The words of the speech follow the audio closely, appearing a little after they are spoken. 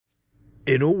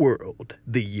In a world,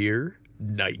 the year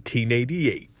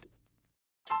 1988.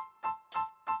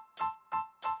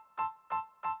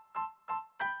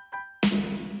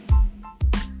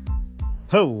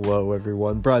 Hello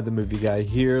everyone, Brad the Movie Guy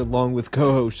here, along with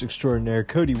co-host extraordinaire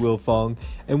Cody Wilfong,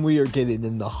 and we are getting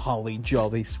in the holly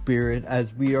jolly spirit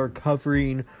as we are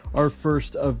covering our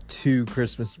first of two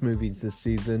Christmas movies this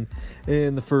season.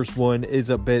 And the first one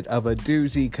is a bit of a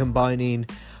doozy, combining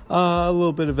a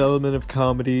little bit of element of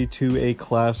comedy to a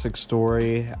classic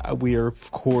story. We are, of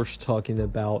course, talking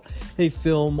about a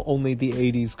film only the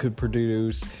 80s could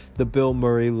produce, the Bill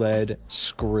Murray-led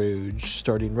Scrooged.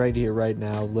 Starting right here, right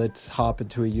now, let's hop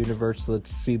into a universe, let's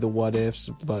see the what-ifs,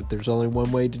 but there's only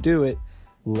one way to do it.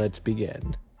 Let's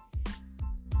begin.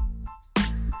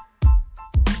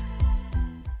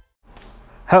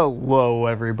 Hello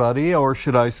everybody, or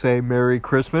should I say Merry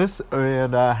Christmas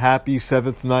and Happy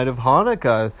 7th night of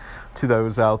Hanukkah to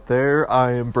those out there.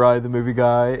 I am Brian the Movie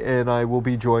Guy, and I will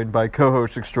be joined by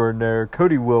co-host extraordinaire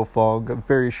Cody Wilfong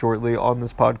very shortly on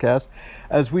this podcast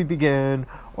as we begin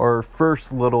our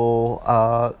first little,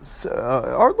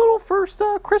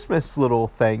 Christmas little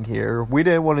thing here. We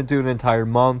didn't want to do an entire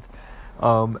month,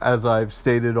 as I've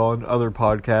stated on other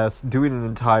podcasts, doing an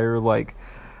entire,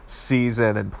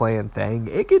 season and plan thing,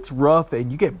 it gets rough and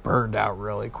you get burned out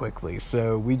really quickly.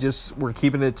 So we're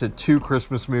keeping it to two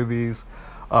Christmas movies.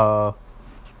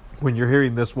 When you're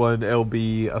hearing this one, it'll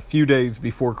be a few days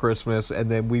before Christmas, and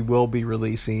then we will be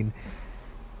releasing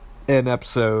an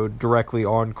episode directly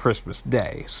on Christmas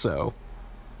Day. So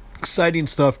exciting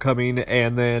stuff coming.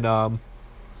 And then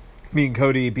me and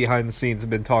Cody behind the scenes have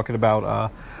been talking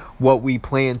about what we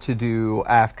plan to do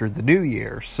after the new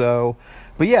year. So,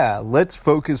 but yeah, let's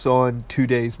focus on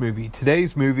today's movie.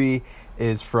 Today's movie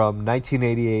is from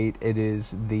 1988. It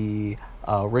is the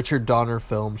Richard Donner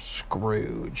film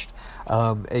Scrooged.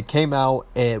 It came out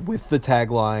with the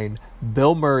tagline,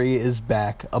 Bill Murray is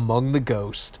back among the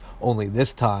ghosts, only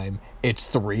this time it's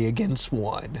 3 against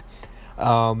 1.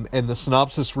 And the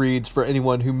synopsis reads, for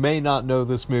anyone who may not know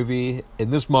this movie, in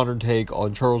this modern take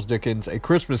on Charles Dickens' A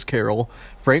Christmas Carol,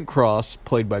 Frank Cross,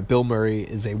 played by Bill Murray,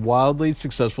 is a wildly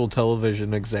successful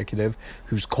television executive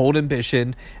whose cold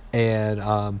ambition and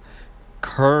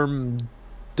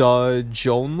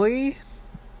curmudgeonly,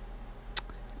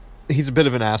 he's a bit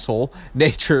of an asshole,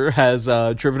 nature has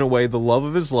driven away the love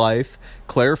of his life,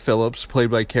 Claire Phillips,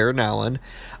 played by Karen Allen.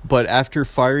 But after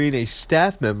firing a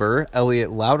staff member,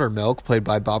 Elliot Loudermilk, played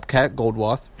by Bobcat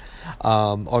Goldthwait,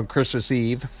 on Christmas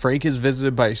Eve, Frank is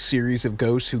visited by a series of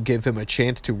ghosts who give him a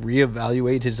chance to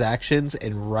reevaluate his actions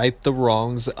and right the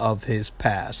wrongs of his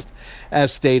past.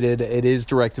 As stated, it is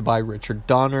directed by Richard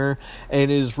Donner and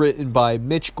is written by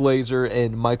Mitch Glazer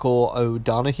and Michael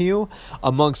O'Donoghue,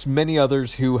 amongst many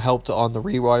others who helped on the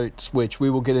rewrites, which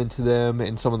we will get into them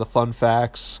and some of the fun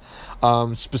facts.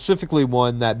 Specifically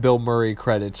one that Bill Murray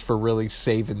credits for really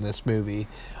saving this movie.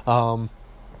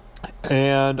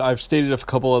 And I've stated a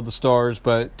couple of the stars,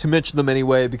 but to mention them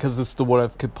anyway, because this is the What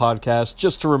If Could podcast,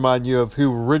 just to remind you of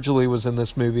who originally was in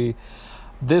this movie.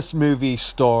 This movie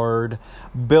starred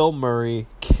Bill Murray,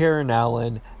 Karen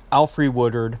Allen, Alfre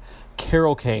Woodard,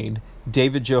 Carol Kane,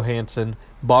 David Johansen,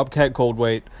 Bobcat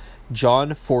Goldthwait,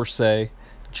 John Forsythe,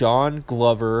 John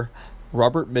Glover,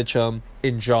 Robert Mitchum,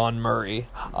 and John Murray.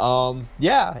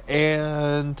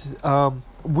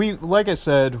 We, like I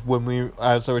said,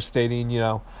 as I was stating,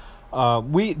 there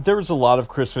was a lot of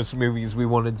Christmas movies we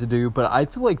wanted to do, but I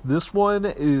feel like this one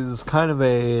is kind of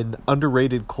an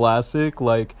underrated classic.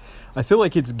 I feel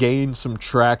like it's gained some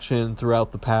traction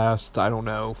throughout the past,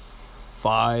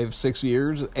 5-6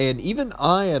 years, and even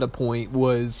I, at a point,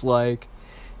 was,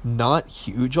 not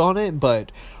huge on it,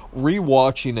 but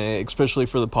rewatching it, especially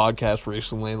for the podcast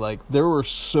recently, there were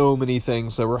so many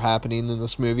things that were happening in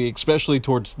this movie, especially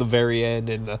towards the very end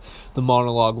and the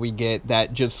monologue we get,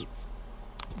 that just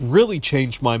really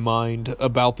changed my mind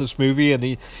about this movie.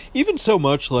 And even so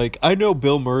much, I know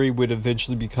Bill Murray would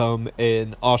eventually become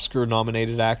an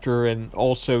Oscar-nominated actor and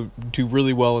also do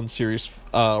really well in serious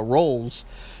roles,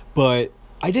 but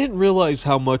I didn't realize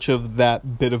how much of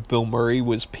that bit of Bill Murray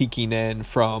was peeking in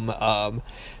from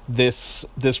this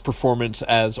performance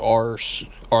as our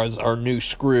new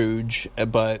Scrooge,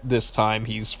 but this time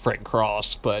he's Frank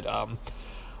Cross. But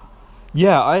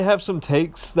yeah, I have some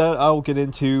takes that I'll get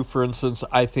into. For instance,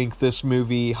 I think this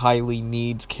movie highly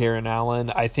needs Karen Allen.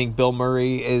 I think Bill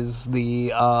Murray is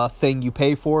the thing you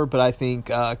pay for, but I think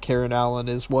Karen Allen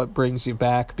is what brings you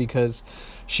back, because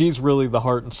she's really the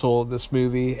heart and soul of this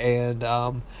movie. And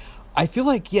I feel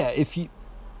like, yeah, if you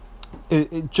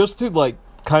just to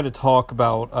kind of talk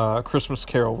about Christmas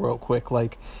Carol real quick,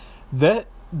 that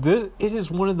it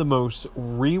is one of the most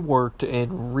reworked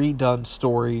and redone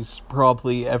stories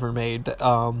probably ever made.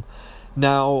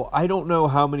 Now, I don't know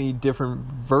how many different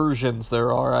versions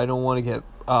there are. I don't want to get,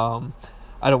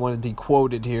 I don't want to be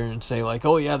quoted here and say, like,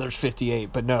 oh yeah, there's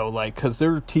 58, but no, like, because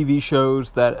there are TV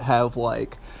shows that have,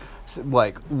 like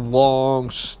long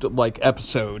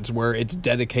episodes where it's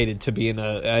dedicated to being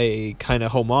a kind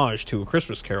of homage to A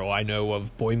Christmas Carol. I know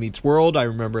of Boy Meets World. I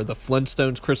remember the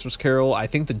Flintstones Christmas Carol. I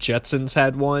think the Jetsons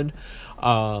had one.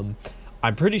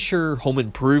 I'm pretty sure Home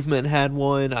Improvement had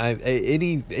one.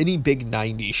 Any big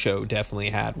 90s show definitely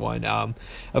had one.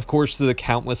 Of course, the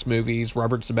countless movies.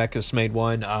 Robert Zemeckis made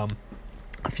one. A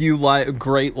few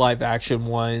great live action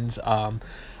ones.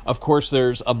 Of course,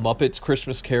 there's A Muppets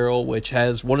Christmas Carol, which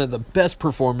has one of the best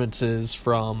performances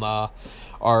from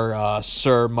our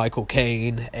Sir Michael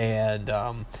Caine, and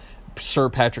Sir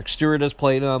Patrick Stewart has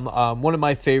played him. One of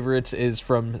my favorites is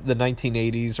from the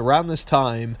 1980s. Around this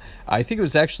time, I think it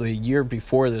was actually a year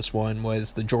before this one,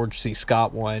 was the George C.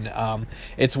 Scott one.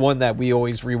 It's one that we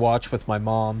always rewatch with my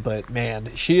mom, but man,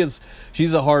 she's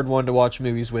a hard one to watch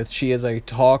movies with. She is a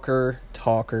talker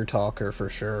for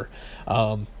sure.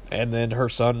 And then her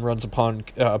son runs a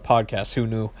podcast. Who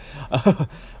knew?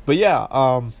 But yeah,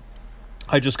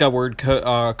 I just got word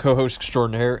co-host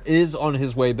extraordinaire is on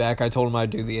his way back. I told him I'd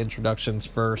do the introductions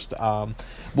first.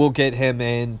 We'll get him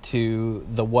into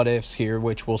the what ifs here,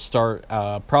 which will start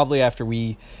probably after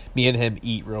me and him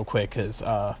eat real quick, because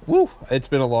it's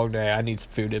been a long day. I need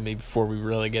some food in me before we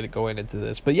really get it going into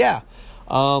this. But yeah,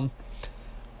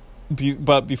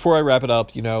 but before I wrap it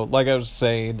up, like I was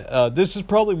saying, this is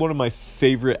probably one of my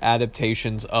favorite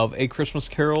adaptations of A Christmas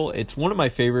Carol. It's one of my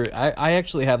favorite. I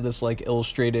actually have this like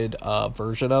illustrated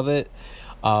version of it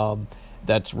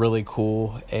that's really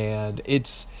cool, and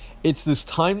it's this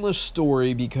timeless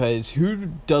story, because who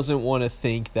doesn't want to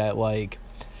think that like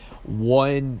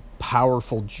one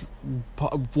powerful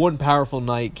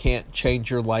night can't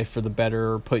change your life for the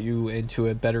better or put you into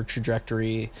a better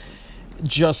trajectory,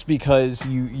 just because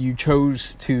you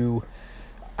chose to,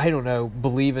 I don't know,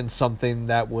 believe in something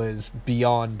that was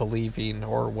beyond believing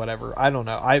or whatever. I don't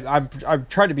know. I've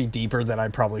tried to be deeper than I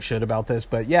probably should about this,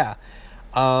 but yeah.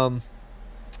 I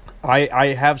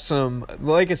have some,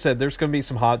 like I said, there's going to be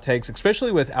some hot takes,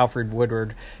 especially with Alfred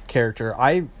Woodward character.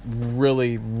 I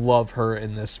really love her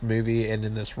in this movie and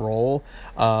in this role.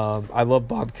 I love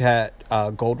Bobcat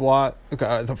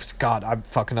Goldthwait. God, I'm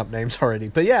fucking up names already.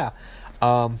 But yeah,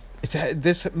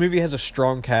 this movie has a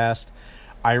strong cast.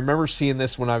 I remember seeing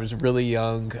this when I was really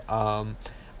young.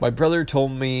 My brother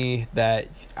told me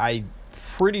that I'm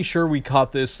pretty sure we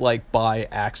caught this like by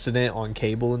accident on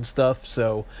cable and stuff.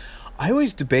 So I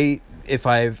always debate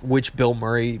which Bill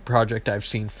Murray project I've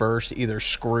seen first, either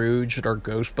Scrooged or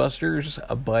Ghostbusters.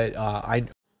 But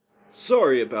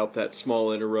sorry about that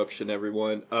small interruption,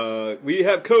 everyone. We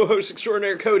have co-host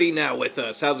extraordinaire Cody now with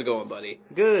us. How's it going, buddy?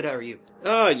 Good, how are you?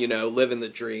 Living the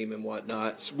dream and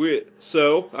whatnot.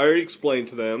 So, I already explained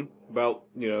to them about,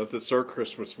 this is our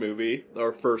Christmas movie,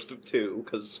 our first of two,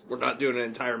 because we're not doing an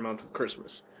entire month of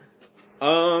Christmas.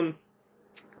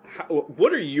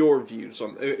 What are your views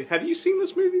on... have you seen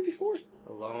this movie before?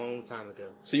 A long time ago.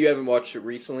 So you haven't watched it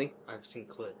recently? I've seen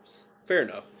clips. Fair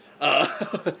enough.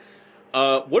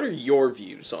 What are your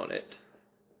views on it?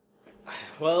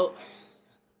 Well,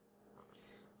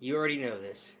 you already know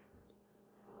this.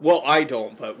 Well, I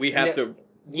don't, but we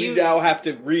now have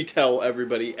to retell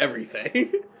everybody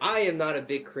everything. I am not a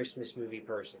big Christmas movie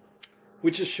person.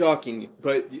 Which is shocking,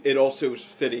 but it also is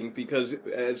fitting, because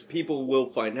as people will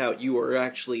find out, you are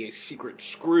actually a secret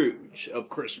Scrooge of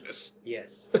Christmas.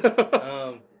 Yes.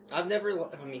 I've never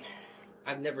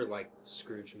liked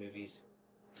Scrooge movies,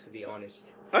 to be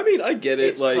honest. I mean, I get it.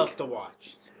 It's tough to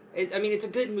watch. It's a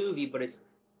good movie, but it's...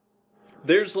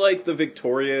 There's, like, the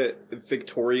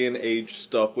Victorian age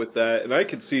stuff with that, and I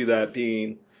could see that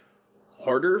being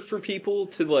harder for people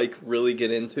to, like, really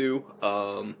get into.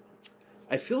 I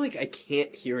feel like I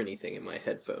can't hear anything in my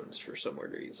headphones for some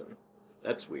weird reason.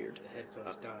 That's weird. The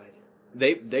headphones died.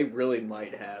 They really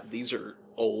might have. These are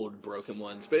old, broken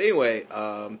ones. But anyway,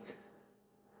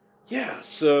 yeah,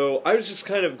 so I was just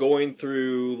kind of going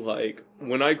through, like,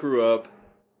 when I grew up,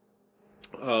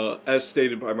 as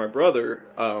stated by my brother,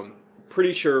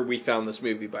 pretty sure we found this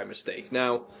movie by mistake.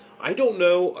 Now, I don't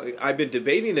know, I've been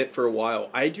debating it for a while.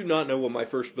 I do not know what my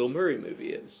first Bill Murray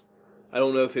movie is. I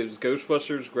don't know if it was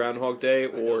Ghostbusters, Groundhog Day,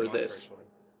 or this.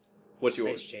 What's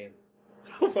yours? Space Jam.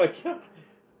 Oh my god.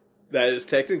 That is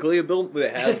technically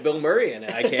that has Bill Murray in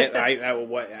it. I can't,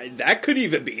 that could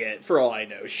even be it, for all I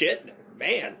know. Shit,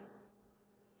 man.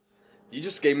 You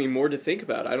just gave me more to think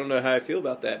about. I don't know how I feel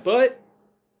about that. But,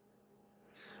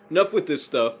 enough with this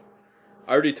stuff.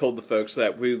 I already told the folks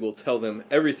that we will tell them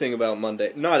everything about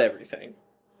Monday. Not everything.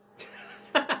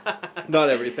 Not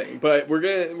everything, but we're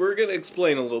gonna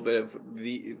explain a little bit of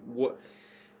what.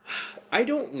 I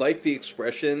don't like the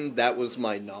expression "that was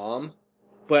my nom,"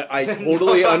 but I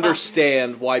totally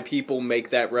understand why people make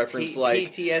that reference.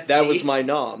 Like PTSD. That was my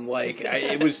nom. Like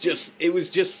it was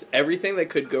just everything that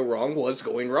could go wrong was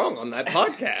going wrong on that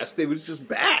podcast. It was just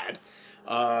bad.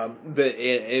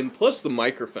 And plus the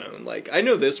microphone. Like I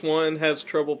know this one has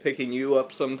trouble picking you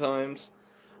up sometimes,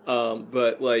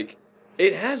 but like.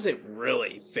 It hasn't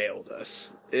really failed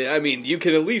us. I mean, you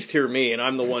can at least hear me, and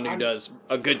I'm the one who does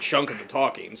a good chunk of the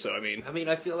talking, so I mean...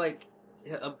 I feel like,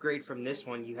 to upgrade from this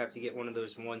one, you have to get one of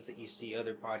those ones that you see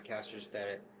other podcasters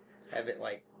that have it,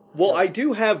 like... Well, I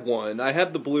do have one. I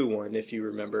have the blue one, if you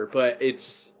remember, but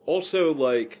it's also,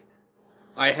 like...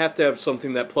 I have to have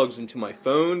something that plugs into my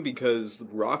phone, because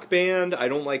Rock Band, I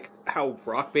don't like how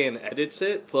Rock Band edits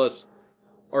it, plus...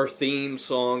 Our theme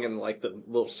song and, like, the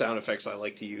little sound effects I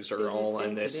like to use are all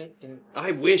on this.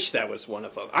 I wish that was one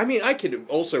of them. I mean, I could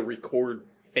also record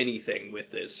anything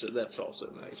with this, so that's also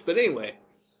nice. But anyway,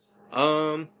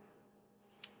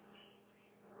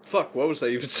 fuck, what was I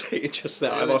even saying just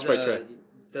now? I lost my track.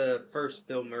 The first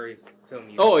Bill Murray film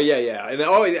you yeah. And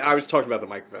I was talking about the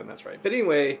microphone, that's right. But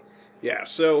anyway, yeah,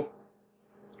 so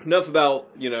enough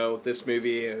about, this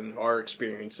movie and our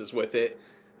experiences with it.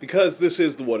 Because this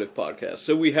is the What If podcast,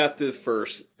 so we have to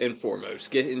first and foremost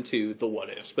get into the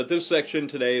what ifs. But this section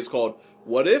today is called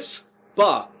What Ifs?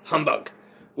 Bah, humbug.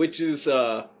 Which is,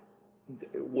 I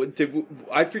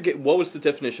forget, what was the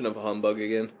definition of a humbug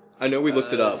again? I know we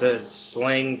looked it up. It's a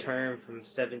slang term from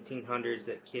 1700s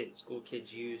that school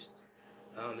kids used.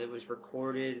 It was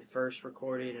first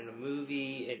recorded in a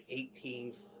movie in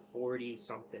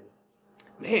 1840-something.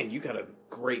 Man, you got a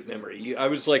great memory. I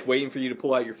was, waiting for you to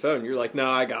pull out your phone. You're like, no,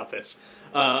 I got this.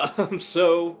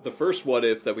 So, the first what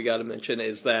if that we got to mention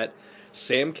is that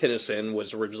Sam Kinison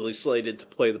was originally slated to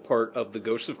play the part of the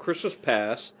Ghost of Christmas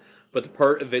Past, but the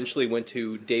part eventually went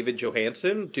to David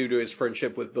Johansen due to his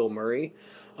friendship with Bill Murray.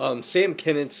 Sam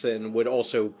Kinison would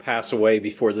also pass away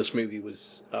before this movie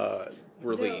was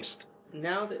released.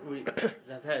 Now that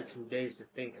I've had some days to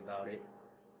think about it,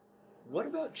 what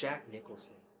about Jack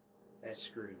Nicholson as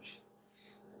Scrooge?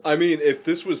 I mean, if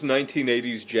this was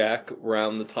 1980s Jack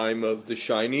around the time of The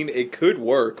Shining, it could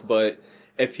work, but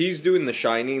if he's doing The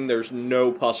Shining, there's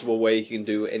no possible way he can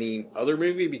do any other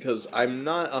movie, because I'm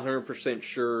not 100%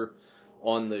 sure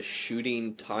on the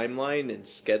shooting timeline and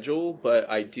schedule, but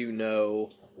I do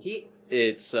know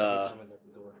it's, Someone's at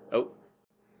the door. Oh.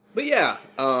 But yeah,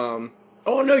 oh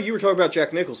no, you were talking about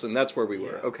Jack Nicholson, that's where we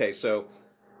were. Yeah. Okay, so,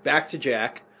 back to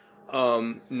Jack.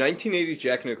 1980s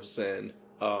Jack Nicholson,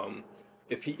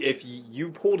 if you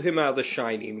pulled him out of The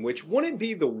Shining, which wouldn't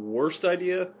be the worst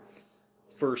idea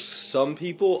for some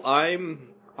people.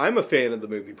 I'm a fan of the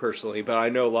movie personally, but I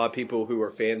know a lot of people who are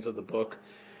fans of the book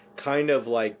kind of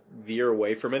veer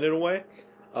away from it in a way.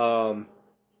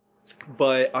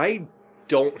 But I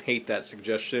don't hate that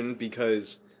suggestion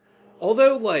because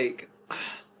although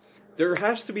there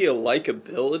has to be a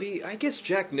likability, I guess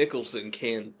Jack Nicholson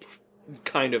can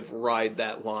kind of ride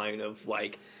that line of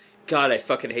God, I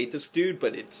fucking hate this dude,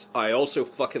 but I also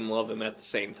fucking love him at the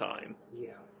same time.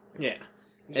 Yeah.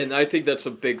 And I think that's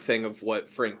a big thing of what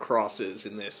Frank Cross is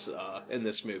in this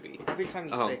movie. Every time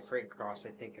you say Frank Cross,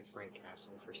 I think of Frank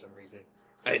Castle for some reason.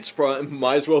 It's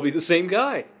might as well be the same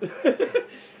guy.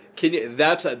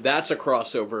 That's a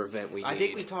crossover event we need. I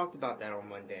think we talked about that on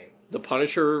Monday. The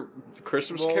Punisher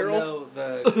Christmas Carol? No,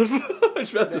 I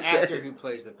was about to say. actor who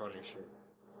plays the Punisher.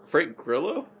 Frank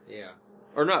Grillo? Yeah.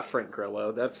 Or not Frank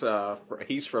Grillo. That's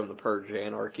he's from The Purge,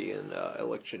 Anarchy, and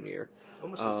Election Year.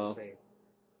 Almost looks the same.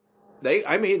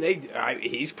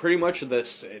 He's pretty much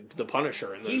the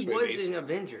Punisher in those movies. He was in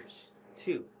Avengers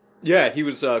too. Yeah, he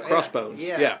was Crossbones.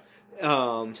 Yeah.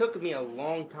 It took me a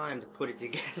long time to put it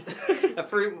together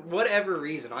for whatever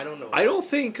reason. I don't know. I don't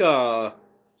think. I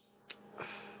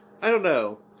don't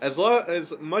know. As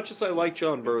much as I like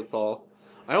John Bernthal,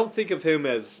 I don't think of him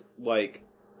as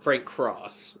Frank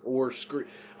Cross or Scrooge.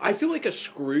 I feel like a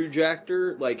Scrooge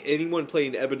actor, anyone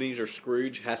playing Ebenezer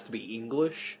Scrooge, has to be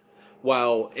English.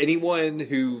 While anyone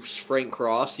who's Frank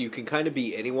Cross, you can kind of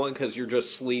be anyone because you're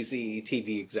just sleazy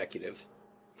TV executive.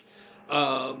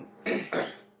 And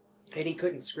he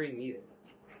couldn't scream either.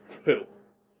 Who?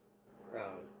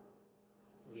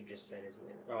 You just said his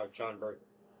name. Oh, John Bernthal.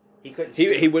 He couldn't.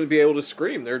 He wouldn't be able to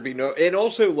scream. There'd be no. And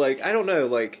also, I don't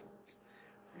know,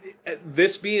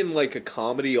 this being a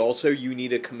comedy, also you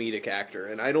need a comedic actor,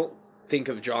 and I don't think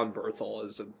of John Berthel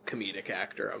as a comedic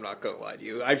actor. I'm not going to lie to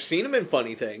you. I've seen him in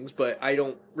funny things, but I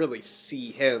don't really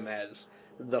see him as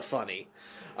the funny.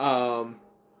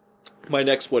 My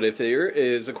next what if here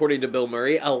is, according to Bill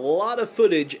Murray, a lot of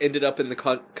footage ended up in the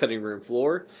cutting room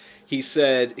floor. He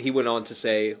went on to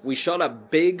say, we shot a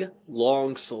big,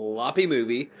 long, sloppy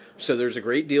movie, so there's a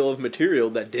great deal of material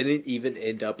that didn't even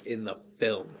end up in the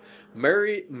film.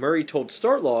 Murray told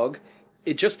Starlog,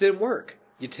 it just didn't work.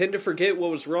 You tend to forget what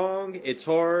was wrong. It's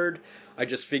hard. I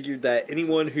just figured that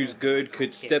anyone who's good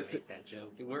could step... Make that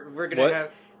joke. We're gonna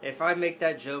have... If I make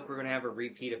that joke, we're gonna have a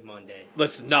repeat of Monday.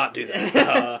 Let's not do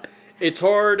that. It's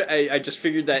hard. I just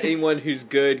figured that anyone who's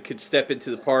good could step into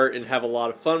the part and have a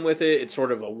lot of fun with it. It's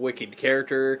sort of a wicked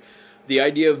character. The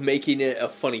idea of making it a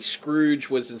funny Scrooge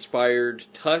was inspired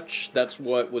touch. That's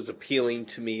what was appealing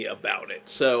to me about it.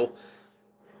 So...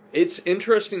 it's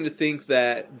interesting to think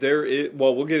that there is...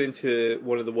 well, we'll get into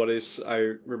one of the what-ifs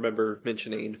I remember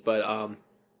mentioning, but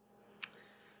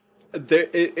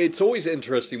it's always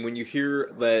interesting when you hear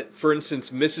that, for instance,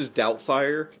 Mrs.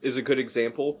 Doubtfire is a good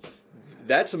example.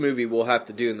 That's a movie we'll have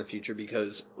to do in the future,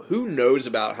 because who knows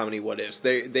about how many what-ifs.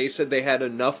 They said they had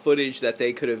enough footage that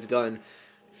they could have done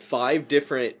 5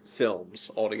 different films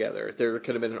altogether. There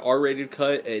could have been an R-rated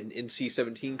cut, an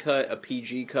NC-17 cut, a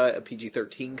PG cut, a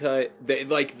PG-13 cut.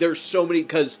 There's so many,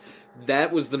 because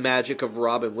that was the magic of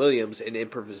Robin Williams and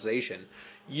improvisation.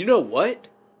 You know what?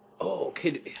 Oh,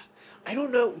 I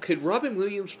don't know, could Robin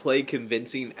Williams play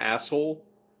convincing asshole?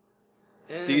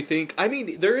 Do you think? I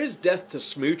mean, there is Death to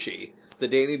Smoochie, the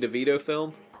Danny DeVito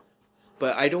film,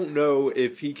 but I don't know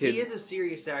if he can... He is a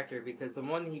serious actor, because the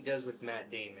one he does with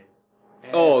Matt Damon...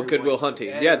 Good Will Hunting.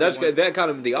 Yeah, that's good. That got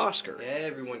him the Oscar.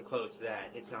 Everyone quotes that.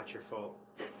 It's not your fault.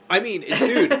 I mean,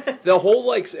 dude, the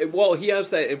whole, he has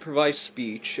that improvised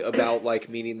speech about,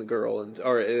 meeting the girl,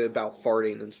 or about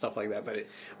farting and stuff like that, but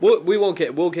we'll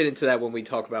get into that when we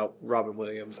talk about Robin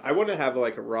Williams. I want to have,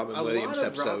 a Robin Williams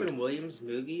episode. A lot of Robin Williams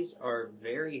movies are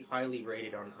very highly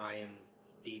rated on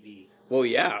IMDb. Well,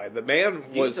 yeah, the man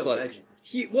was, a legend.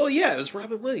 it was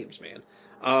Robin Williams, man.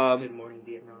 Good Morning,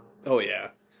 Vietnam. Oh,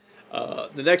 yeah.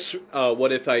 The next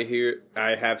what if I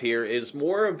have here is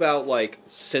more about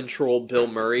central Bill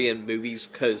Murray in movies,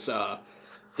 because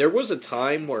there was a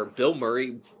time where Bill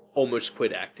Murray almost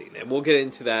quit acting, and we'll get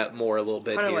into that more a little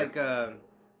bit here. Kind of like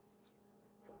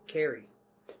Carrey.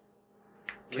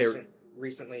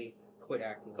 Recently quit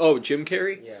acting. Oh, Jim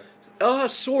Carrey? Yeah.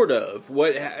 Sort of.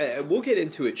 We'll get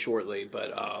into it shortly,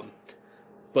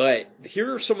 but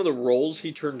here are some of the roles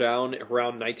he turned down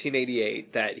around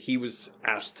 1988 that he was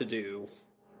asked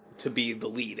to be the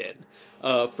lead in.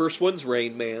 First one's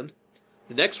Rain Man.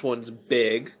 The next one's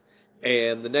Big.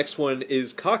 And the next one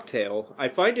is Cocktail. I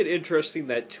find it interesting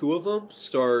that 2 of them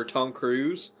star Tom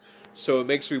Cruise, so it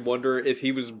makes me wonder if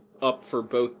he was up for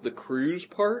both the Cruise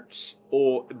parts,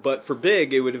 but for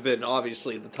Big, it would have been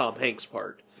obviously the Tom Hanks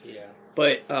part. Yeah.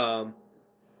 But,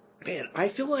 man, I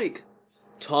feel like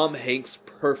Tom Hanks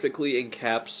perfectly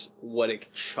encaps what a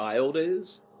child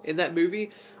is in that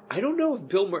movie. I don't know if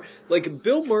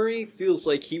Bill Murray feels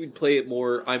like he would play it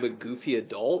more, I'm a goofy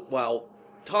adult, while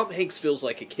Tom Hanks feels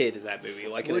like a kid in that movie,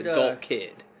 an adult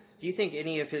kid. Do you think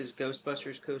any of his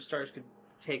Ghostbusters co-stars could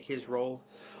take his role?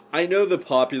 I know the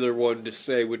popular one to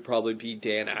say would probably be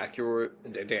Dan Aykroyd,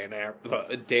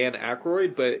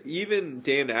 but even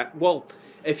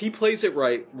if he plays it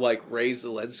right, like Ray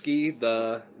Zielinski,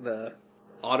 the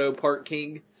Auto Part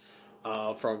King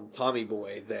from Tommy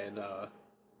Boy, then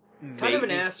kind of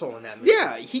an asshole in that movie.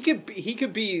 Yeah, he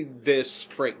could be this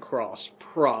Frank Cross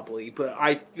probably, but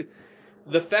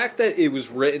the fact that it was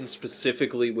written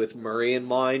specifically with Murray in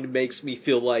mind makes me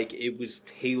feel like it was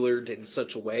tailored in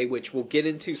such a way, which we'll get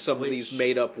into of these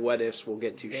made up what ifs we'll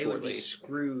get to shortly. They would be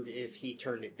screwed if he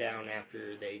turned it down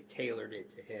after they tailored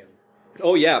it to him.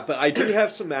 Oh yeah, but I do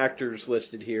have some actors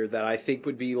listed here that I think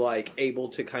would be able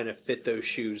to kind of fit those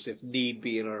shoes if need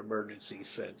be in an emergency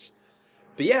sense.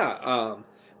 But yeah,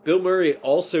 Bill Murray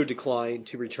also declined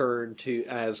to return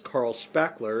as Carl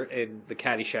Spackler in the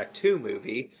Caddyshack 2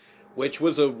 movie, which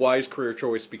was a wise career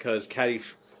choice because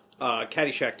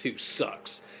Caddyshack 2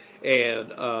 sucks.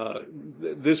 And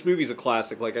this movie's a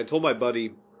classic. I told my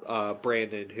buddy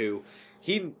Brandon, who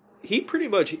he pretty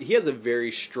much he has a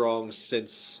very strong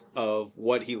sense of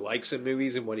what he likes in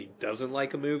movies and what he doesn't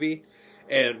like a movie.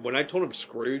 And when I told him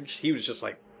Scrooged, he was just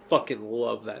fucking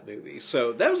love that movie.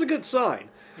 So that was a good sign.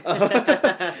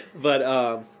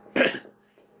 But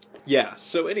yeah.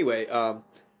 So anyway,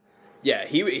 yeah,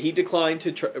 he declined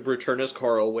to return as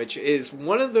Carl, which is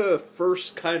one of the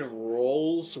first kind of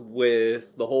roles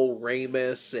with the whole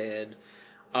Ramus and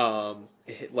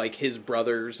like his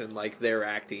brothers and like their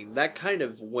acting. That kind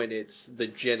of when it's the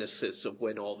genesis of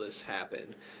when all this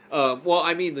happened. Well,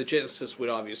 I mean, the genesis would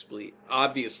obviously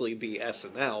be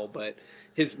SNL, but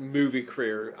his movie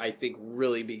career, I think,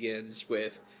 really begins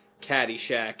with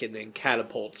Caddyshack and then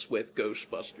catapults with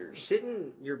Ghostbusters.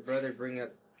 Didn't your brother bring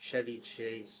up Chevy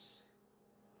Chase?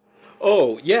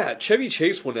 Oh yeah, Chevy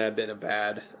Chase wouldn't have been a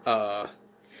bad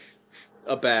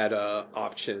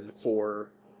option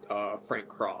for Frank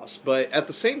Cross, but at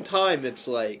the same time, it's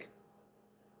like,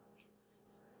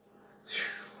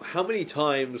 how many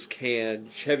times can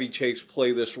Chevy Chase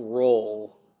play this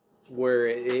role where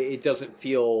it doesn't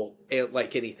feel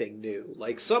like anything new?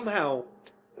 Like, somehow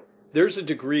there's a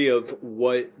degree of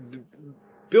what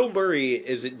Bill Murray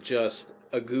isn't just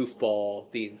a goofball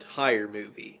the entire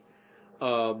movie.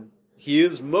 He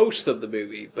is most of the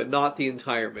movie, but not the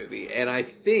entire movie. And I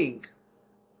feel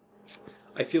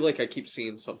like I keep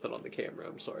seeing something on the camera.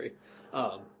 I'm sorry.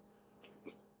 What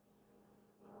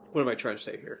am I trying to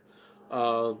say here?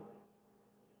 I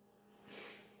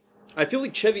feel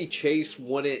like Chevy Chase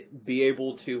wouldn't be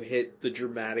able to hit the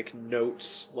dramatic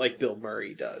notes like Bill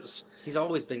Murray does. He's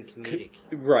always been comedic.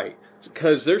 Right.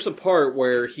 Because there's a part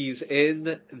where he's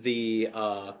in the...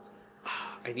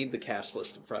 I need the cast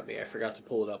list in front of me. I forgot to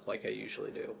pull it up like I usually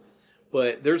do.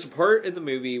 But there's a part in the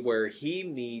movie where he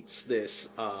meets these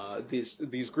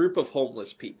group of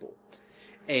homeless people.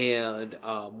 And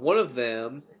one of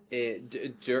them,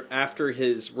 after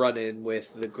his run-in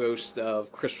with the ghost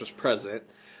of Christmas Present,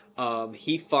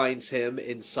 he finds him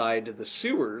inside the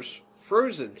sewers,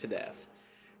 frozen to death.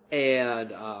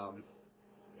 And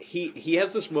he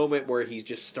has this moment where he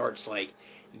just starts, like,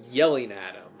 yelling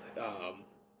at him.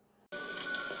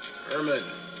 Herman,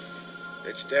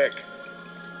 it's Dick.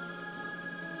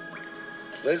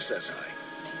 Liz says hi.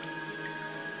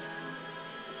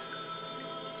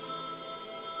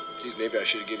 Geez, maybe I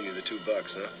should have given you the $2,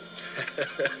 huh?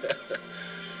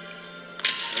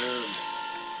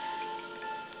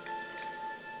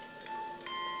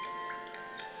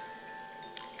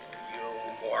 You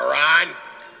moron!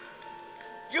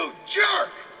 You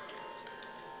jerk!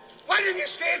 Why didn't you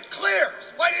stay at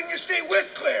Claire's? Why didn't you stay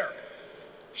with Claire?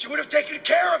 She would have taken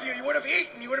care of you. You would have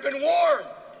eaten. You would have been warm.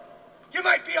 You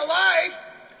might be alive.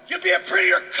 You'd be a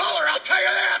prettier color, I'll tell you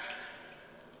that.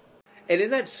 And in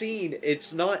that scene,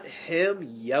 it's not him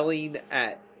yelling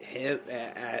at him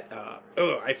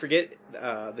I forget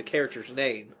the character's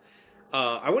name.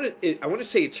 I want to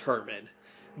say it's Herman,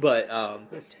 but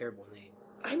what a terrible name.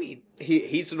 I mean,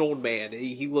 he's an old man.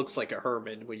 He looks like a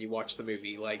Herman when you watch the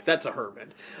movie. Like, that's a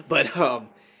Herman. But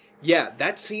yeah,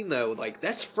 that scene, though, like,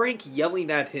 that's Frank yelling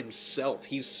at himself.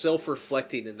 He's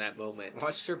self-reflecting in that moment.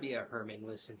 Watch there be a Herman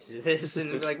listen to this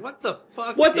and be like, what the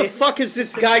fuck? What the fuck is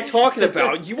this guy talking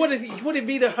about? You want to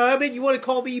be the Herman? You want to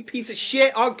call me a piece of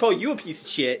shit? I'll call you a piece of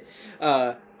shit.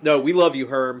 No, we love you,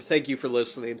 Herm. Thank you for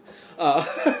listening.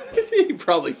 He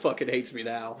probably fucking hates me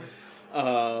now.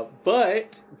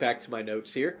 But, back to my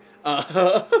notes here.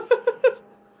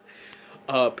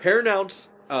 Paramount,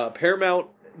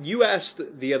 you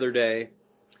asked the other day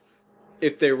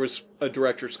if there was a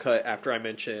director's cut after I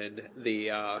mentioned the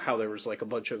how there was like a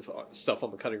bunch of stuff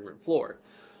on the cutting room floor.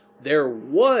 There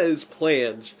was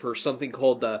plans for something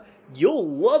called the You'll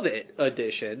Love It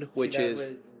edition, which is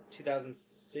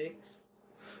 2006.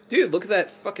 Dude, look at that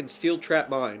fucking steel trap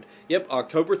mind. Yep,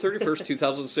 October 31st,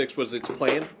 2006 was its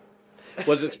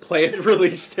planned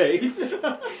release date.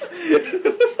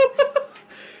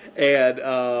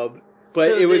 And but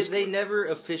so it was they never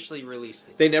officially released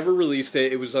it. They never released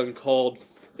it. It was uncalled.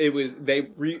 It was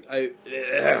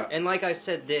and like I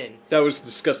said then, that was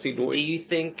disgusting noise. Do you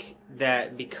think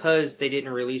that because they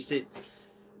didn't release it,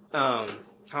 how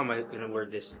am I going to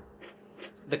word this?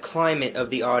 The climate of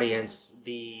the audience,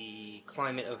 the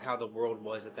climate of how the world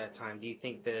was at that time. Do you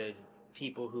think the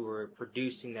people who were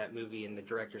producing that movie and the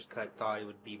director's cut thought it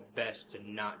would be best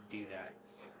to not do that?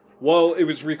 Well, it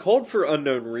was recalled for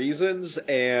unknown reasons,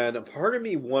 and a part of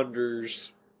me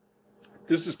wonders,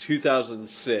 this is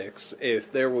 2006,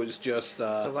 if there was just...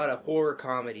 It's a lot of horror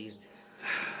comedies.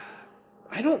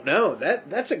 I don't know.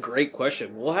 That's a great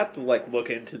question. We'll have to look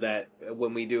into that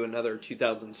when we do another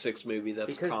 2006 movie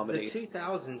that's because a comedy. The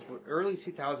 2000s, early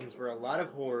 2000s were a lot of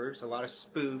horrors, a lot of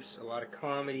spoofs, a lot of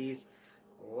comedies,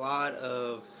 a lot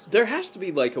of... There has to be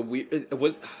a weird...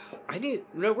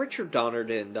 Richard Donner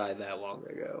didn't die that long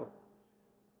ago.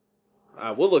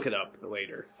 We'll look it up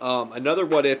later. Another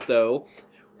what if, though,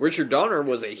 Richard Donner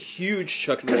was a huge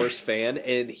Chuck Norris fan,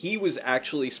 and he was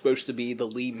actually supposed to be the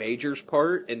Lee Majors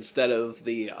part instead of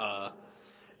the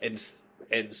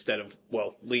instead of,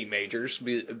 well, Lee Majors.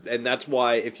 And that's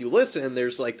why, if you listen,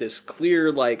 there's like this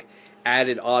clear, like,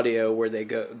 added audio where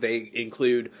they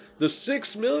include the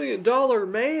 $6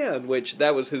 million man, which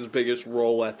that was his biggest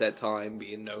role at that time,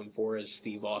 being known for as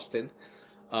Steve Austin.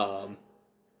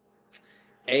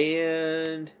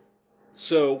 And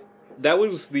so that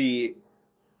was the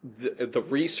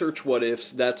research what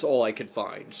ifs. That's all I could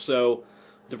find. So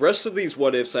the rest of these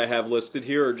what ifs I have listed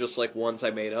here are just like ones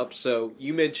I made up. So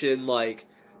you mentioned like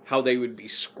how they would be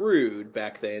screwed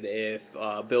back then if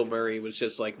Bill Murray was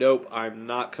just like, nope, I'm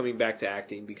not coming back to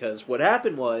acting. Because what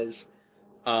happened was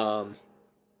Bill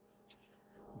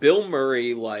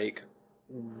Murray like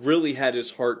really had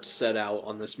his heart set out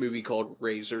on this movie called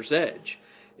Razor's Edge.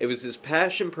 It was his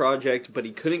passion project, but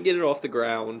he couldn't get it off the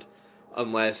ground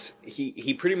unless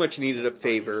he pretty much needed a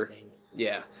favor.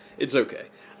 Yeah, it's okay.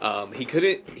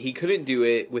 He couldn't do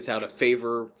it without a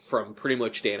favor from pretty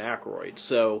much Dan Aykroyd.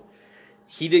 So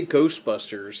he did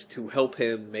Ghostbusters to help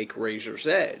him make Razor's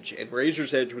Edge. And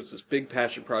Razor's Edge was this big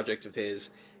passion project of his,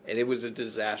 and it was a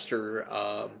disaster.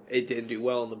 It didn't do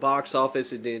well in the box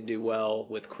office. It didn't do well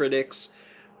with critics.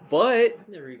 But I've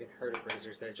never even heard of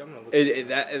Razor's Edge. I'm gonna look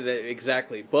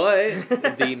exactly. But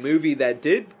the movie that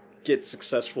did get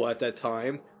successful at that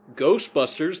time,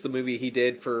 Ghostbusters, the movie he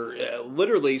did for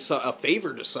literally a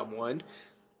favor to someone,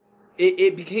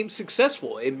 it became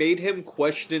successful. It made him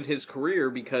question his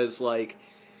career because, like,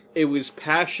 it was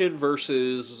passion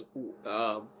versus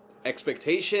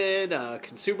expectation,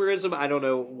 consumerism. I don't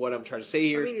know what I'm trying to say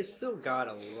here. I mean, it's still got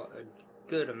a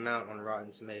good amount on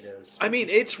Rotten Tomatoes. I mean,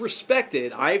 it's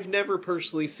respected. I've never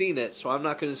personally seen it, so I'm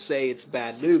not going to say it's a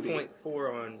bad movie.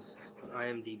 6.4 on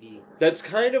IMDb. That's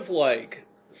kind of like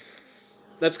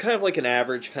an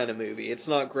average kind of movie. It's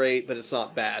not great, but it's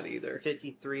not bad either.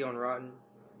 53 on Rotten.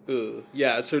 Ooh,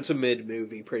 yeah, so it's a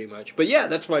mid-movie, pretty much. But yeah,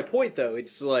 that's my point, though.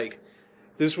 It's like,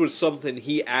 this was something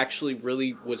he actually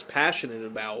really was passionate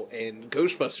about, and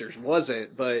Ghostbusters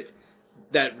wasn't, but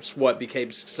that's what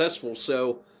became successful.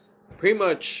 So, pretty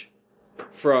much,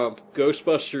 from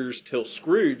Ghostbusters till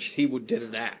Scrooged, he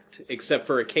didn't act, except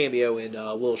for a cameo in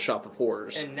Little Shop of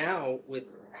Horrors. And now,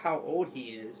 with how old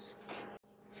he is,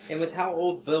 and with how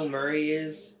old Bill Murray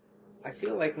is, I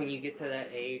feel like when you get to that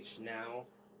age now,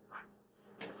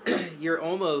 you're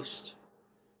almost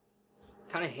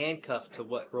kind of handcuffed to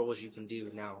what roles you can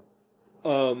do now.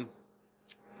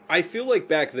 I feel like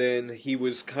back then he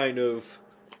was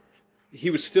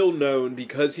still known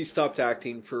because he stopped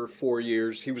acting for 4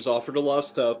 years. He was offered a lot of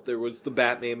stuff. There was the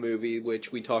Batman movie,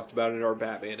 which we talked about in our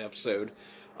Batman episode.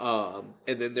 And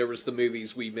then there was the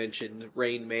movies we mentioned,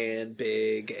 Rain Man,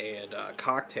 Big, and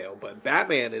Cocktail. But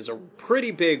Batman is a pretty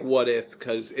big what if,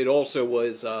 because it also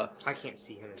was... I can't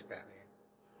see him as Batman.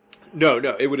 No,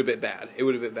 it would have been bad.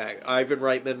 Ivan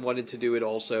Reitman wanted to do it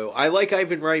also. I like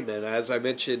Ivan Reitman, as I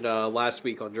mentioned last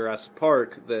week on Jurassic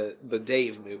Park, the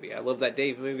Dave movie. I love that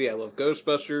Dave movie. I love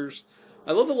Ghostbusters.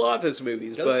 I love a lot of his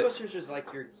movies. Ghostbusters is like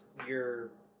your...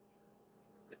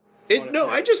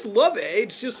 I just love it.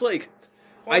 It's just like...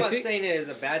 Well, I'm not saying it is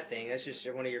a bad thing. That's just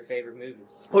one of your favorite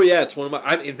movies. Oh, yeah, it's one of my...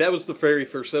 I mean, that was the very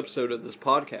first episode of this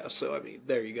podcast, so, I mean,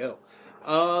 there you go.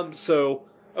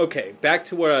 Okay, back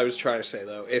to what I was trying to say,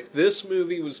 though. If this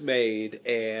movie was made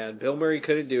and Bill Murray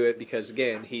couldn't do it because,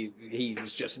 again, he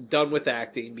was just done with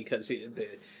acting because he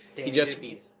just...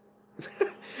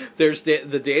 There's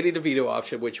the Danny DeVito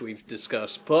option, which we've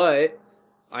discussed, but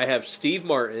I have Steve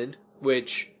Martin,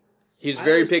 which he's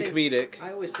very big comedic.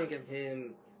 I always think of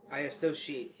him... I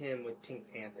associate him with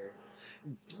Pink Panther.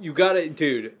 You got it,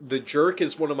 dude. The Jerk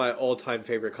is one of my all-time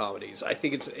favorite comedies. I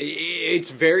think it's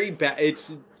very bad.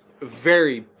 It's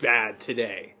very bad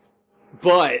today,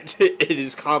 but it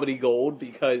is comedy gold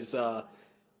because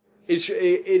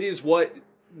it is what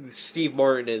Steve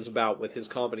Martin is about with his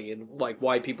comedy and like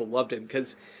why people loved him,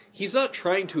 because he's not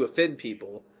trying to offend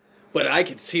people, but I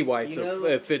can see why it's a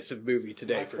offensive movie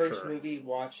today for sure. My first movie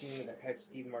watching that had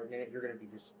Steve Martin in it, you're going to be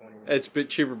disappointed. It's a bit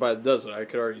cheaper by the dozen, I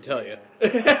could already tell you.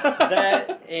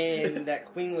 That and that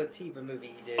Queen Latifah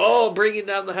movie he did. Oh, Bringing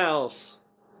Down the House.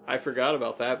 I forgot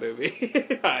about that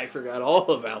movie. I forgot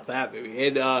all about that movie.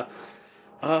 And,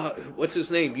 what's his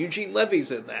name? Eugene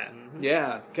Levy's in that. Mm-hmm.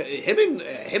 Yeah.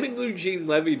 Him and Eugene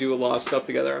Levy do a lot of stuff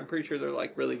together. I'm pretty sure they're,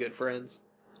 like, really good friends.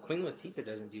 Queen Latifah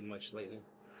doesn't do much lately.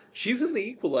 She's in the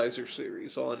Equalizer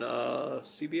series on,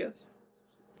 CBS.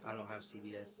 I don't have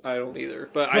CBS. I don't either.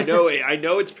 But I know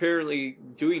it's apparently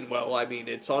doing well. I mean,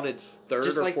 it's on its third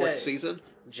Just or like fourth season.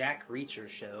 Jack Reacher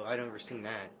show. I've never seen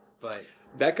that, but...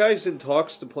 That guy's in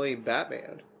talks to playing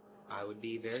Batman. I would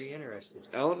be very interested.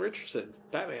 Alan Richardson,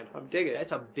 Batman. I'm digging it.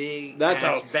 That's a big. That's a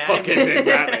ass fucking big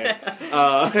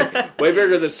Batman. Way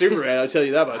bigger than Superman, I'll tell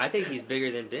you that much. I think he's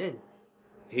bigger than Ben.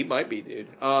 He might be, dude.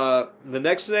 The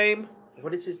next name,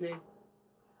 What is his name?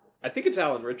 I think it's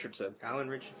Alan Richardson. Alan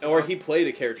Richardson. Or he played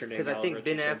a character named Alan Because I think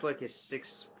Ben Richardson. Affleck is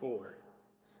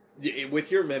 6'4".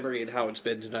 With your memory and how it's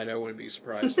been tonight, I wouldn't be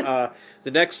surprised. The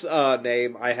next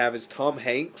name I have is Tom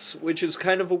Hanks, which is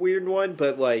kind of a weird one,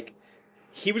 but like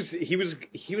he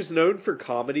was known for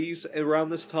comedies around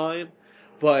this time,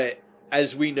 but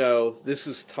as we know, this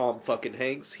is Tom fucking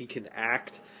Hanks. He can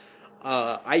act.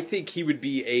 I think he would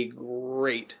be a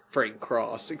great Frank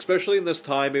Cross, especially in this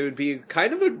time. It would be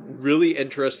kind of a really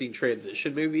interesting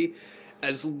transition movie,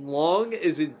 as long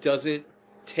as it doesn't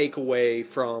take away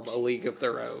from A League of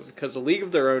Their Own, because A League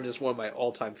of Their Own is one of my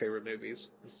all-time favorite movies.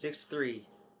 He's 6'3",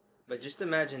 but just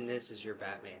imagine this as your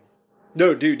Batman.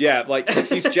 No, dude, yeah, like, cause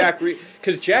he's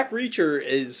because Jack Reacher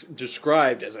is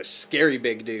described as a scary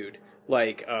big dude.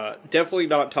 Like, definitely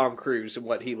not Tom Cruise and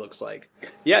what he looks like.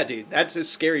 Yeah, dude, that's a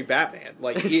scary Batman.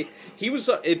 Like, he was,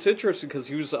 it's interesting because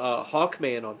he was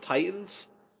Hawkman on Titans.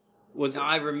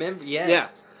 I remember, yes.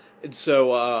 Yeah. And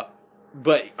so,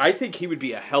 but I think he would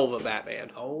be a hell of a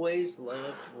Batman. Always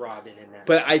loved Robin in that.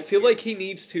 But I feel like he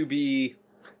needs to be...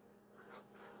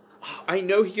 I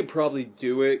know he could probably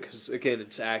do it, because, again,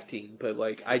 it's acting, but,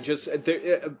 like,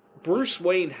 Bruce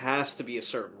Wayne has to be a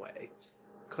certain way.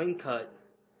 Clean cut.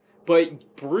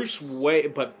 But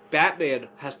Batman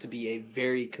has to be a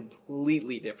very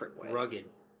completely different way. Rugged.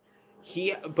 He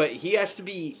has to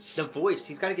be... The voice.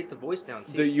 He's got to get the voice down,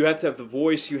 too. You have to have the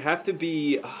voice. You have to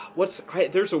be...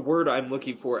 there's a word I'm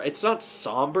looking for. It's not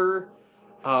somber.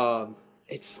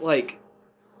 It's like...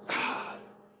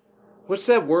 what's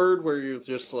that word where you're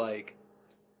just like...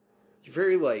 You're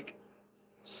very like...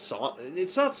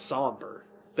 it's not somber.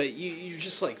 But you're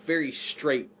just like very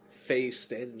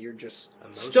straight-faced and you're just...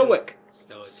 Stoic.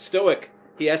 Stoic.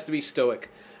 He has to be stoic.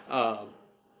 I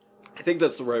think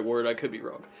that's the right word. I could be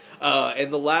wrong.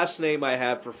 And the last name I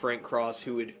have for Frank Cross,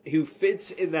 who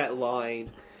fits in that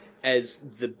line as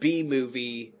the B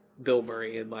movie Bill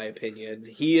Murray, in my opinion.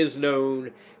 He is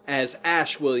known as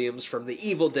Ash Williams from the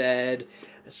Evil Dead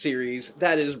series.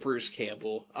 That is Bruce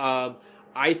Campbell.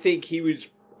 I think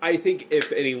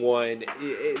if anyone,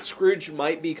 Scrooge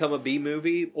might become a B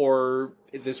movie, or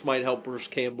this might help Bruce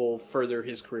Campbell further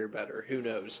his career better. Who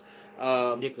knows?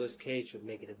 Nicolas Cage would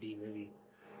make it a B movie.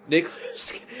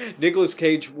 Nicolas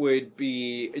Cage would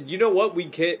be... You know what? We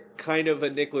get kind of a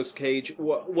Nicolas Cage...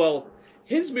 Well,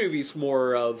 his movie's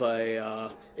more of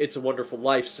a It's a Wonderful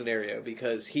Life scenario,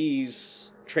 because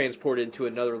he's transported to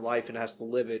another life and has to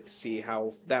live it to see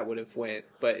how that would have went,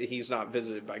 but he's not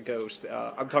visited by ghosts.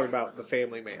 I'm talking about The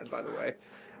Family Man, by the way.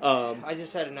 I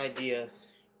just had an idea.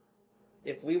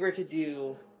 If we were to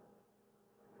do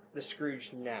the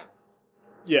Scrooge now...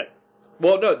 Yeah.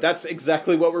 Well, no, that's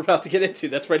exactly what we're about to get into.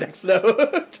 That's my next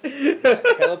note.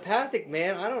 Telepathic,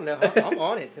 man. I don't know. I'm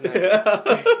on it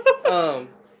tonight.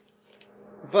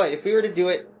 But if we were to do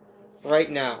it right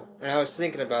now, and I was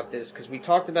thinking about this, because we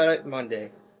talked about it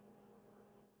Monday.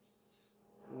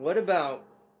 What about,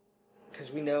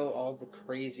 because we know all the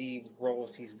crazy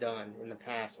roles he's done in the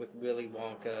past with Willy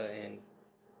Wonka and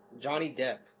Johnny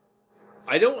Depp.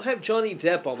 I don't have Johnny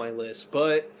Depp on my list,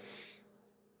 but...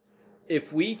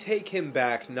 If we take him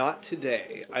back, not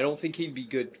today, I don't think he'd be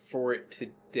good for it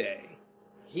today.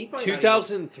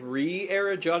 2003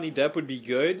 era Johnny Depp would be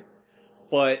good,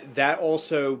 but that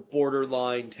also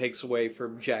borderline takes away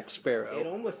from Jack Sparrow. It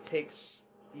almost takes...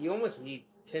 You almost need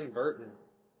Tim Burton.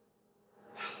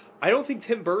 I don't think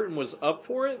Tim Burton was up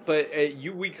for it, but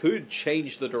we could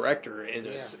change the director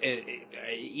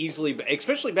easily,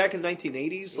 especially back in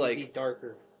 1980s. It'd be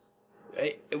darker.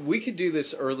 We could do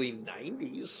this early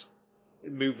 90s.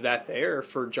 Move that there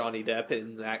for Johnny Depp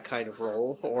in that kind of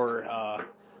role, or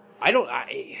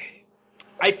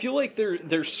I feel like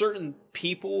there's certain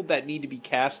people that need to be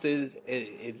casted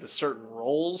in the certain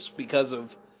roles because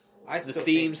of the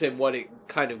themes and what it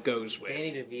kind of goes with.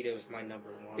 Danny DeVito is my number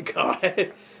one.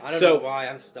 God, I don't know why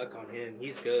I'm stuck on him.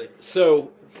 He's good.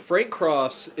 So Frank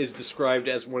Cross is described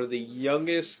as one of the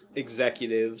youngest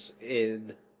executives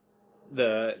in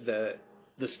the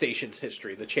station's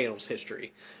history, the channel's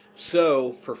history.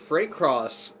 So, for Frank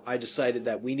Cross, I decided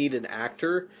that we need an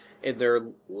actor in their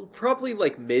probably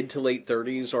like mid to late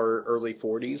 30s or early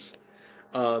 40s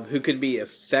who can be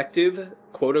effective,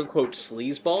 quote-unquote,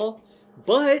 sleazeball,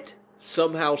 but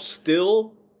somehow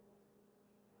still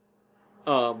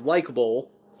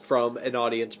likable from an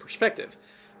audience perspective.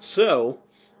 So,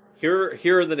 here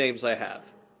are the names I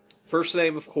have. First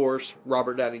name, of course,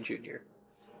 Robert Downey Jr.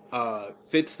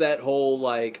 Fits that whole,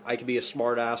 like, I can be a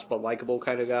smartass but likable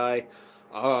kind of guy.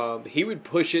 He would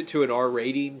push it to an R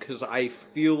rating, because I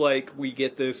feel like we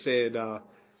get this in,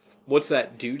 what's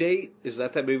that, Due Date? Is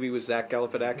that movie with Zach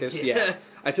Galifianakis? Yeah.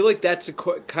 I feel like that's a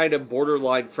kind of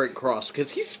borderline Frank Cross,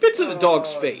 because he spits in a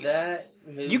dog's face. That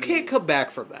movie, you can't come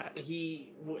back from that.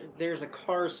 There's a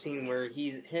car scene where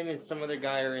him and some other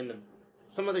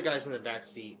guy's in the back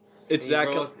seat. It's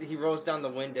Zach. Zach. He rolls down the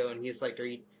window and he's like,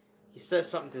 he says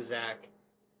something to Zach.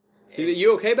 And,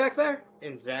 you okay back there?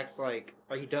 And Zach's like,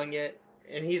 "Are you done yet?"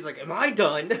 And he's like, "Am I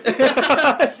done?"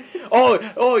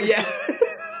 oh yeah.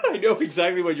 I know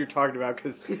exactly what you're talking about,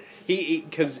 because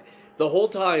because the whole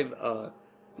time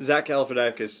Zach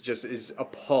Galifianakis just is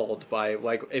appalled by,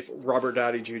 like, if Robert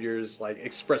Downey Jr. is, like,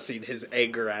 expressing his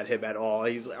anger at him at all.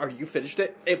 He's like, "Are you finished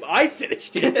it? Am I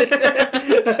finished it?"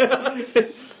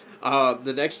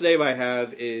 The next name I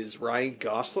have is Ryan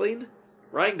Gosling.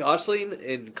 Ryan Gosling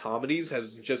in comedies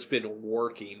has just been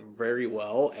working very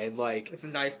well, and, like,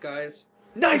 Knife Guys.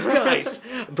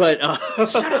 But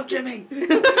Shut up, Jimmy.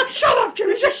 Shut up,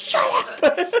 Jimmy. Just shut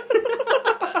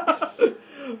up.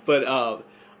 But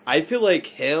I feel like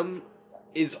him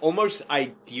is almost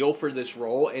ideal for this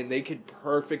role, and they could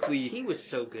perfectly. He was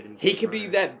so good in Blade He could Runner. be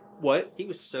that. What? He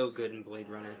was so good in Blade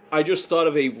Runner. I just thought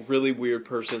of a really weird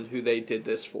person who they did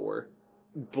this for.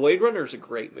 Blade Runner is a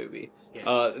great movie.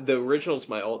 Yes. The original is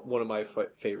one of my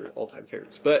favorite all-time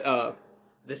favorites. But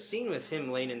the scene with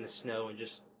him laying in the snow and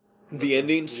just the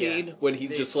ending scene when he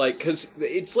just, like, because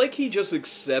it's like he just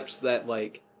accepts that,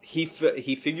 like, he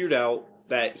figured out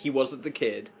that he wasn't the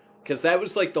kid, because that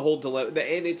was, like, the whole dilemma,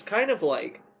 and it's kind of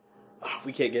like,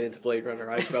 we can't get into Blade Runner.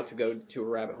 I was about to go to a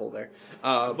rabbit hole there.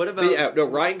 What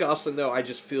about Ryan Gosling, though, I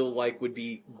just feel like would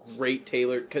be great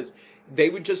tailored, because they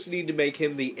would just need to make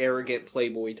him the arrogant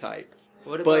playboy type.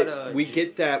 What about, but we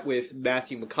get that with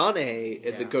Matthew McConaughey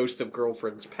in The Ghost of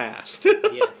Girlfriend's Past.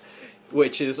 Yes.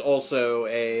 Which is also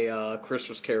a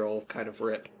Christmas Carol kind of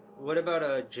rip. What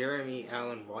about Jeremy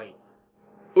Allen White?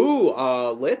 Ooh,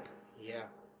 Lip? Yeah.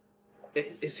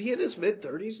 Is he in his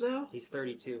mid-30s now? He's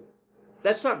 32.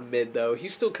 That's not mid, though.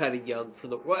 He's still kind of young for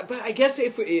the... But I guess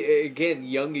if, again,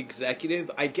 young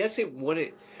executive, I guess it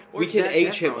wouldn't... We can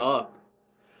age him up.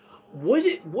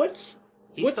 What's...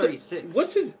 He's 36.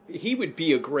 What's his... He would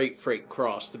be a great Frank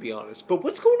Cross, to be honest. But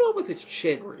what's going on with his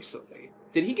chin recently?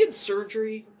 Did he get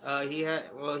surgery? He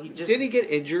just... Did he get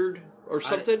injured or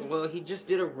something? He just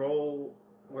did a role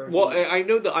where... I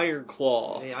know the Iron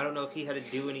Claw. I don't know if he had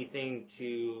to do anything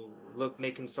to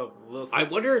make himself look... I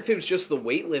wonder if it was just the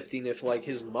weightlifting, if, like,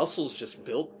 his muscles just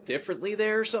built differently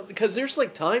there or something. Because there's,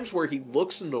 like, times where he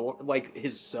looks like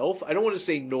his self. I don't want to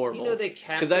say normal. You know, they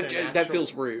casted because that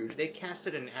feels rude. They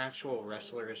casted an actual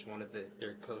wrestler as one of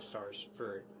their co-stars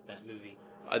for that movie.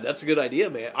 That's a good idea,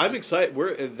 man. I'm excited.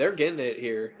 They're getting it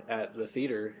here at the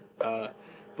theater. Yeah,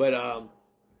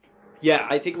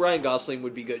 I think Ryan Gosling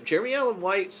would be good. Jeremy Allen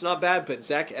White's not bad, but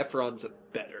Zac Efron's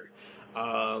better.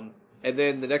 And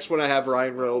then the next one I have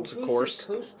Ryan Reynolds, of course. Who's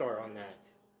the co-star on that?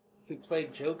 Who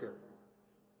played Joker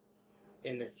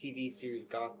in the TV series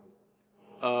Gotham?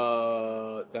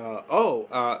 No,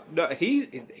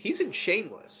 he's in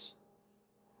Shameless.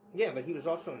 Yeah, but he was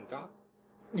also in Gotham.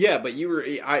 Yeah, but we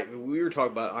were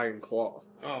talking about Iron Claw.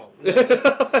 Oh,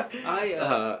 that's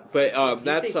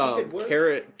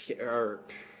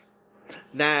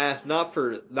Nah, not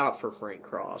for Frank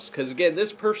Cross. Because again,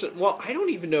 this person. Well, I don't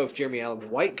even know if Jeremy Allen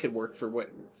White could work for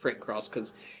Frank Cross,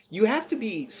 because you have to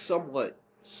be somewhat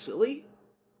silly.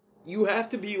 You have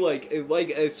to be like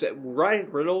I said, Ryan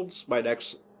Reynolds, my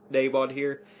next name on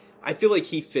here. I feel like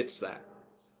he fits that.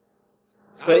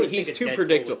 But he's too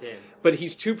predictable. But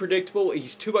he's too predictable.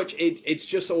 He's too much. It's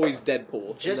just always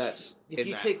Deadpool. If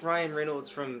you take Ryan Reynolds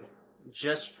from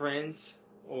Just Friends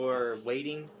or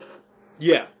Waiting,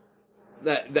 yeah,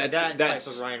 that's type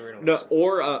of Ryan Reynolds.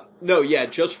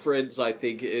 Just Friends. I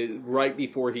think right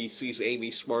before he sees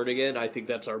Amy Smart again, I think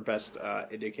that's our best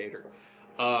indicator.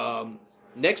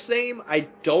 Next name, I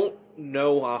don't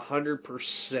know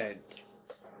 100%.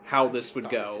 How this would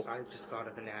go. I just thought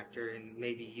of an actor, and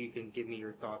maybe you can give me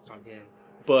your thoughts on him.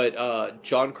 But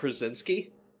John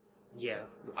Krasinski? Yeah.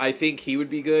 I think he would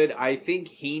be good. I think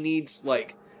he needs,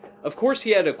 like... Of course he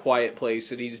had A Quiet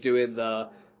Place, and he's doing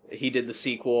he did the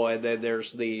sequel, and then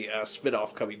there's the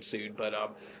spin-off coming soon. But,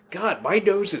 God, my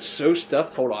nose is so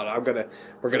stuffed. Hold on,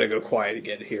 we're gonna go quiet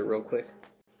again here real quick.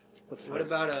 What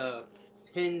about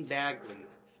Penn Badgley?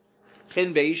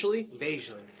 Penn Badgley?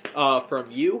 Badgley. From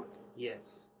You?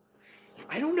 Yes.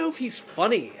 I don't know if he's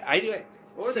funny. The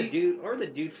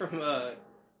dude from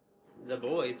The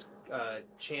Boys,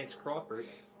 Chance Crawford.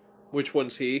 Which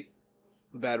one's he?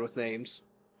 Bad with names.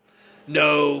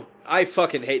 No, I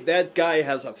fucking hate that guy.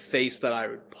 Has a face that I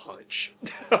would punch.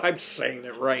 I'm saying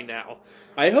it right now.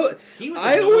 I hope He was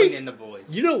I annoying always in The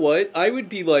Boys. You know what? I would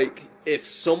be like, if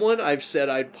someone I've said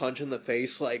I'd punch in the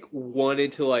face like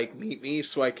wanted to like meet me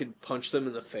so I could punch them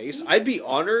in the face, I'd be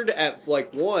honored at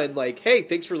like one, like, hey,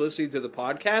 thanks for listening to the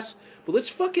podcast, but let's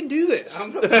fucking do this.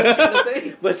 I'm gonna punch you in the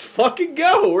face. Let's fucking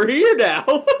go. We're here now.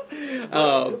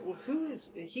 Who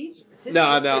is he's? His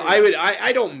No, sister.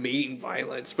 I don't mean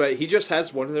violence, but he just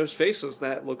has one of those faces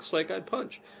that looks like I'd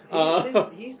punch.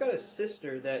 He's got a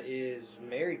sister that is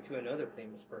married to another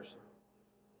famous person.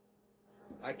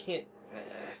 I can't.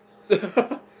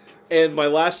 And my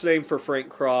last name for Frank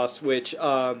Cross, which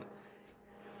I'm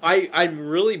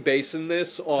really basing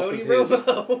this off Tony of his.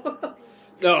 Romo.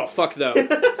 No, fuck no,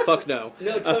 fuck no.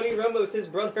 No, Tony Romo's his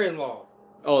brother-in-law.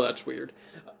 Oh, that's weird.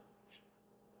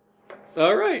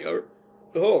 All right.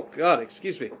 Oh God,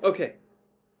 excuse me. Okay,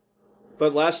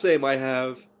 but last name I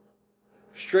have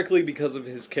strictly because of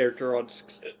his character on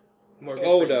Morgan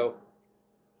Oh Freeman. no,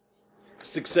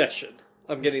 Succession.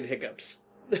 I'm getting hiccups.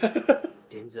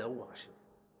 Denzel Washington.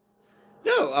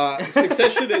 No,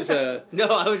 Succession is a No,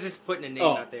 I was just putting a name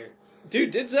Oh. out there.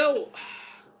 dude. Denzel.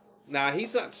 Nah,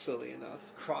 he's not silly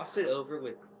enough. Cross it over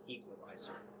with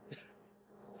Equalizer.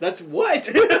 That's what.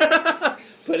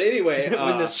 But anyway,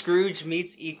 When the Scrooge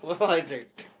meets Equalizer.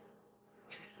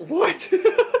 what?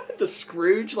 The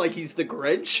Scrooge, like he's the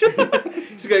Grinch.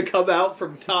 He's gonna come out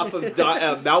from top of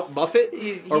Mount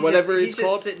Muffet or whatever he's it's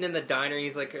called. Just sitting in the diner.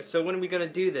 He's like, "So when are we gonna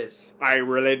do this?" I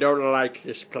really don't like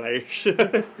this place.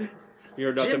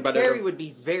 You're nothing Jim but Carrey would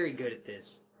be very good at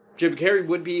this. Jim Carrey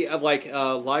would be like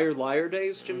Liar Liar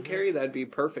Days. Jim Carrey, that'd be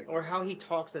perfect. Or how he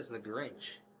talks as the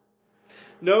Grinch.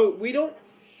 No, we don't.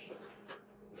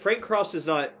 Frank Cross is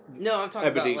not No, I'm talking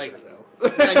Ebenezer about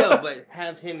though. I know, but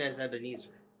have him as Ebenezer,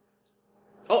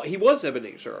 Oh, he was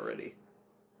Ebenezer already.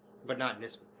 but not in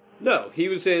this one. No, he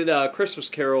was in Christmas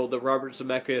Carol, the Robert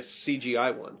Zemeckis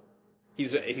CGI one.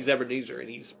 He's Ebenezer, and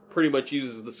he's pretty much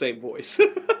uses the same voice.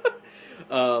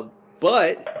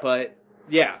 But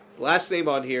yeah, last name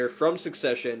on here from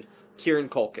Succession, Kieran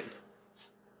Culkin.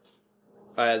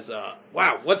 As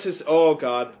wow, what's his? Oh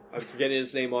God, I'm forgetting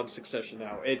his name on Succession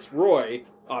now. It's Roy,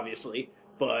 obviously,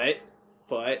 but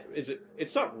is it?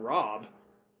 It's not Rob.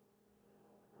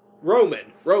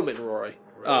 Roman Roy.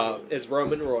 Is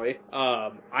Roman Roy.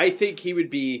 I think he would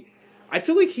be. I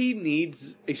feel like he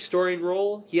needs a starring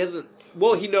role. He hasn't.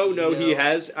 Well, he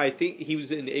has. I think he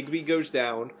was in Igby Goes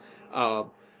Down,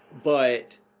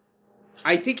 but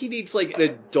I think he needs like an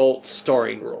adult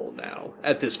starring role now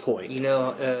at this point. You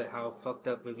know how fucked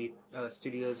up movie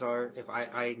studios are? If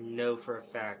I know for a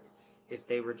fact, if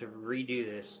they were to redo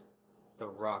this, The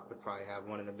Rock would probably have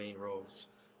one of the main roles.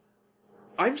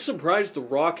 I'm surprised The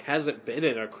Rock hasn't been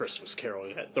in a Christmas Carol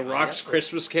yet. The Rock's know.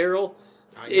 Christmas Carol.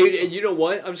 And you know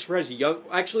what? I'm surprised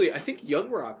I think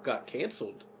Young Rock got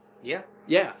canceled. Yeah.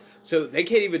 Yeah, so they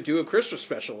can't even do a Christmas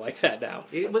special like that now.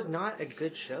 It was not a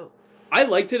good show. I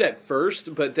liked it at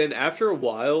first, but then after a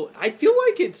while, I feel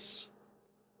like it's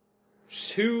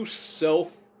too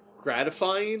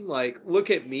self-gratifying. Like, look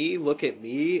at me,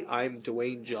 I'm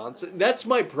Dwayne Johnson. That's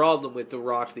my problem with The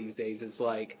Rock these days. It's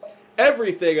like,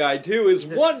 everything I do is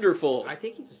wonderful. I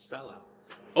think he's a sellout.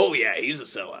 Oh yeah, he's a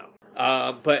sellout.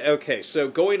 But okay, so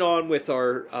going on with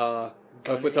our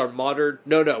modern.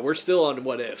 No, we're still on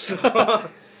what ifs. To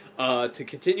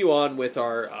continue on with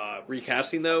our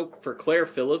recasting though, for Claire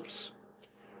Phillips,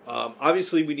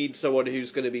 obviously we need someone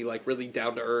who's going to be like really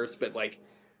down to earth, but like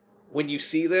when you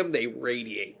see them, they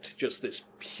radiate just this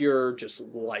pure, just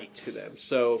light to them.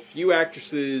 So few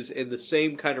actresses in the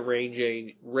same kind of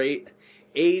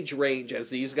age range as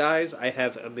these guys. I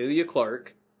have Emilia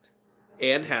Clarke,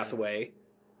 Anne Hathaway,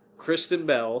 Kristen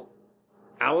Bell,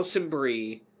 Alison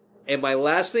Brie, and my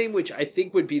last name, which I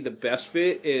think would be the best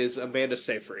fit, is Amanda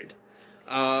Seyfried.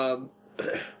 Again,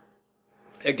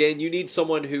 you need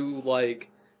someone who, like,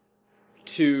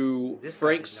 to This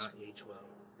Frank's guy did not age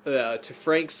well. to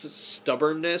Frank's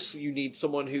stubbornness, you need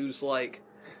someone who's like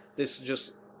this.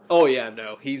 Just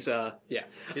he's yeah,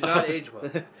 Did not age well.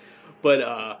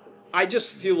 But I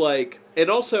just feel like, and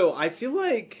also I feel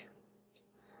like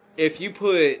if you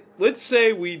put, let's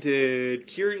say we did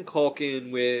Kieran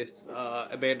Culkin with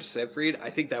Amanda Seyfried,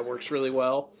 I think that works really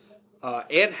well.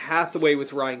 Anne Hathaway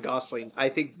with Ryan Gosling, I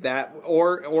think that,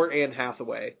 or Anne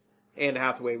Hathaway. Anne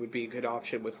Hathaway would be a good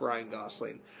option with Ryan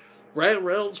Gosling. Ryan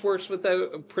Reynolds works with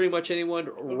pretty much anyone.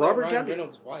 Robert Ryan Downey,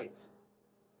 Reynolds' wife.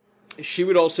 she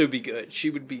would also be good. She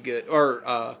would be good.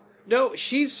 Or no,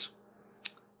 She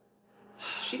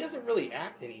doesn't really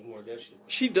act anymore, does she?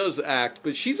 she does act,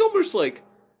 but she's almost like,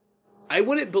 I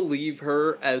wouldn't believe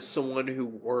her as someone who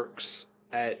works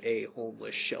at a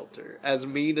homeless shelter. As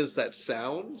mean as that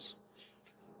sounds.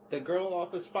 The girl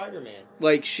off of Spider-Man.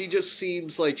 Like, she just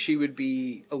seems like she would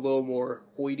be a little more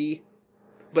hoity.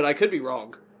 But I could be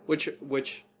wrong. Which...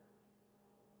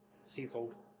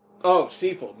 Seafold. Oh,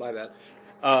 Seafold, my bad.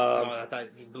 I thought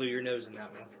you blew your nose in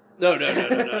that one.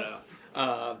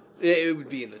 No. It would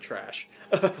be in the trash.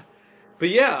 But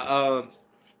yeah,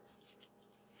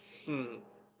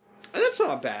 that's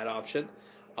not a bad option.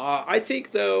 I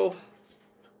think though,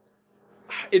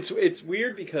 it's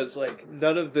weird because like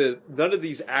none of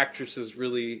these actresses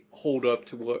really hold up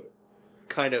to what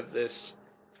kind of this,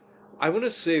 I want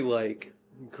to say like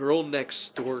Girl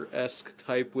Next Door-esque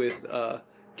type with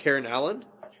Karen Allen.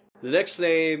 The next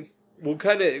name, we'll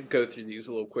kind of go through these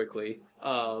a little quickly.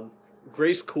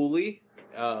 Grace Cooley,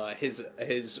 his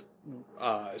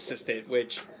assistant,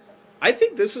 which I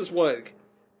think this is what.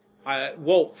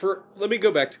 Let me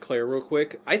go back to Claire real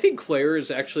quick. I think Claire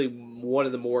is actually one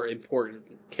of the more important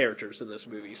characters in this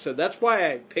movie, so that's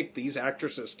why I picked these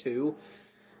actresses too,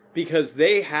 because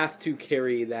they have to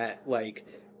carry that like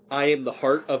I am the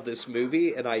heart of this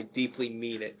movie, and I deeply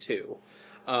mean it too.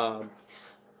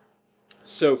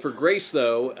 So for Grace,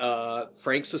 though,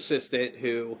 Frank's assistant,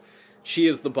 who she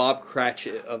is the Bob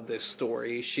Cratchit of this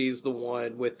story. She's the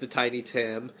one with the Tiny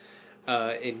Tim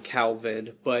in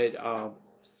Calvin. But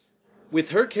with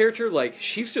her character, like,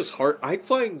 she's just hard.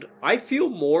 I feel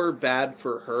more bad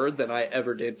for her than I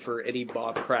ever did for any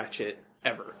Bob Cratchit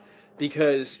ever.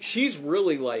 Because she's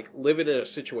really, like, living in a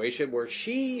situation where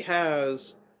she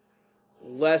has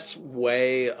less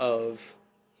way of...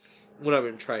 What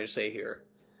I'm trying to say here.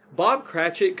 Bob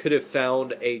Cratchit could have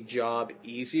found a job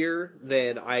easier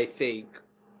than I think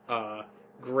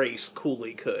Grace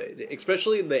Cooley could,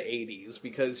 especially in the 80s,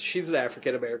 because she's an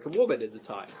African-American woman at the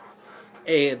time.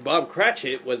 And Bob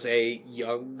Cratchit was a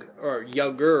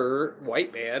younger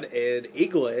white man in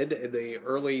England in the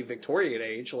early Victorian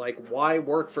age. Like, why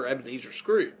work for Ebenezer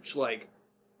Scrooge? Like,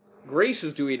 Grace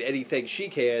is doing anything she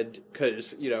can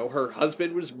because, you know, her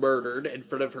husband was murdered in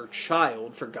front of her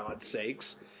child, for God's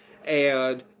sakes.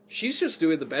 And she's just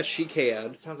doing the best she can.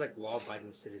 It sounds like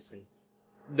law-abiding citizen.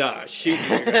 Nah.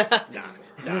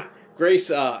 Grace,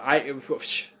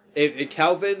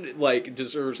 Calvin, like,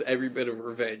 deserves every bit of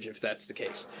revenge if that's the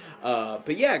case.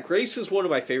 But yeah, Grace is one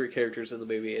of my favorite characters in the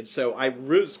movie, and so I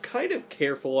was kind of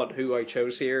careful on who I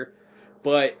chose here.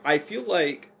 But I feel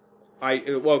like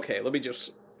okay, let me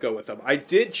just go with them. I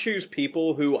did choose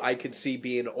people who I could see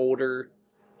being older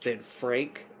than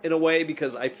Frank in a way,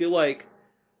 because I feel like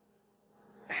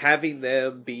having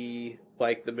them be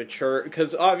like the mature,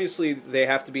 because obviously they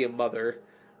have to be a mother.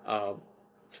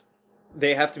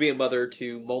 They have to be a mother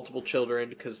to multiple children,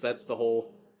 because that's the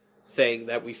whole thing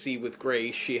that we see with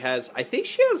Grace. I think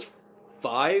she has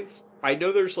 5. I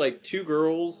know there's like 2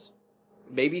 girls,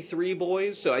 maybe 3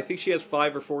 boys, so I think she has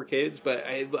 5 or 4 kids, but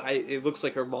it looks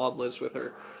like her mom lives with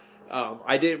her.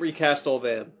 I didn't recast all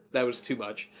them. That was too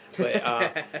much.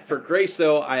 But for Grace,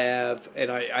 though, I have,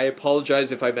 and I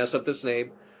apologize if I mess up this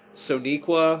name,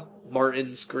 Sonequa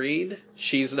Martin's Green.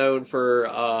 She's known for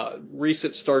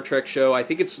recent Star Trek show. I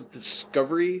think it's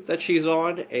Discovery that she's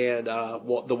on, and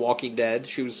The Walking Dead.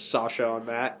 She was Sasha on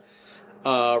that.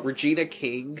 Regina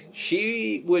King.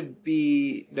 She would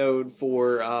be known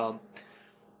for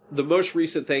the most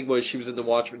recent thing was she was in the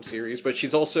Watchmen series, but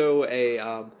she's also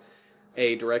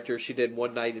a director. She did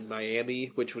One Night in Miami,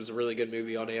 which was a really good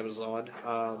movie on Amazon.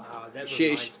 That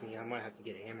reminds me, I might have to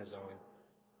get Amazon.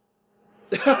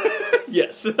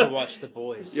 Yes. To watch The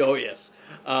Boys. Oh, yes.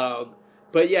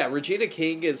 But yeah, Regina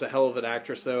King is a hell of an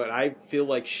actress, though, and I feel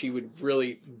like she would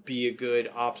really be a good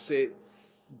opposite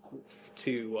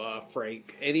to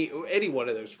Frank. Any one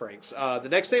of those Franks. The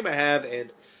next name I have,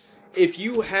 and if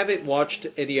you haven't watched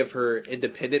any of her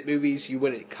independent movies, you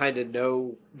wouldn't kind of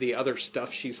know the other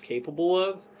stuff she's capable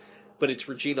of, but it's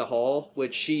Regina Hall,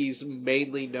 which she's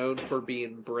mainly known for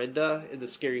being Brenda in the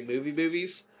Scary Movie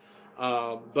movies.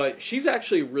 But she's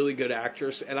actually a really good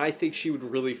actress, and I think she would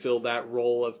really fill that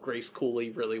role of Grace Cooley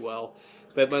really well.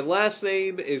 But my last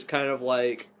name is kind of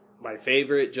like my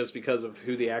favorite, just because of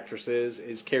who the actress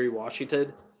is Kerry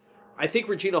Washington. I think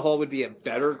Regina Hall would be a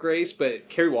better Grace, but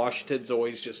Kerry Washington's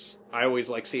I always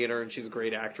like seeing her, and she's a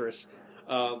great actress.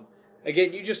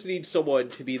 Again, you just need someone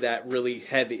to be that really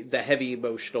heavy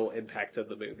emotional impact of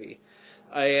the movie.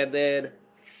 And then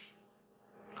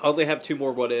I only have 2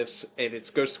 more what ifs, and it's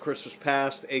Ghost of Christmas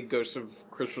Past and Ghost of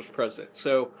Christmas Present.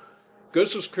 So,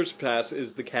 Ghost of Christmas Past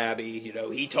is the cabbie, you know,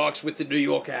 he talks with the New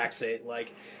York accent,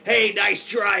 like, hey, nice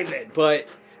driving, but,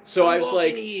 so I was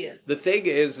like, the thing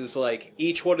is like,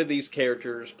 each one of these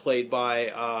characters played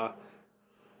by,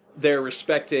 their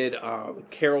respected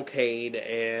Carol Kane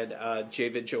and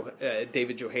David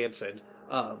Johansen.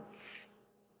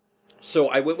 So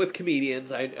I went with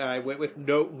comedians. I went with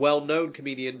well-known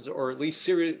comedians, or at least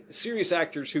serious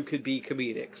actors who could be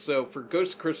comedic. So for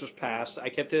Ghost of Christmas Past, I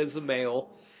kept it as a male,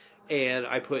 and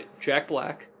I put Jack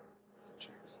Black,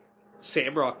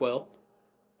 Sam Rockwell,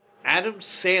 Adam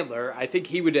Sandler. I think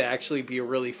he would actually be a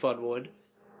really fun one.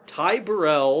 Ty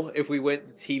Burrell, if we went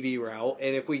the TV route,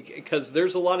 and because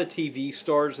there's a lot of TV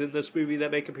stars in this movie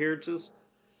that make appearances.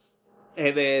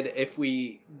 And then if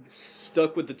we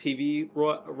stuck with the TV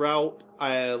route,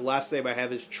 last name I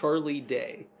have is Charlie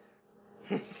Day.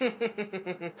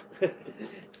 Niagara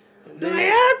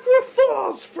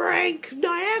Falls, Frank!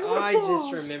 Niagara Falls! I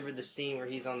just remember the scene where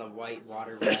he's on the white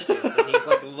water rapids, and he's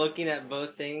like looking at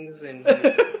both things, and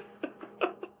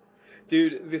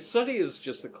Dude, The Sunny is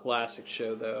just a classic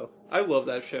show, though. I love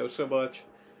that show so much.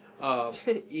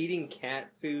 eating cat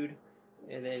food.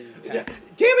 And then damn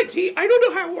it, T! I don't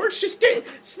know how it works. Just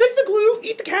sniff the glue,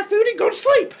 eat the cat food, and go to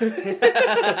sleep.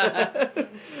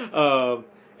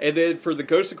 And then for the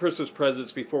Ghost of Christmas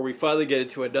Presents, before we finally get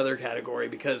into another category,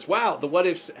 because wow, the what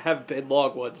ifs have been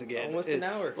long ones again. Almost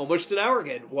an hour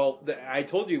again. Well, I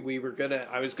told you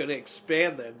I was gonna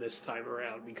expand them this time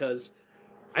around because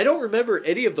I don't remember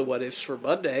any of the what ifs for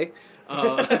Monday.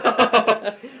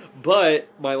 But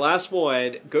my last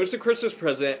one, Ghost of Christmas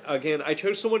Present, again, I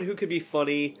chose someone who could be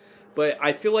funny, but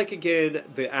I feel like, again,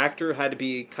 the actor had to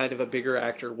be kind of a bigger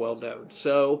actor, well-known.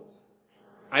 So,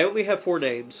 I only have 4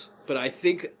 names, but I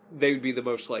think they would be the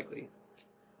most likely.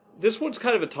 This one's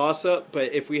kind of a toss-up,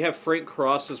 but if we have Frank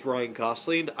Cross as Ryan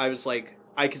Gosling, I was like,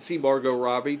 I could see Margot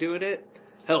Robbie doing it.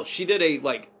 Hell, she did a,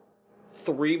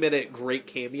 3-minute great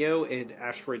cameo in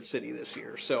Asteroid City this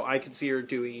year, so I could see her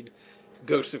doing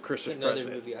Ghost of Christmas Present.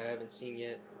 Another movie I haven't seen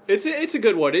yet. It's a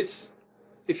good one.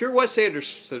 If you're a Wes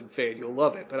Anderson fan, you'll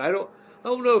love it. But I don't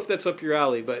know if that's up your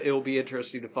alley, but it'll be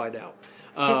interesting to find out.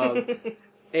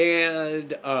 And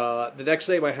the next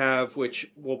name I have, which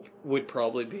would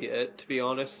probably be it, to be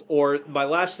honest, or my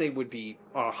last name would be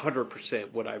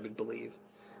 100% what I would believe.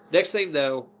 Next name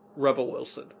though, Rebel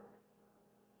Wilson.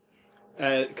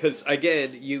 Because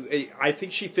again, I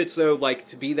think she fits though,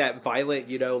 to be that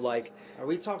violent, Are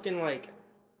we talking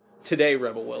today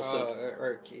Rebel Wilson,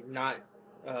 or not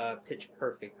Pitch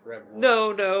Perfect Rebel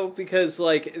Wilson? No, because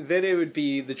then it would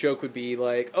be, the joke would be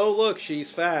oh look,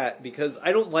 she's fat, because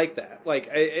I don't like that.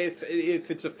 If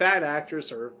it's a fat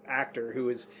actress or actor who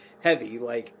is heavy,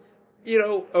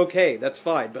 okay, that's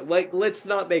fine, but let's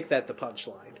not make that the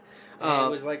punchline.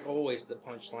 It was always the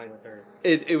punchline with her.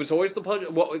 It was always the punch.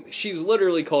 Well, she's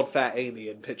literally called Fat Amy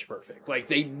in Pitch Perfect.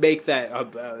 They make that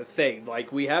a thing.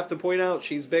 We have to point out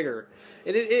she's bigger,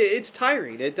 and it's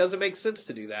tiring. It doesn't make sense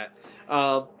to do that.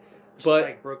 Just but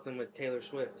like Brooklyn with Taylor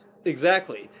Swift.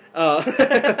 Exactly.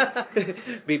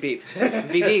 Beep beep.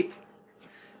 Beep beep.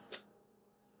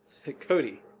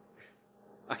 Cody,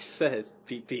 I said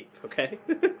beep beep. Okay.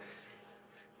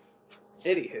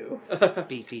 Anywho.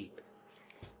 Beep beep.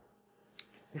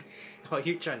 Oh,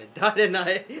 you're trying to die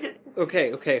tonight.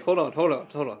 Okay, hold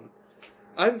on.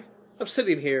 I'm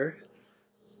sitting here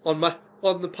on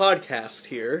the podcast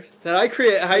here that I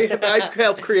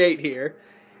helped create here,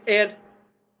 and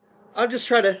I'm just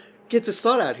trying to get this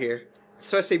thought out here.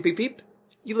 So I say beep beep,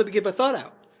 you let me get my thought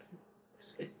out.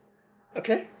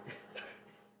 Okay.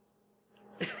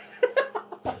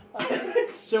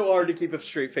 It's so hard to keep a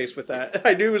straight face with that.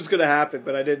 I knew it was going to happen,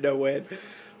 but I didn't know when.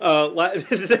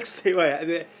 The next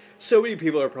thing so many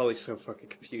people are probably so fucking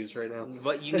confused right now.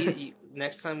 But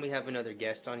next time we have another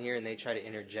guest on here and they try to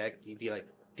interject, you'd be like,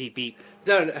 beep beep.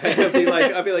 No,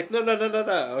 I'll be like, no,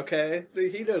 okay.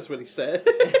 He knows what he said.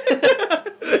 You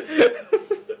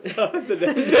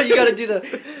gotta do the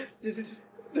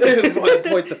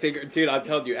point the finger. Dude, I'm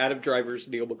telling you, Adam Driver's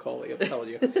Neil McCauley, I'm telling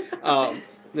you.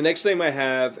 The next name I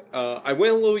have, I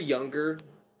went a little younger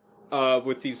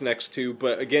with these next 2,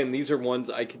 but again, these are ones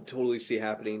I can totally see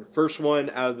happening. First one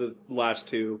out of the last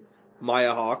 2,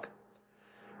 Maya Hawke,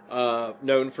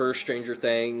 known for Stranger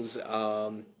Things,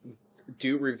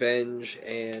 Do Revenge,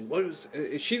 and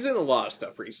she's in a lot of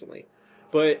stuff recently.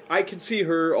 But I can see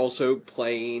her also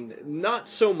playing not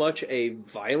so much a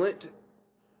violent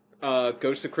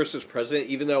Ghost of Christmas Present,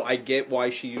 even though I get why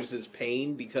she uses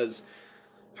pain, because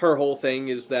her whole thing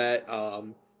is that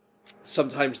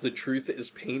sometimes the truth is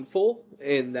painful,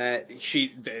 in that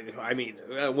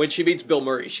when she meets Bill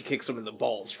Murray, she kicks him in the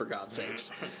balls, for God's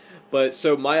sakes. But,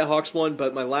 so Maya Hawke's one,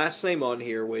 but my last name on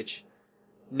here, which,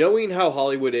 knowing how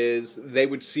Hollywood is, they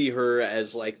would see her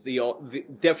as, the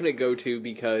definite go-to,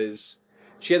 because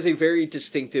she has a very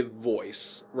distinctive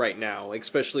voice right now,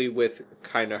 especially with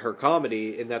kind of her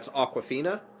comedy, and that's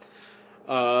Aquafina.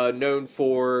 Known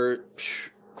for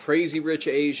Crazy Rich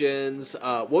Asians.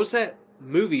 What was that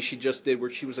movie she just did where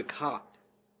she was a cop?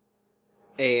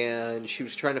 And she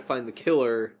was trying to find the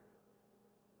killer.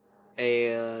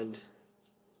 And...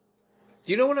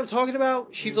 do you know what I'm talking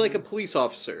about? She's like a police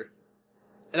officer.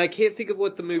 And I can't think of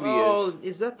what the movie is. Oh,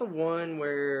 is that the one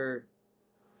where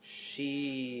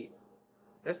she...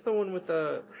 That's the one with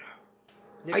the...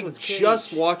 Nicolas Cage.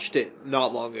 Just watched it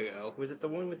not long ago. Was it the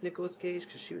one with Nicolas Cage?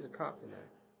 Because she was a cop in that.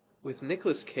 With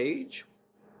Nicolas Cage?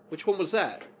 Which one was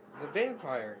that? The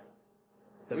vampire.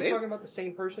 The Are we talking about the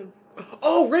same person?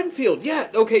 Oh, Renfield! Yeah,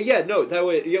 okay, yeah, no, that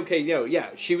was... okay, no, yeah,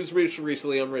 she was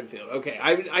recently on Renfield. Okay,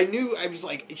 I knew, I was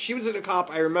like, she was in a cop,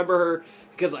 I remember her,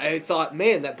 because I thought,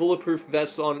 man, that bulletproof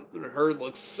vest on her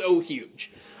looks so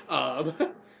huge. Do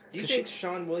you think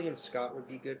Sean William Scott would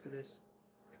be good for this?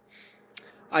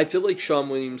 I feel like Sean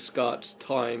William Scott's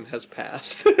time has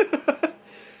passed. Which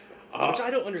I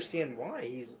don't understand why.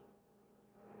 He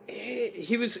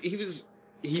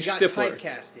He's got Stifler.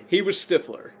 typecasted. He was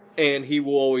Stifler, and he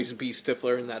will always be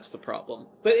Stifler, and that's the problem.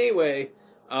 But anyway,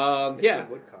 yeah.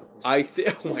 Woodcock. I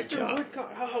think. Oh my Mr. god.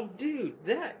 Woodcock. Oh, dude,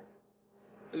 that.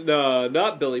 No,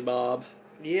 not Billy Bob.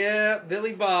 Yeah,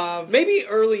 Billy Bob. Maybe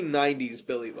early 90s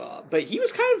Billy Bob. But he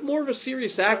was kind of more of a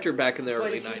serious actor back in the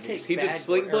early 90s. He did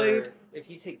Sling Blade. If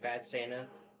you take Bad Santa.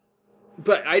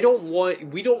 But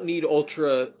we don't need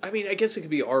ultra, I mean, I guess it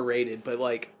could be R-rated, but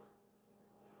like,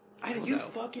 I don't know. Are you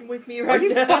fucking with me right now?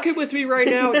 Are you fucking with me right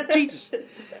now? Jesus.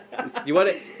 You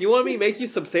want me to make you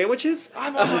some sandwiches?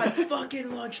 I'm on my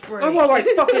fucking lunch break. I'm on my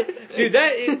fucking... Dude,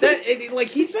 like,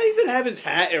 he's not even have his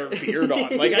hat or beard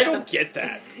on. Like, I don't get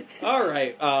that. All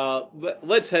right,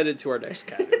 let's head into our next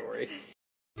category.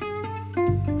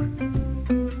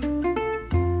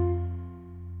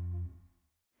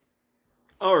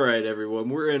 All right, everyone,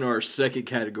 we're in our second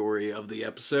category of the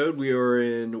episode. We are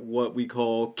in what we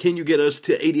call, Can You Get Us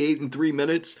to 88 in 3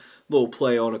 Minutes? Little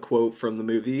play on a quote from the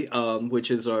movie,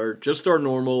 which is our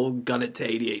normal Gun It to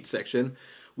 88 section.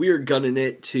 We are gunning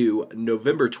it to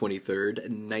November 23rd,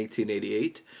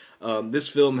 1988. This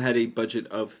film had a budget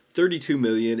of $32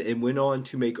 million and went on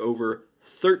to make over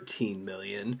 $13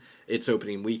 million its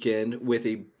opening weekend,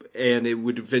 and it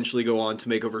would eventually go on to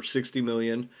make over $60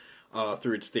 million.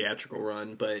 Through its theatrical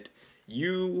run, but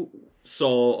you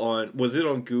saw was it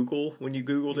on Google when you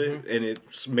Googled it, and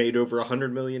it's made over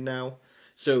 100 million now?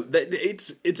 So that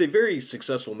it's a very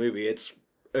successful movie. It's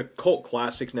a cult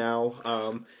classic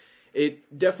now.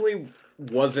 It definitely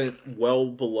wasn't well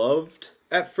beloved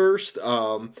at first,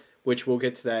 which we'll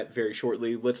get to that very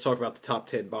shortly. Let's talk about the top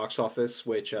 10 box office,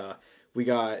 which we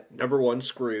got number 1,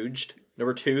 Scrooged,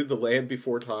 number 2, The Land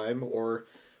Before Time, or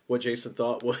what Jason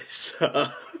thought was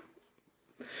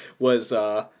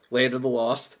Land of the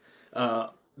Lost.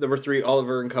 Number 3,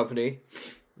 Oliver and Company.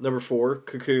 Number 4,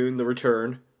 Cocoon, The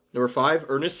Return. Number 5,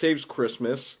 Ernest Saves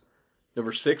Christmas.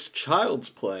 Number 6, Child's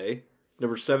Play.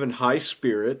 Number 7, High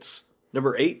Spirits.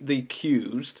 Number 8, The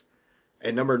Accused.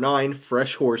 And number 9,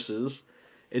 Fresh Horses.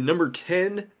 And number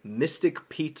 10, Mystic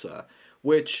Pizza,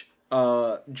 which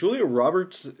Julia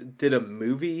Roberts did a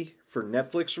movie for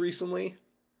Netflix recently.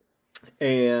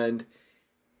 And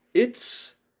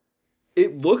it's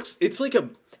like a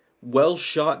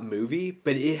well-shot movie,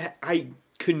 but I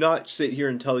could not sit here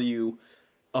and tell you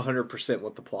 100%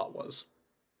 what the plot was.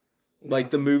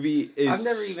 Like, the movie is... I've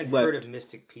never even heard of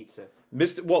Mystic Pizza.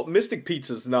 Mystic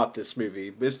Pizza is not this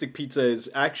movie. Mystic Pizza is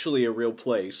actually a real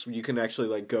place. You can actually,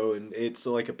 like, go and... It's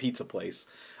like a pizza place.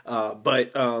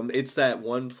 But it's that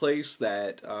one place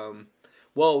that...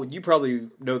 well, you probably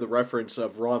know the reference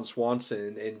of Ron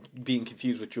Swanson and being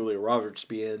confused with Julia Roberts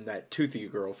being that toothy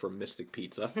girl from Mystic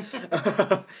Pizza.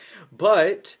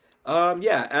 But,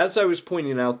 yeah, as I was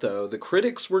pointing out, though, the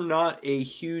critics were not a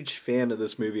huge fan of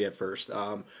this movie at first.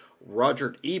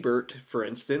 Roger Ebert, for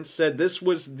instance, said this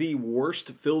was the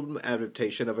worst film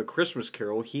adaptation of A Christmas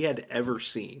Carol he had ever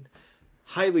seen.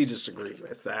 Highly disagree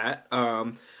with that.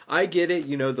 I get it,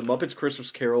 The Muppets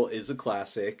Christmas Carol is a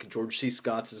classic. George C.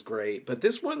 Scott's is great. But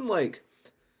this one, like,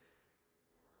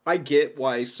 I get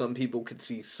why some people could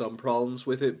see some problems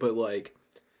with it, but, like,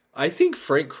 I think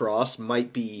Frank Cross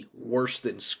might be worse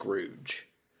than Scrooge.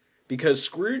 Because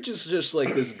Scrooge is just,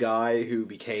 like, this guy who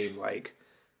became, like,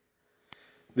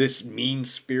 this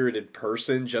mean-spirited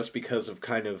person just because of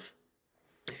kind of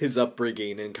his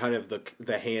upbringing and kind of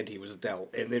the hand he was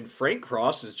dealt. And then Frank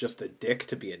Cross is just a dick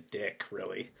to be a dick,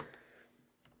 really.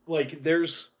 Like,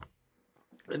 there's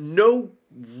no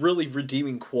really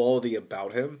redeeming quality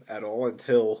about him at all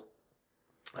until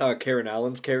Karen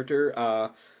Allen's character.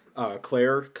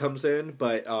 Claire comes in,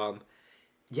 but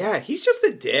yeah, he's just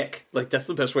a dick. Like, that's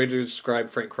the best way to describe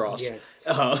Frank Cross. Yes,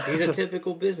 he's a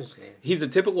typical businessman. He's a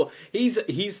typical.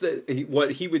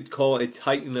 What he would call a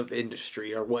titan of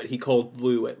industry, or what he called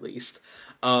Lou, at least.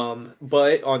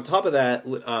 But on top of that,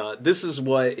 this is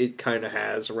what it kind of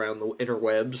has around the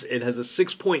interwebs. It has a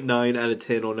 6.9 out of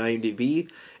 10 on IMDb,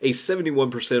 a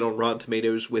 71% on Rotten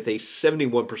Tomatoes, with a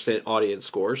 71% audience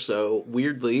score. So,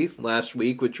 weirdly, last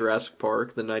week with Jurassic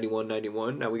Park, the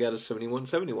 91-91, now we got a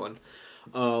 71-71.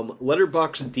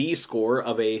 Letterboxd D score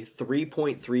of a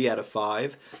 3.3 out of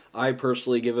 5. I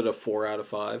personally give it a 4 out of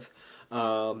 5.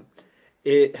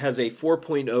 It has a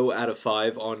 4.0 out of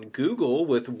 5 on Google,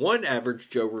 with one average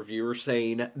Joe reviewer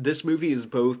saying this movie is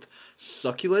both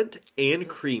succulent and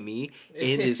creamy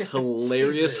and is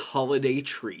hilarious holiday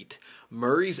treat.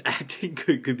 Murray's acting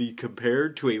could be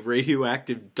compared to a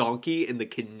radioactive donkey in the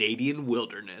Canadian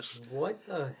wilderness. What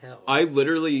the hell? I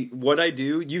literally, what I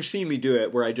do, you've seen me do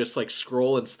it, where I just like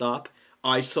scroll and stop.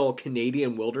 I saw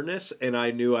Canadian wilderness and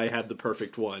I knew I had the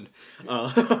perfect one.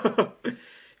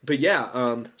 But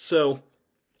yeah, so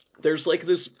there's like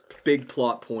this big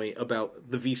plot point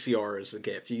about the VCR as a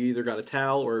gift. You either got a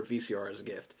towel or a VCR as a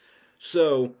gift.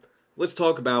 So let's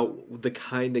talk about the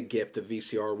kind of gift a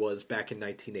VCR was back in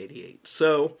 1988.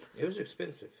 So it was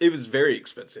expensive. It was very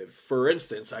expensive. For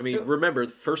instance, I mean, remember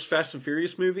the first Fast and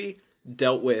Furious movie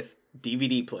dealt with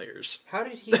DVD players. How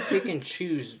did he pick and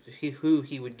choose who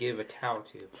he would give a towel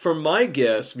to? From my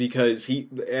guess, because he,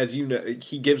 as you know,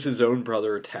 he gives his own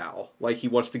brother a towel. Like, he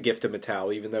wants to gift him a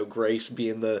towel, even though Grace,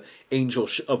 being the angel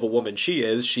of a woman she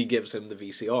is, she gives him the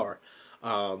VCR.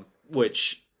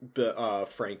 Which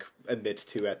Frank admits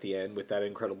to at the end with that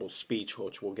incredible speech,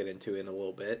 which we'll get into in a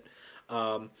little bit.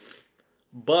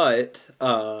 But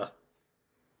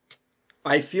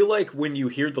I feel like when you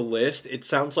hear the list, it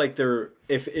sounds like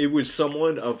if it was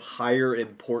someone of higher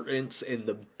importance in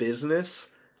the business,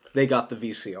 they got the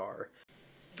VCR.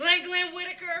 Glenn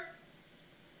Whitaker.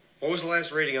 What was the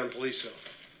last rating on Police Zone?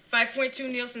 5.2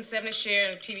 Nielsen, 7 a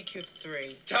share, and TVQ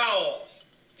 3. Towel.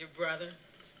 Your brother.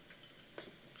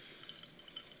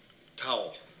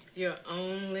 Towel. Your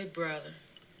only brother.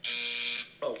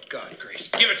 Oh, God, Grace.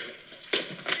 Give it to me.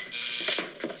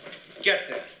 Get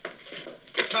that.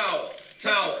 Towel.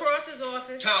 Towel. Mr. Cross's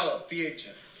office. Towel.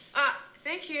 VHN.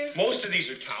 Thank you. Most of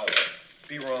these are towels.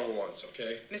 Be wrong once,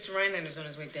 okay? Mr. Rhinelander's on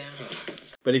his way down.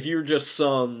 But if you're just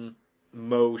some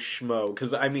Mo Schmo,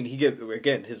 because, I mean, he gives,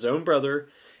 again, his own brother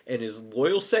and his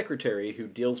loyal secretary who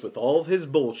deals with all of his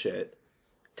bullshit,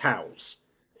 towels.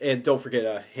 And don't forget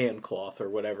a hand cloth or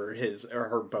whatever his or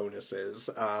her bonus is.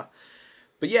 But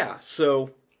yeah,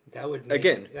 so that would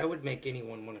make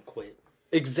anyone want to quit.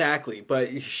 Exactly, but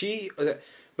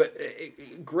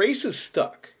Grace is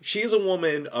stuck. She is a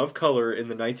woman of color in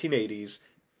the 1980s.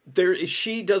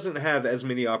 She doesn't have as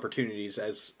many opportunities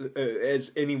as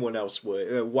anyone else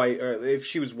would. White, if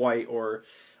she was white, or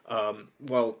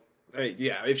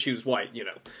if she was white,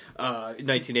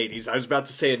 1980s. I was about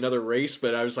to say another race,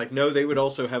 but I was like, no, they would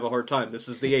also have a hard time. This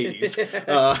is the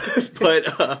 80s.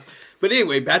 But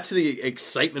anyway, back to the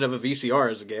excitement of a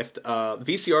VCR as a gift.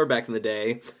 VCR back in the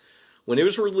day, when it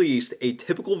was released, a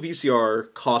typical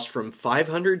VCR cost from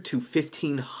 $500 to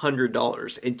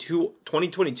 $1,500. In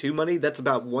 2022 money, that's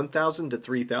about $1,000 to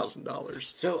 $3,000.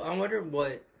 So I wonder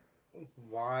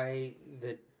why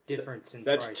the difference in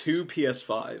that's price. 2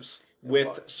 PS5s.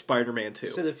 With Spider-Man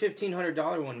 2. So the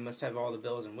 $1,500 one must have all the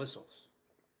bells and whistles.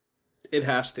 It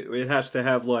has to. It has to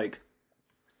have, like...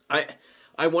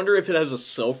 I wonder if it has a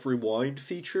self-rewind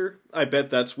feature. I bet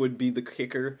that's would be the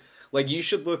kicker. Like, you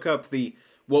should look up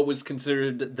what was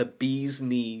considered the bee's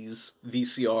knees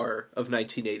VCR of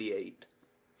 1988.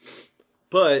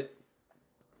 But,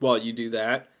 while you do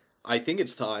that, I think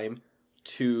it's time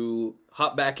to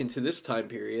hop back into this time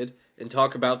period and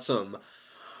talk about some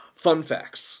fun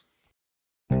facts.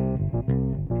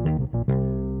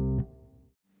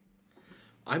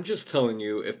 I'm just telling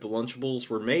you, if the Lunchables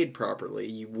were made properly,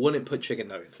 you wouldn't put chicken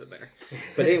nuggets in there.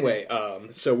 But anyway,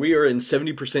 so we are in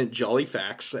 70% jolly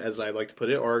facts, as I like to put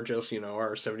it, or just,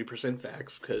 our 70%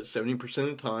 facts, because 70% of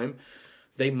the time,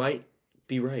 they might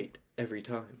be right every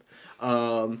time.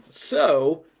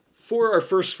 So, for our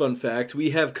first fun fact,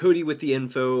 we have Cody with the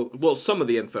info, well, some of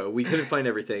the info. We couldn't find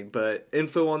everything, but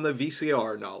info on the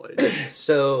VCR knowledge.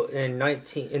 So, in the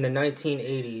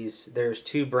 1980s, there's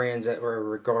two brands that were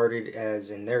regarded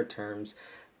as, in their terms,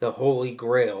 the holy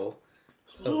grail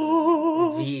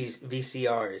of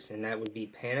VCRs, and that would be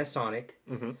Panasonic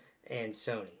and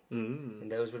Sony. And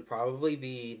those would probably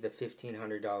be the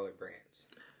 $1,500 brands.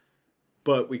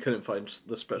 But we couldn't find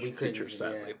the special features,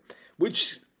 sadly. Yeah.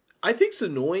 Which... I think it's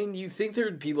annoying. You think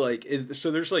there'd be like, so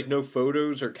there's like no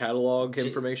photos or catalog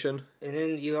information? And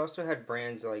then you also had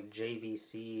brands like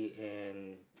JVC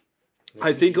and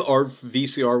I think our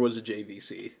VCR was a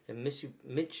JVC. And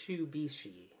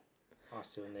Mitsubishi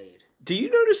also made. Do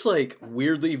you notice, like,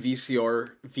 weirdly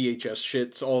VCR, VHS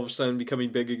shit's all of a sudden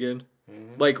becoming big again?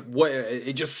 Mm-hmm. Like, what?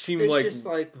 It just seemed like... It's just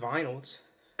like vinyls.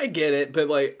 I get it, but,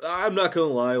 like, I'm not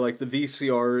gonna lie, like, the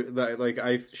VCR, that like,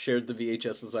 I've shared the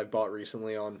VHSs I bought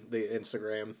recently on the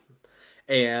Instagram,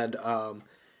 and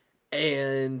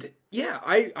yeah,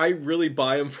 I really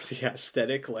buy them for the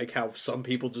aesthetic, like how some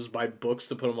people just buy books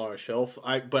to put them on a shelf.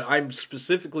 But I'm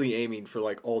specifically aiming for,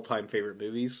 like, all-time favorite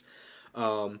movies.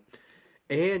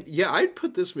 And yeah, I'd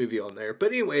put this movie on there. But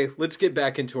anyway, let's get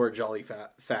back into our jolly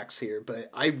facts here. But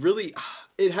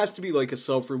it has to be like a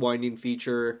self-rewinding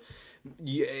feature.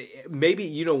 Yeah, maybe,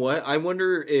 you know what? I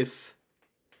wonder if,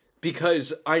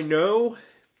 because I know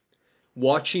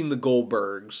watching the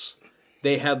Goldbergs,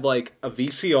 they had like a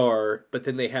VCR, but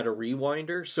then they had a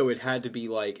rewinder. So it had to be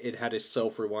like, it had a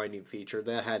self-rewinding feature.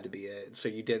 That had to be it. So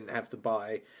you didn't have to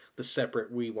buy the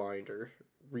separate rewinder.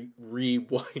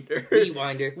 Rewinder.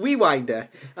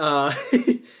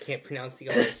 Can't pronounce the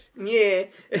R's. Yeah.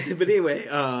 But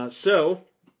anyway, so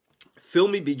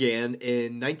filming began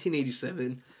in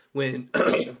 1987 when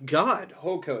God,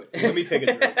 Holco, let me take a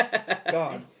drink.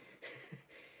 God.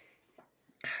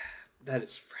 That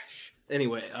is fresh.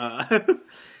 Anyway,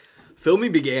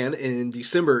 filming began in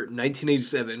December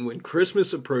 1987 when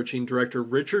Christmas approaching, director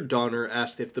Richard Donner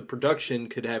asked if the production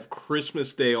could have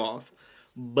Christmas Day off.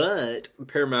 But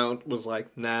Paramount was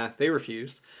like, nah, they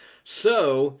refused.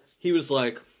 So he was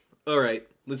like, all right,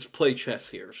 let's play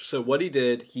chess here. So what he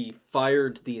did, he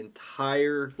fired the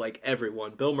entire, like,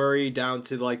 everyone. Bill Murray down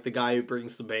to, like, the guy who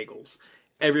brings the bagels.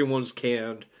 Everyone's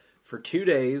canned for 2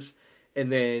 days. And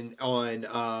then on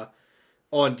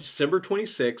December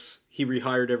 26th, he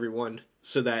rehired everyone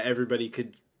so that everybody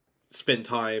could spend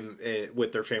time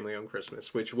with their family on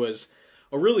Christmas, which was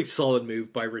a really solid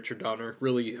move by Richard Donner.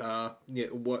 Really, yeah,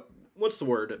 what's the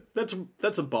word?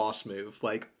 That's a boss move.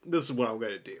 Like, this is what I'm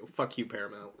gonna do. Fuck you,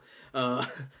 Paramount.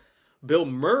 Bill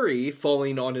Murray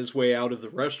falling on his way out of the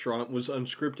restaurant was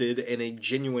unscripted and a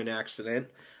genuine accident,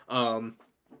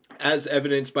 as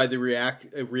evidenced by the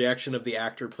reaction of the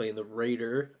actor playing the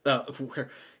Raider.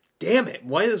 Damn it!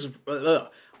 Why is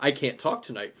I can't talk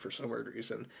tonight for some weird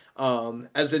reason.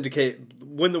 As indicated,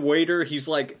 when the waiter, he's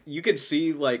like, you could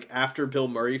see, like, after Bill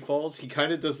Murray falls, he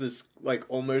kind of does this, like,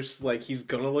 almost like he's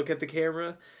gonna look at the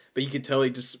camera, but you could tell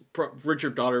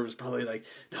Richard Donner was probably like,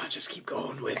 no, just keep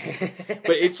going with it.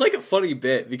 But it's like a funny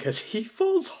bit because he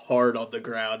falls hard on the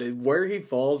ground, and where he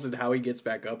falls and how he gets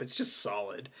back up, it's just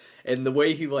solid. And the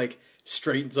way he, like,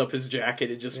 straightens up his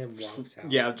jacket and just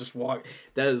just walk.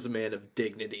 That is a man of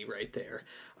dignity right there.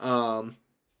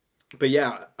 But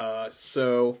yeah,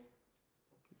 so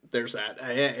there's that.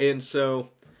 And so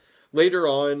later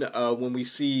on, when we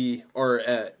see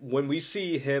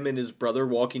him and his brother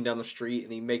walking down the street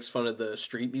and he makes fun of the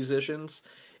street musicians,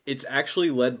 it's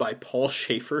actually led by Paul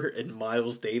Schaefer and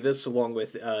Miles Davis, along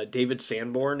with David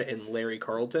Sanborn and Larry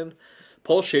Carlton.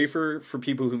 Paul Schaefer, for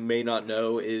people who may not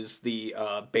know, is the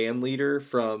band leader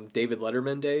from David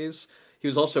Letterman days. He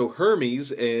was also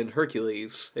Hermes in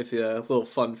Hercules, if a little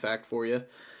fun fact for you.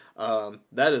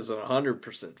 That is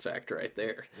 100% fact right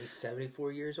there. He's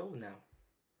 74 years old now.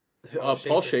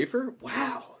 Paul Schaefer?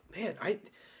 Wow. Man,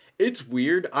 it's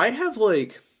weird. I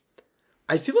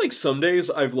feel like some days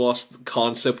I've lost the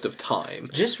concept of time.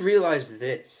 Just realize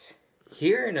this.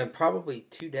 Here in probably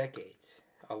 2 decades,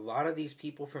 a lot of these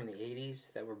people from the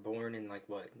 80s that were born in, like,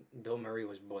 what? Bill Murray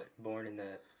was, born in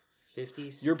the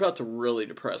 50s? You're about to really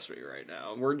depress me right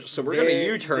now. We're going to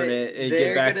U-turn it and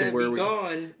get back to where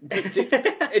gone.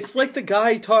 It's like the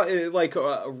guy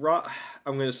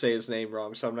I'm going to say his name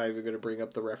wrong, so I'm not even going to bring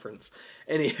up the reference.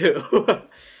 Anywho,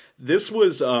 this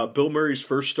was Bill Murray's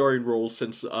first starring role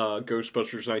since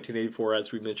Ghostbusters 1984,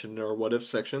 as we mentioned in our What If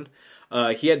section.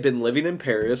 He had been living in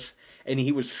Paris, and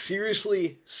he was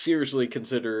seriously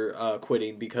consider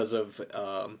quitting because of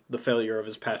the failure of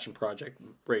his passion project,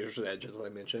 Razor's Edge, as I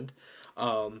mentioned.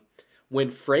 When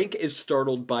Frank is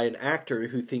startled by an actor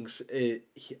who thinks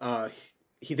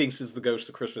he thinks is the ghost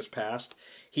of Christmas past,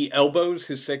 he elbows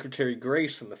his secretary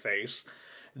Grace in the face.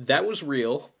 That was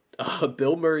real.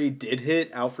 Bill Murray did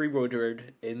hit Alfred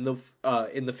Woodward in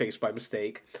the face by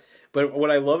mistake. But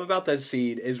what I love about that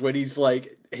scene is when he's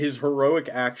like, his heroic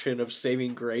action of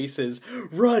saving Grace is,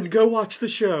 run, go watch the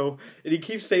show. And he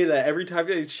keeps saying that every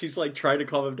time she's like trying to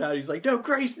calm him down. He's like, no,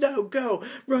 Grace, no, go,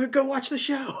 run, go watch the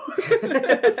show.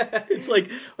 It's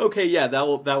like, okay, yeah, that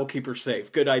will keep her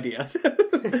safe. Good idea.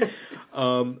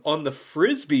 On the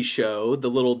Frisbee show, the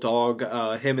little dog,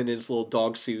 him in his little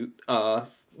dog suit,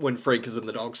 when Frank is in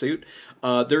the dog suit,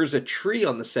 there's a tree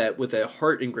on the set with a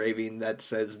heart engraving that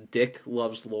says "Dick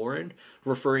loves Lauren,"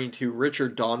 referring to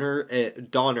Richard Donner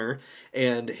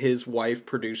and his wife,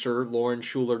 producer Lauren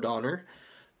Schuler Donner.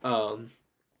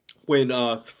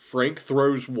 When Frank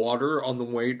throws water on the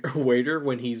waiter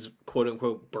when he's quote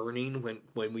unquote burning,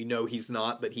 when we know he's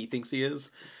not, but he thinks he is.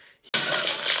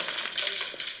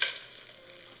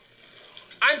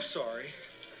 I'm sorry.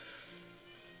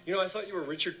 You know, I thought you were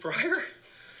Richard Pryor.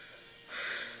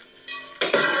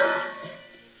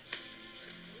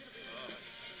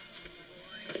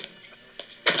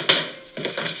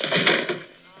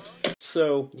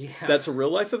 So, that's a real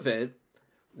life event.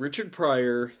 Richard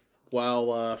Pryor, while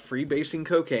freebasing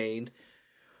cocaine,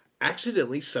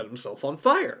 accidentally set himself on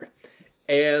fire.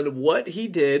 And what he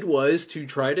did was, to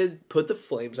try to put the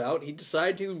flames out, he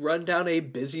decided to run down a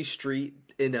busy street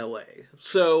in LA.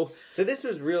 So this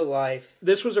was real life.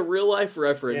 This was a real life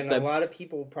reference. And a lot of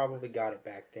people probably got it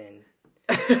back then.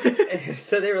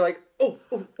 So they were like, oh.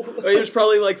 It was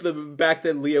probably like the back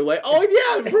then Leo, like, oh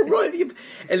yeah.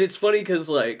 And it's funny because,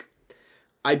 like,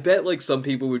 I bet, like, some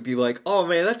people would be like, oh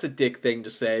man, that's a dick thing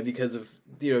to say because of,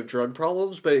 you know, drug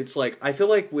problems. But it's like, I feel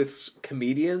like with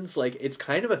comedians, like, it's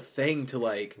kind of a thing to,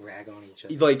 like, rag on each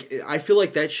other. Like, I feel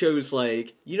like that shows,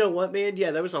 like, you know what, man?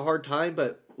 Yeah, that was a hard time,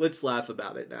 but let's laugh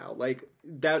about it now. Like,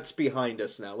 that's behind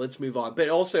us now. Let's move on. But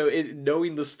also,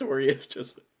 knowing the story of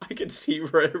just, I can see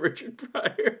Richard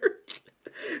Pryor.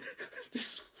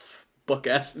 Just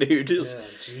buck-ass dude. Just,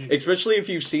 especially if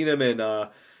you've seen him in,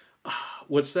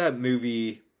 what's that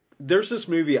movie? There's this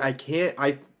movie,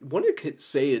 I want to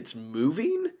say it's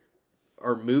Moving,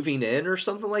 or Moving In, or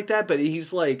something like that, but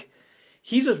he's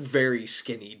a very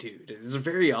skinny dude. It's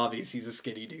very obvious he's a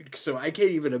skinny dude, so I can't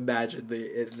even imagine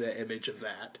the image of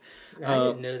that. I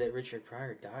didn't know that Richard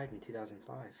Pryor died in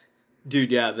 2005.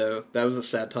 Dude, yeah, though, that was a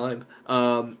sad time.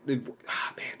 Man,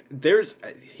 there's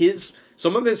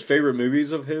some of his favorite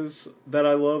movies of his that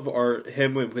I love are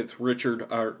him with Richard,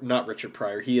 or not Richard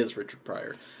Pryor, he is Richard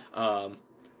Pryor. Willy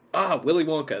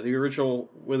Wonka, the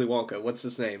original Willy Wonka, what's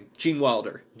his name? Gene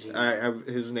Wilder.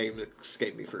 His name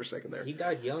escaped me for a second there. He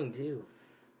died young, too.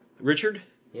 Richard?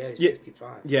 Yeah, he's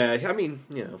 65. Yeah, I mean,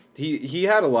 you know, he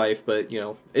had a life, but, you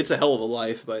know, it's a hell of a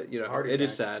life, but, you know, it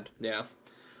is sad, yeah.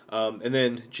 And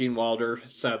then Gene Wilder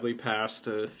sadly passed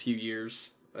a few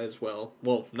years as well.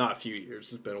 Well, not a few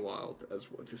years. It's been a while as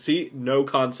well. See, no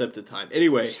concept of time.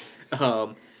 Anyway,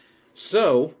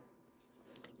 so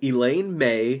Elaine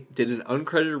May did an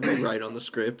uncredited rewrite on the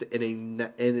script. In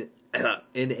a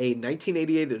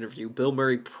 1988 interview, Bill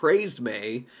Murray praised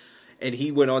May, and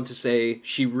he went on to say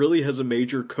she really has a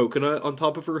major coconut on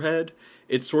top of her head.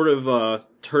 It sort of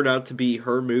turned out to be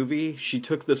her movie. She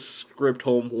took the script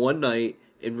home one night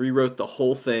and rewrote the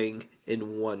whole thing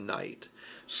in one night.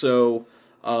 So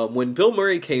when Bill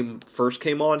Murray first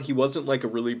came on, he wasn't like a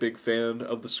really big fan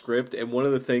of the script, and one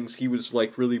of the things he was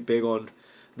like really big on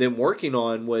them working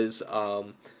on was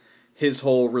his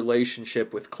whole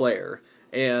relationship with Claire.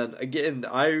 And again,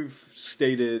 I've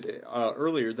stated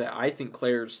earlier that I think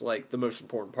Claire's like the most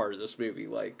important part of this movie,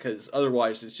 like, because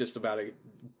otherwise it's just about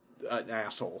an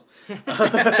asshole.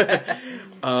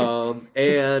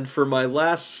 And for my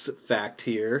last fact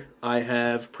here, I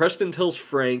have Preston tells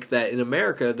Frank that in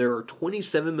America there are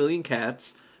 27 million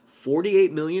cats,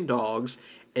 48 million dogs,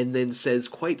 and then says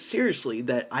quite seriously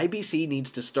that IBC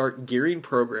needs to start gearing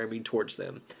programming towards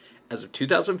them. As of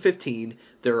 2015,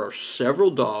 there are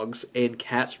several dogs and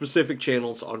cat-specific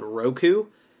channels on Roku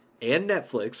and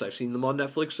Netflix. I've seen them on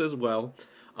Netflix as well.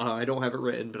 I don't have it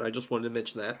written, but I just wanted to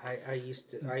mention that. I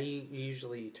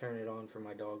usually turn it on for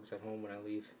my dogs at home when I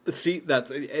leave. See,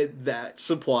 that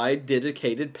supplied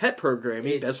dedicated pet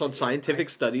programming based on scientific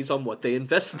studies on what they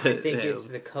invested in. I think it's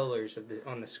the colors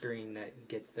on the screen that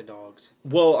gets the dogs.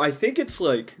 Well, I think it's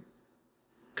like,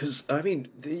 because, I mean,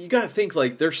 you gotta think,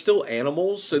 like, they're still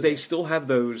animals, so they still have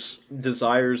those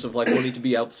desires of, like, wanting to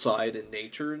be outside in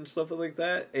nature and stuff like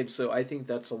that, and so I think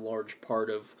that's a large part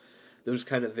of those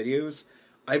kind of videos.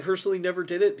 I personally never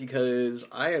did it because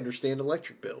I understand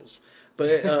electric bills.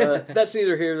 But that's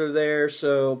neither here nor there.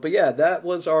 So, but yeah, that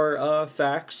was our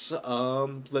facts.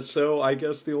 So I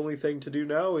guess the only thing to do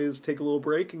now is take a little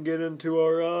break and get into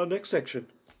our next section.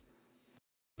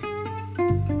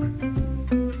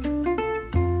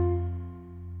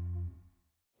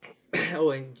 Oh,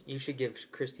 and you should give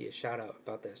Christy a shout out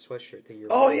about that sweatshirt that you're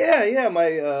wearing. Yeah,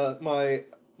 my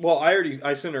well,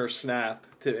 I sent her a snap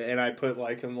and I put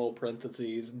like in little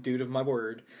parentheses, dude of my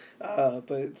word. But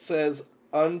it says,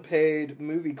 unpaid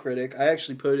movie critic. I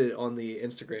actually put it on the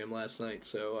Instagram last night,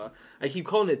 so I keep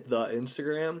calling it the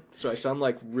Instagram, so I sound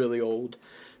like really old.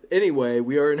 Anyway,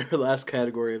 we are in our last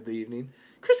category of the evening.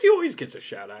 Christy always gets a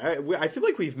shout out. I feel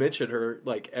like we've mentioned her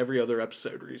like every other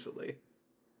episode recently.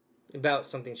 About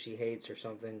something she hates or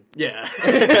something. Yeah.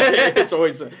 It's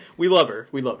always... we love her.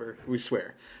 We love her. We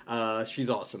swear. She's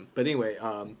awesome. But anyway,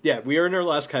 yeah, we are in our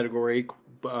last category,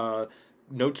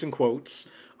 notes and quotes.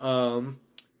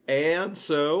 And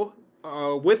so,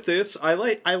 with this, I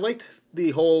liked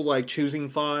the whole, like, picking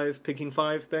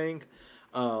five thing.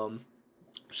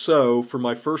 So, for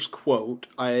my first quote,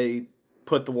 I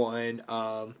put the one,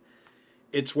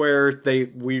 it's where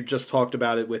we just talked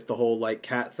about it with the whole, like,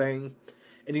 cat thing.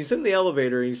 And he's in the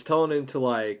elevator, and he's telling him to,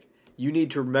 like, you need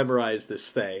to memorize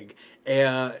this thing,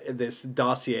 and this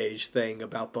dossier thing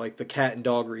about, like, the cat and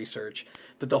dog research.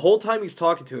 But the whole time he's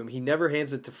talking to him, he never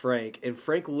hands it to Frank, and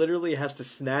Frank literally has to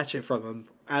snatch it from him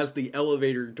as the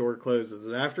elevator door closes.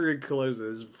 And after it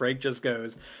closes, Frank just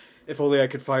goes, if only I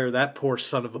could fire that poor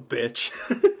son of a bitch.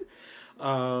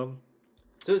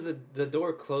 So is the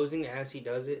door closing as he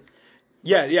does it?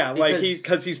 Yeah,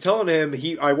 because he's telling him,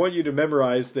 I want you to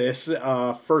memorize this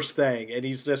first thing, and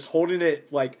he's just holding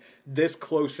it, like, this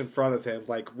close in front of him,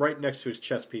 like, right next to his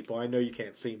chest, people. I know you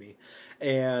can't see me.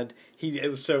 And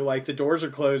so, like, the doors are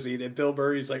closing, and Bill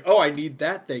Murray's like, oh, I need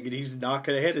that thing, and he's not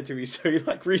going to hand it to me, so he,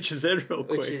 like, reaches in real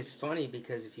quick. Which is funny,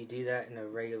 because if you do that in a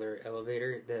regular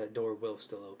elevator, the door will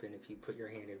still open if you put your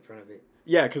hand in front of it.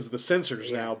 Yeah, because of the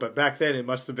sensors now, but back then it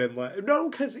must have been like... No,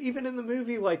 because even in the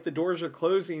movie, like, the doors are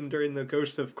closing during the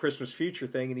Ghost of Christmas Future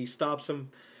thing, and he stops him.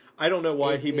 I don't know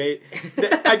why he made...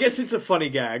 I guess it's a funny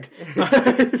gag.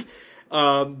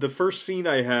 The first scene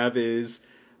I have is...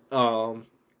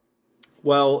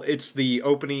 well, it's the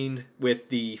opening with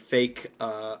the fake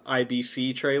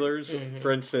IBC trailers. Mm-hmm.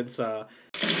 For instance...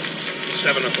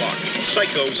 7 o'clock.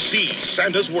 Psycho sees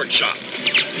Santa's workshop.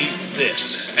 Eat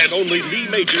this. And only Lee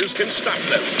Majors can stop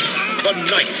them. The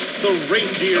night the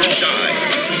reindeer die.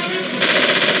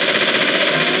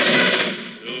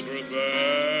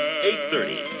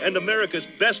 8:30, and America's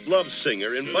best-loved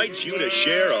singer invites you to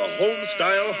share a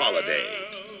home-style holiday.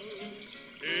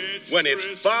 When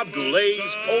it's Bob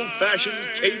Goulet's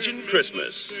old-fashioned Cajun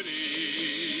Christmas.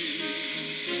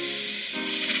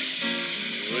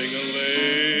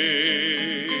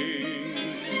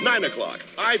 9 o'clock,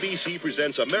 IBC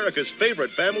presents America's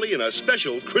favorite family in a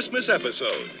special Christmas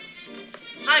episode.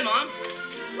 Hi, Mom.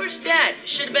 Where's Dad?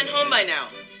 Should have been home by now.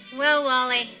 Well,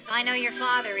 Wally, I know your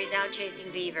father. He's out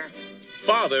chasing beaver.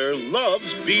 Father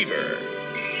loves beaver.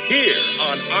 Here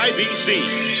on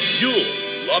IBC, you'll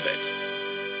love it.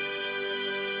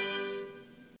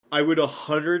 I would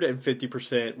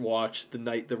 150% watch The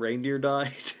Night the Reindeer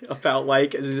Died, about,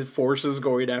 like, the forces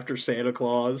going after Santa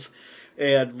Claus,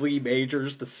 and Lee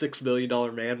Majors, the $6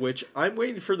 million man, which I'm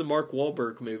waiting for the Mark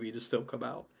Wahlberg movie to still come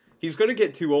out. He's going to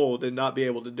get too old and not be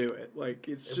able to do it. Like,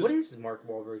 it's just... What is Mark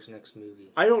Wahlberg's next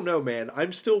movie? I don't know, man.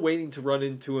 I'm still waiting to run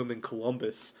into him in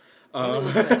Columbus.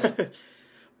 But,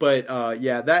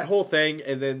 yeah, that whole thing,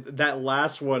 and then that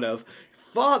last one of...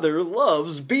 Father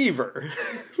loves beaver.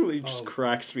 He just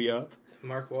cracks me up.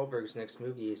 Mark Wahlberg's next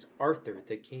movie is Arthur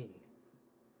the King.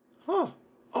 Huh.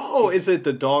 Oh, is it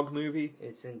the dog movie?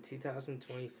 It's in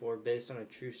 2024, based on a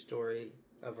true story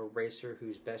of a racer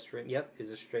whose best friend,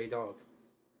 is a stray dog.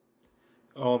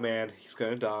 Oh man, he's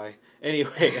gonna die.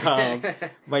 Anyway,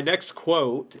 my next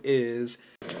quote is...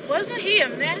 Wasn't he a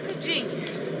medical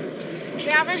genius?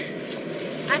 Calvin,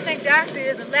 I think doctor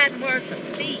is a Latin word for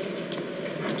thief.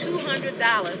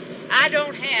 $200 I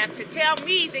don't have to tell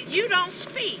me that you don't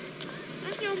speak.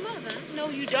 I'm your mother. I know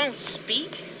you don't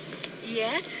speak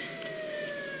yet.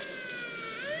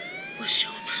 Well,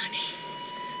 show him, honey.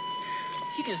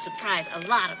 You're going to surprise a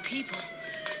lot of people.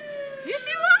 Yes,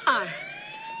 you are.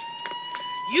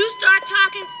 You start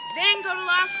talking, then go to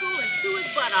law school and sue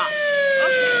his butt off.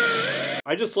 Okay.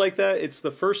 I just like that. It's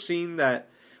the first scene that,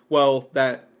 well,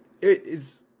 that it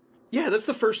is... Yeah, that's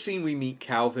the first scene we meet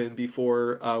Calvin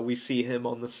before we see him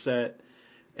on the set.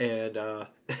 And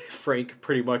Frank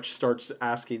pretty much starts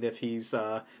asking if he's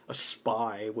a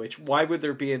spy, which, why would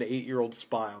there be an 8-year-old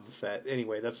spy on the set?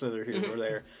 Anyway, that's neither here nor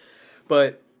there.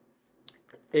 But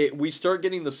we start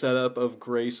getting the setup of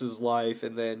Grace's life,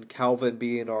 and then Calvin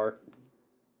being our...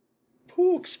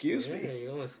 Ooh, excuse me.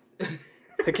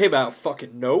 It came out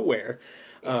fucking nowhere.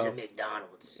 It's a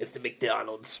McDonald's. It's the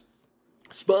McDonald's.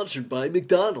 Sponsored by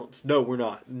McDonald's. No, we're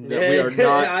not. No, we are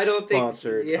not I don't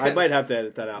sponsored. Think so. I might have to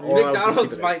edit that out.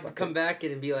 McDonald's might come back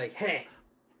in and be like, hey.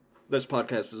 This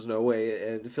podcast is no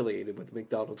way affiliated with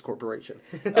McDonald's Corporation.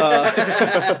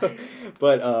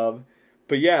 But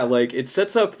But yeah, like, it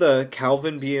sets up the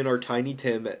Calvin being our Tiny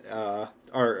Tim,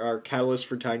 our catalyst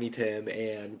for Tiny Tim,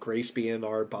 and Grace being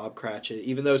our Bob Cratchit,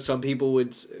 even though some people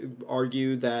would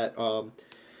argue that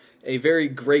a very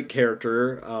great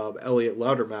character, Elliot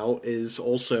Loudermilk, is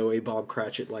also a Bob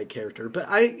Cratchit-like character. But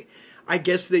I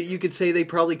guess that you could say they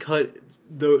probably cut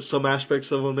some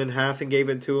aspects of him in half and gave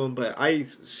it to him, but I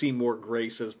see more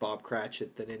Grace as Bob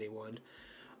Cratchit than anyone.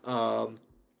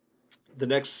 The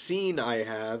next scene I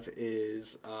have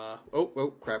is crap.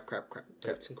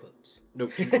 Notes and quotes.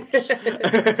 Notes and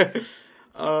quotes.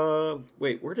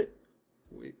 Wait,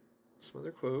 some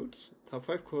other quotes. Top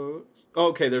 5 quotes. Oh,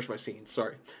 okay, there's my scene.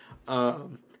 Sorry. The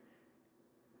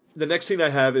next scene I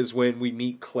have is when we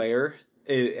meet Claire,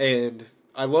 and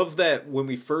I love that when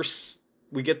we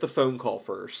get the phone call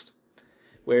first,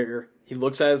 where he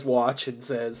looks at his watch and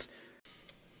says,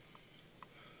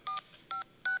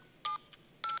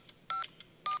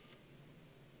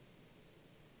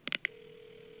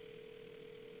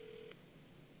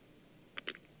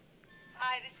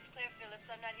 "Hi, this is Claire Phillips.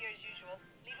 I'm not here as usual.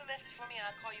 Leave a message for me and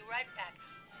I'll call you right back.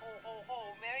 Ho, ho,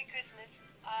 ho. Merry Christmas.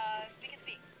 Speak at the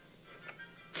beat."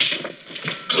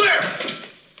 Claire!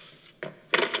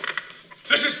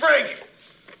 This is Frank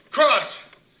Cross.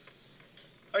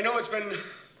 I know it's been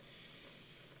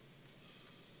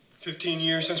 15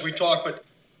 years since we talked,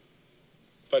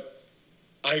 but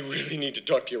I really need to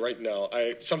talk to you right now.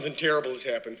 Something terrible has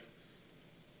happened.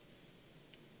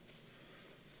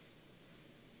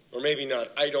 Or maybe not.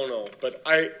 I don't know. But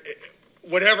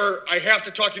whatever, I have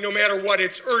to talk to you no matter what.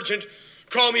 It's urgent.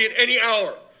 Call me at any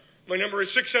hour. My number is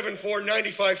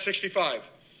 674-9565.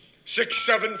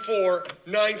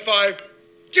 674-95...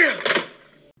 Damn!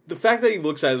 the fact that he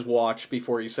looks at his watch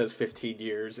before he says 15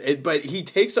 years, but he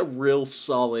takes a real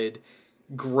solid,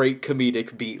 great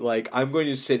comedic beat. Like, I'm going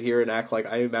to sit here and act like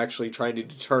I am actually trying to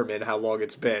determine how long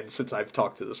it's been since I've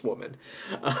talked to this woman.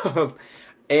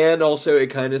 And also, it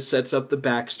kind of sets up the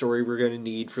backstory we're going to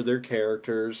need for their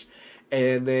characters.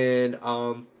 And then,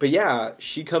 but yeah,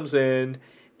 she comes in,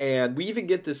 and we even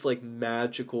get this, like,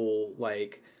 magical,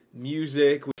 like,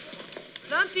 music.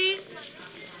 Lumpy!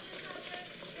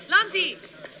 Lumpy!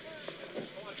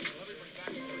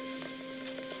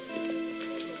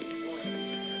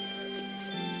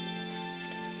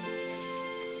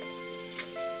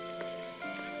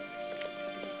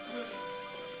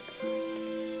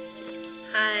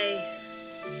 Hi.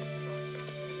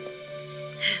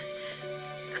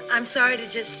 I'm sorry to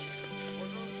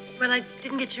well, I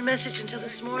didn't get your message until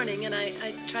this morning, and I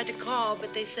tried to call,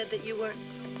 but they said that you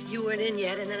weren't in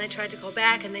yet, and then I tried to call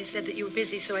back, and they said that you were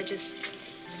busy, so I just...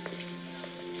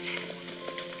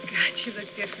 God, you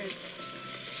look different.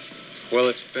 Well,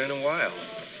 it's been a while.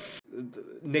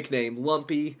 Nickname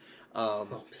Lumpy,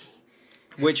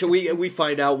 which we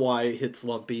find out why it's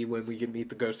Lumpy when we meet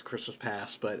the Ghost of Christmas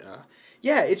Past, but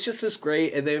yeah, it's just this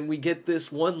great, and then we get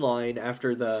this one line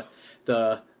after the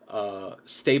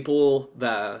staple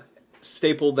the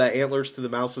antlers to the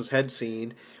mouse's head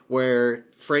scene, where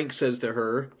Frank says to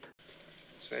her,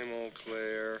 Same old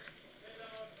Claire.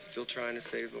 Still trying to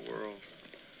save the world.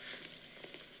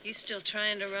 You still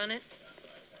trying to run it?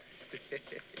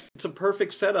 it's a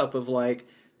perfect setup of, like,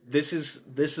 this is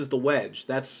the wedge.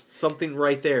 That's something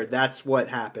right there. That's what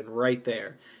happened right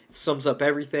there. It sums up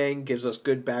everything, gives us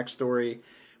good backstory.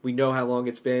 We know how long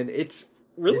it's been. It's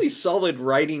really solid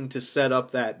writing to set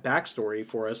up that backstory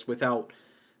for us without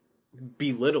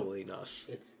belittling us.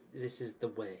 This is the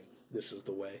way. This is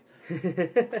the way.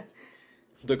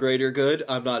 The greater good.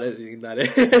 I'm not editing that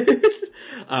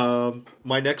in.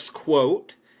 My next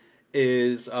quote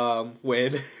is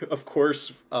when, of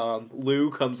course, Lou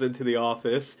comes into the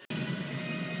office.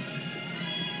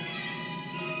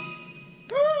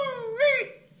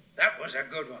 Woo-wee! That was a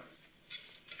good one.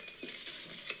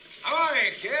 How are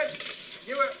you, kid?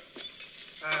 You were...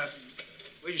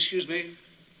 Will you excuse me?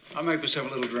 I'll make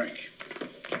myself a little drink.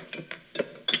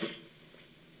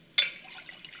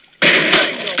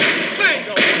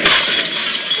 Bango!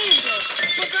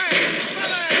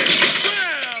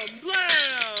 Blam!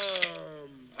 Blam!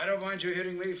 I don't mind you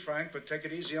hitting me, Frank, but take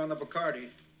it easy on the Bacardi.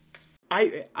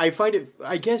 I find it,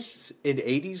 I guess, in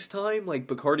 80s time, like,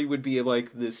 Bacardi would be,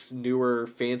 like, this newer,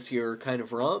 fancier kind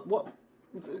of rum. Well,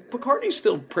 Bacardi's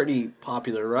still pretty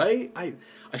popular, right? I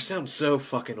sound so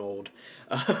fucking old.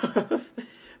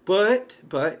 But,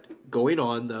 going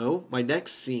on, though, my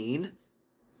next scene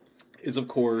is, of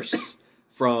course,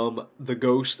 from The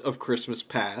Ghost of Christmas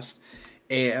Past.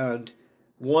 And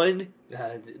one...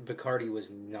 Bacardi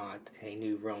was not a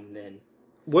new rum then.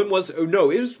 When was... Oh, no,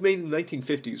 it was made in the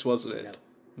 1950s, wasn't it?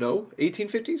 No. No?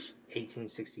 1850s?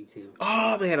 1862.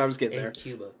 Oh, man, I was getting there. In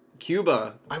Cuba.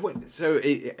 Cuba.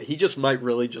 He just might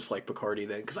really just like Bacardi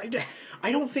then, because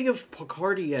I don't think of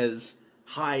Bacardi as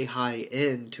high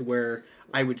end to where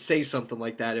I would say something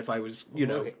like that if I was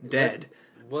dead.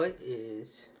 What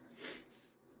is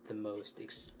the most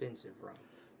expensive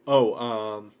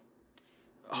rum?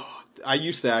 I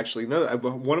used to actually know that.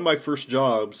 One of my first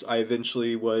jobs, I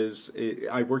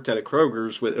worked at a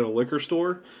Kroger's in a liquor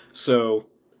store, so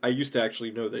I used to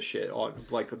actually know this shit on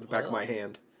the back of my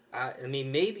hand. I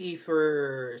mean, maybe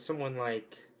for someone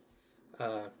like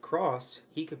Cross,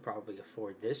 he could probably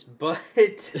afford this,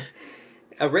 but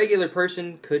a regular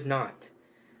person could not.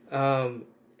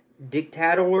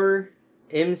 Dictator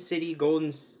M City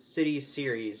Golden City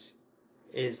Series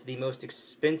is the most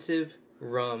expensive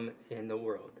rum in the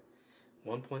world.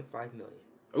 1.5 million.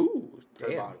 Ooh, per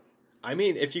damn. bottle. I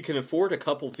mean, if you can afford a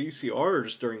couple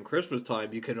VCRs during Christmas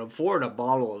time, you can afford a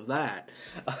bottle of that.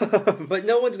 But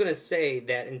no one's going to say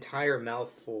that entire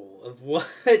mouthful of what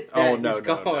is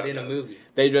called in a movie.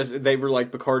 They were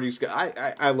like Bacardi's.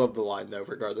 I love the line though,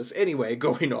 regardless. Anyway,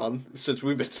 going on, since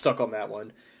we've been stuck on that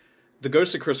one. The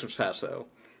Ghost of Christmas Past, though.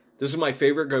 This is my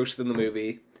favorite ghost in the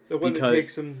movie. The one that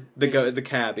takes him... The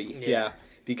cabbie, yeah.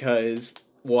 Because,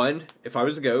 one, if I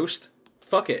was a ghost...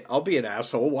 Fuck it, I'll be an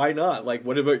asshole. Why not? Like,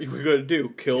 what about you gonna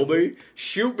do? Kill me?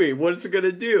 Shoot me? What is it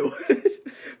gonna do?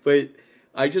 But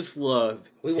I just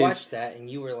love. We watched that, and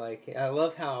you were like, "I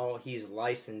love how he's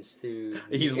licensed through."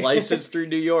 He's licensed through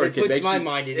New York. It puts my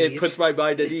mind at ease. It puts my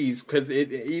mind at ease because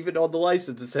even on the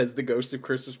license it says the Ghost of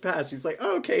Christmas Past. He's like,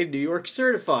 oh, okay, New York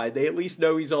certified. They at least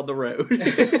know he's on the road.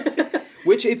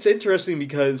 Which it's interesting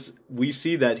because we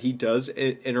see that he does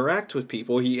interact with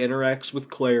people. He interacts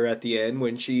with Claire at the end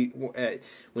when she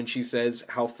says,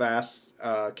 "How fast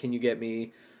can you get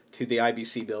me to the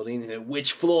IBC building? And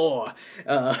which floor?"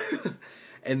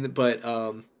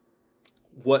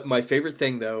 What my favorite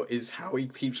thing though is how he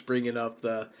keeps bringing up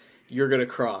the "you're gonna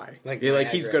cry," like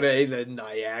he's gonna the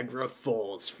Niagara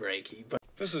Falls, Frankie. But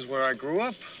this is where I grew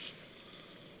up.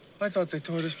 I thought they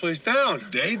tore this place down.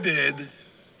 They did.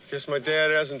 Guess my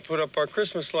dad hasn't put up our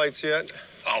Christmas lights yet.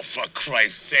 Oh, for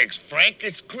Christ's sakes, Frank,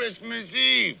 it's Christmas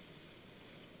Eve.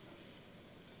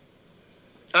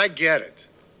 I get it.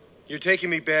 You're taking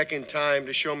me back in time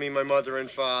to show me my mother and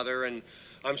father, and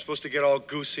I'm supposed to get all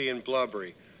goosey and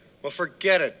blubbery. Well,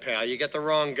 forget it, pal. You got the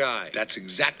wrong guy. That's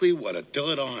exactly what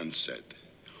Attila the Hun said.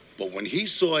 But when he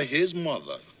saw his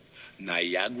mother,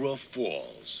 Niagara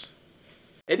Falls...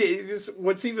 And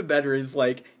what's even better is,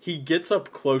 like, he gets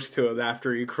up close to him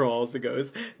after he crawls and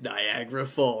goes, "Niagara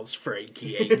Falls,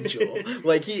 Frankie Angel."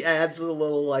 Like, he adds a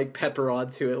little, like, pepper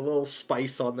onto it, a little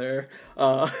spice on there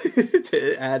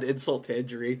to add insult to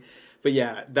injury. But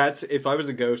yeah, if I was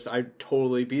a ghost, I'd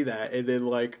totally be that. And then,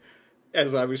 like,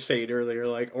 as I was saying earlier,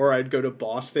 like, or I'd go to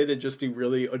Boston and just do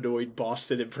really annoyed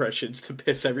Boston impressions to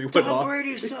piss everyone off. Tom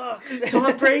Brady sucks.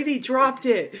 Tom Brady dropped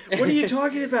it. What are you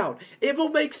talking about? It will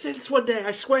make sense one day,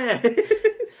 I swear.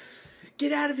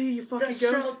 Get out of here, you fucking ghost.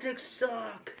 The Celtics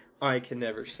suck. I can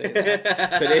never say that.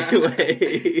 But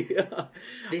anyway.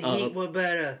 The Heat were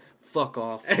better. Fuck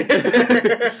off.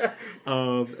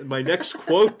 My next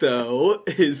quote, though,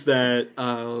 is that...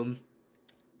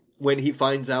 when he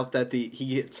finds out that he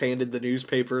gets handed the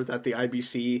newspaper that the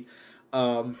IBC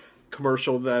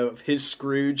commercial of his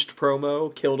Scrooged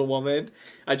promo killed a woman.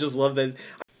 I just love that.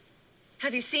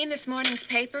 Have you seen this morning's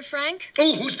paper, Frank?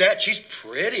 Oh, who's that? She's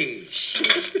pretty.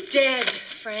 She's dead,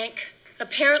 Frank.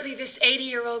 Apparently this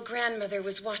 80-year-old grandmother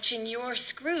was watching your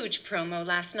Scrooge promo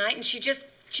last night and she just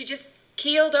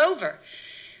keeled over.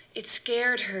 It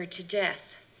scared her to death.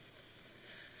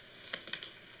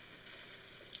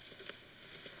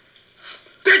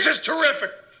 This is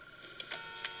terrific.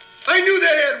 I knew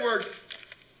that had worked.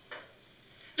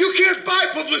 You can't buy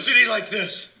publicity like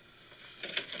this.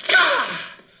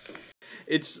 Ah!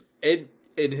 It's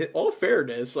in all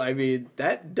fairness, I mean,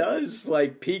 that does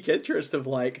like pique interest of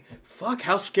like, fuck,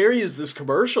 how scary is this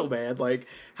commercial, man? Like,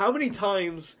 how many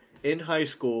times in high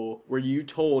school were you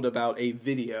told about a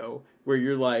video where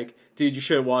you're like, dude, you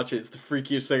should watch it. It's the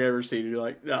freakiest thing I've ever seen. And you're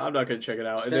like, no, I'm not going to check it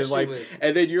out.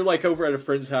 And then you're like over at a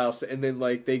friend's house and then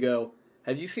like they go,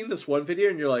 have you seen this one video?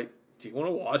 And you're like, do you want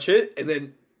to watch it? And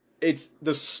then it's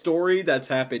the story that's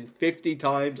happened 50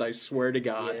 times, I swear to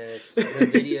God. Yes, the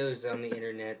videos on the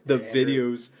internet.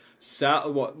 Videos.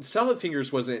 Salad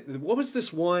Fingers wasn't... What was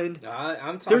this one?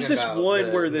 I'm talking There's this about one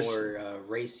the where this... more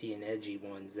racy and edgy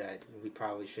ones that we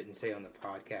probably shouldn't say on the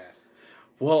podcast.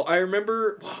 Well, I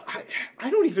remember... Well, I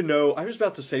don't even know. I was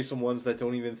about to say some ones that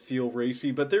don't even feel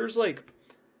racy, but there's like...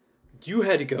 You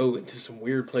had to go into some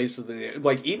weird places.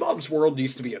 Like, Imam's World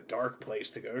used to be a dark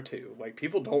place to go to. Like,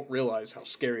 people don't realize how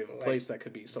scary of a place that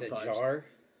could be sometimes. The Jar?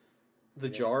 The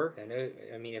jar? I know.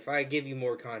 I mean, if I give you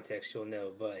more context, you'll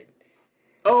know. But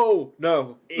oh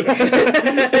no,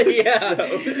 yeah,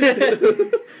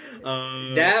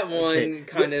 that one okay.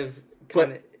 kind of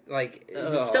like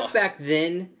the stuff back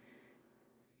then.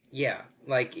 Yeah,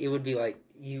 like it would be like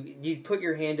you'd put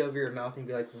your hand over your mouth and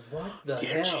be like, "What the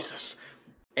hell?" Jesus.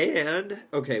 And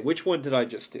okay, which one did I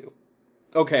just do?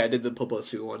 Okay, I did the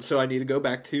publicity one, so I need to go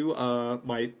back to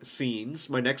my scenes.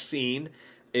 My next scene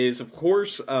is, of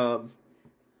course, and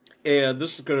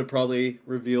this is going to probably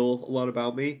reveal a lot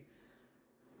about me.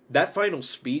 That final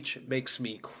speech makes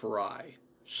me cry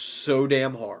so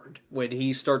damn hard when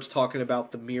he starts talking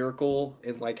about the miracle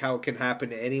and like how it can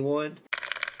happen to anyone.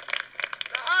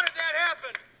 Now, how did that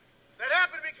happen? That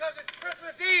happened because it's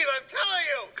Christmas Eve, I'm telling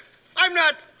you. I'm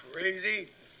not crazy.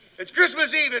 It's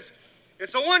Christmas Eve.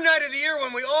 It's the one night of the year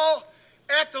when we all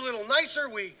act a little nicer.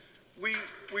 We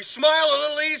smile a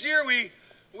little easier. We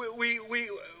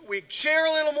share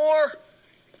a little more.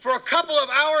 For a couple of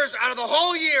hours out of the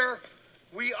whole year,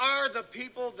 we are the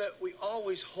people that we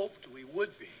always hoped we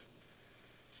would be.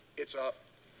 It's a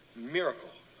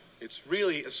miracle. It's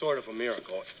really a sort of a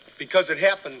miracle because it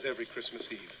happens every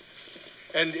Christmas Eve.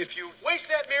 And if you waste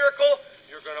that miracle,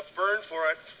 you're going to burn for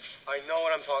it. I know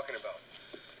what I'm talking about.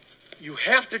 You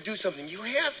have to do something. You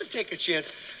have to take a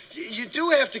chance. You do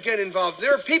have to get involved.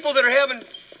 There are people that are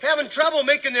having trouble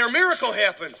making their miracle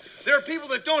happen. There are people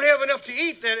that don't have enough to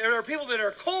eat. There are people that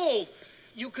are cold.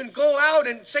 You can go out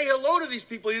and say hello to these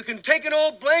people. You can take an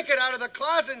old blanket out of the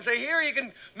closet and say, here. You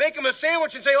can make them a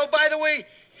sandwich and say, oh, by the way,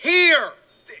 here.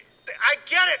 I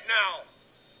get it now.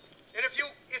 And if you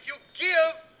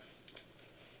give,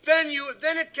 then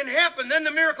it can happen. Then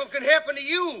the miracle can happen to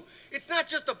you. It's not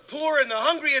just the poor and the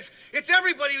hungry. It's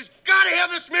everybody who's got to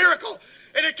have this miracle.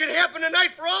 And it can happen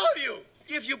tonight for all of you.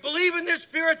 If you believe in this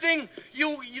spirit thing,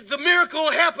 the miracle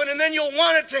will happen, and then you'll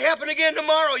want it to happen again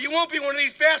tomorrow. You won't be one of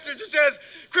these bastards who says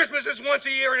Christmas is once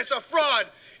a year and it's a fraud.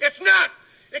 It's not.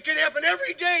 It can happen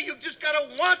every day. You just got to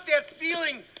want that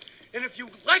feeling. And if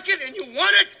you like it and you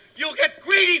want it, you'll get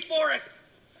greedy for it.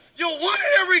 You'll want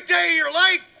it every day of your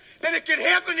life, and it can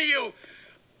happen to you.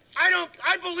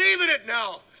 I believe in it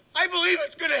now. I believe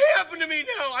it's going to happen to me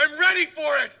now. I'm ready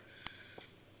for it.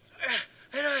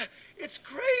 It's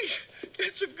great.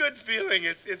 It's a good feeling.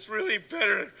 It's really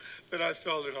better than I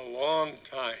felt in a long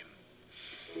time.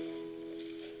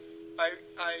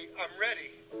 I'm ready.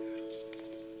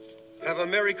 Have a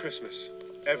Merry Christmas,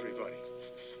 everybody.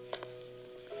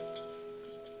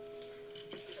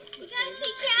 You guys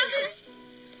see Calvin?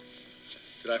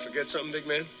 Did I forget something, big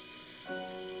man?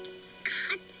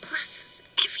 God bless us,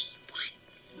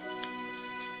 everyone.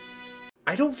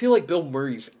 I don't feel like Bill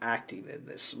Murray's acting in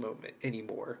this moment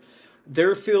anymore.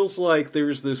 There feels like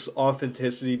there's this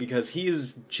authenticity because he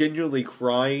is genuinely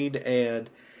crying, and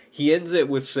he ends it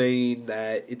with saying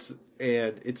that it's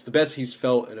the best he's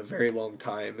felt in a very long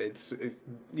time.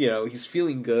 He's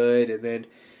feeling good, and then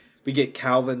we get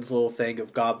Calvin's little thing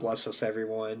of God bless us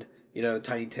everyone,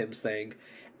 Tiny Tim's thing.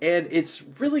 And it's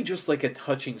really just like a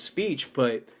touching speech,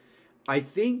 but I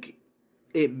think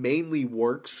it mainly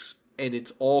works, and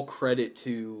it's all credit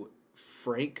to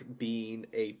Frank being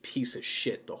a piece of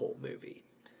shit the whole movie.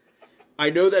 I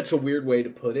know that's a weird way to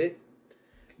put it,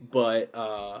 but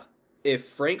if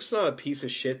Frank's not a piece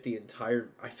of shit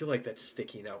I feel like that's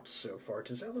sticking out so far.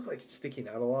 Does that look like it's sticking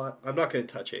out a lot? I'm not going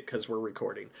to touch it because we're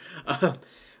recording.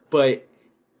 But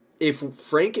if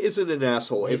Frank isn't an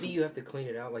asshole... Maybe you have to clean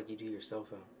it out like you do your cell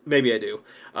phone. Maybe I do.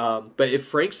 But if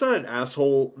Frank's not an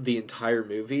asshole the entire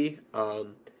movie,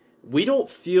 we don't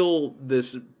feel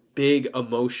this big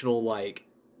emotional, like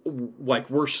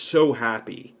we're so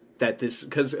happy that this...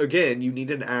 Because, again, you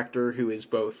need an actor who is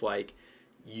both, like...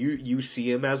 You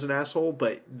see him as an asshole,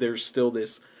 but there's still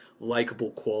this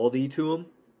likable quality to him.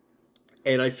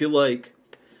 And I feel like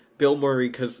Bill Murray,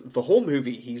 because the whole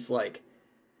movie, he's like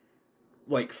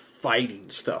fighting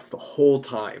stuff the whole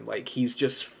time. Like, he's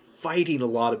just fighting a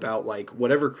lot about, like,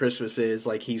 whatever Christmas is.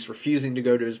 Like, he's refusing to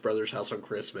go to his brother's house on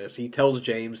Christmas. He tells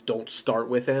James, don't start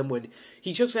with him, when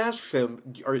he just asks him,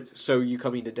 so you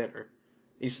coming to dinner?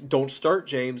 He's, don't start,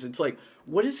 James. It's like,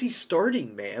 what is he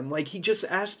starting, man? Like, he just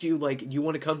asked you, like, you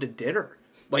want to come to dinner?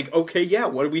 Like, okay, yeah,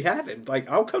 what are we having? Like,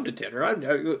 I'll come to dinner.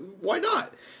 Why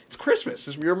not? It's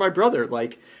Christmas. You're my brother.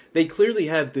 Like, they clearly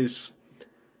have this...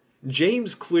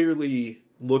 James clearly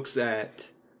looks at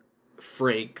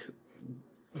Frank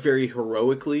very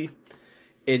heroically.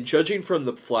 And judging from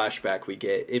the flashback we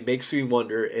get, it makes me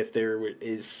wonder if there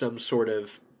is some sort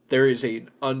of... There is an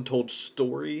untold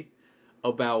story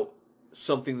about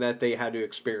something that they had to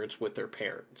experience with their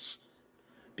parents.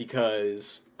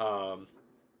 Because...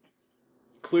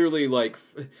 clearly like,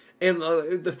 and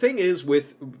the thing is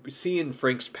with seeing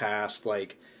Frank's past,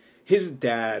 like his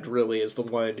dad really is the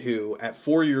one who, at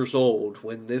 4 years old,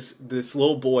 when this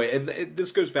little boy, and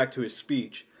this goes back to his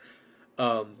speech,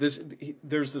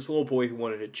 there's this little boy who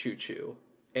wanted a choo-choo,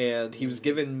 and he was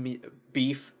given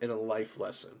beef and a life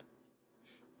lesson.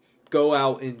 Go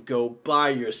out and go buy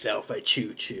yourself a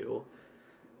choo-choo.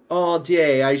 All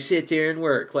day I sit there and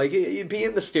work. Like,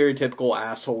 being the stereotypical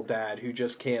asshole dad who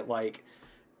just can't, like,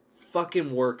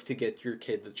 fucking work to get your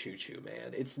kid the choo-choo,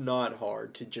 man. It's not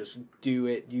hard to just do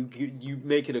it. You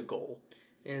make it a goal.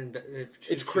 And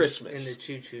it's Christmas. And the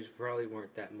choo-choos probably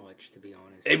weren't that much, to be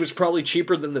honest. It was probably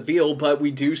cheaper than the veal, but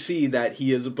we do see that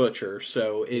he is a butcher,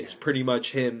 so it's pretty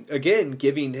much him. Again,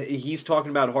 he's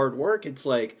talking about hard work. It's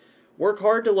like, work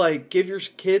hard to, like, give your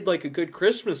kid, like, a good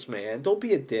Christmas, man. Don't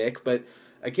be a dick, but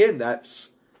again, that's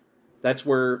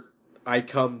where I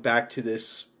come back to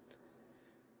this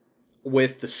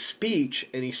with the speech,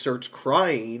 and he starts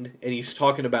crying, and he's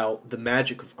talking about the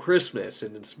magic of Christmas,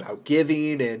 and it's about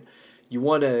giving, and you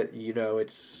want to,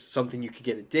 it's something you could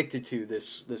get addicted to,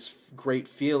 this great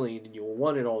feeling, and you'll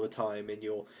want it all the time, and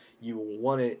you will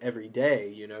want it every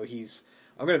day.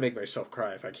 I'm going to make myself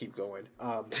cry if I keep going.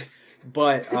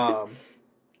 But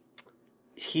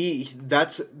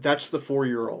that's the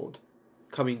 4-year-old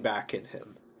coming back in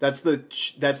him. That's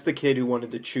the kid who wanted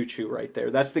the choo-choo right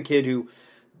there. That's the kid who,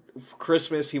 for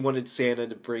Christmas, he wanted Santa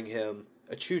to bring him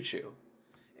a choo-choo.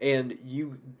 And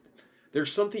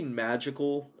there's something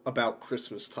magical about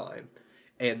Christmas time.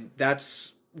 And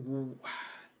that's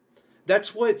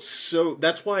why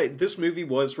this movie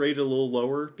was rated a little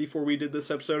lower before we did this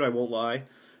episode, I won't lie.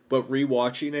 But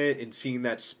rewatching it and seeing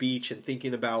that speech and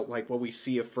thinking about, like, what we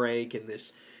see of Frank and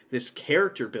this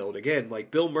character build, again,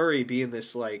 like Bill Murray being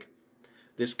this, like,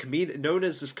 this known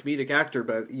as this comedic actor,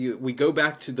 but we go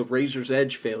back to the Razor's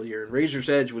Edge failure, and Razor's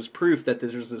Edge was proof that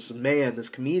there's this man, this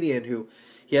comedian, who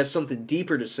he has something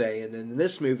deeper to say, and in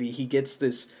this movie he gets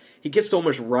to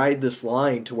almost ride this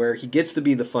line to where he gets to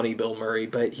be the funny Bill Murray,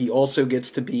 but he also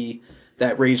gets to be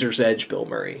that Razor's Edge Bill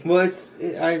Murray. Well,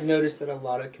 I've noticed that a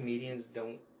lot of comedians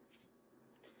don't,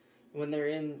 when they're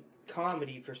in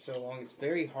comedy for so long, it's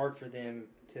very hard for them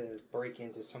to break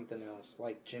into something else,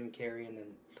 like Jim Carrey and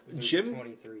then Jim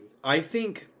 23. I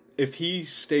think if he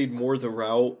stayed more the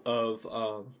route of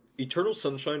Eternal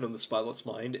Sunshine of the Spotless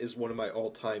Mind is one of my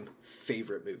all-time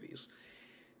favorite movies.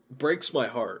 Breaks my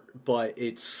heart, but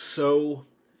it's so...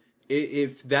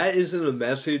 If that isn't a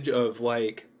message of,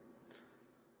 like,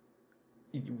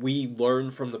 we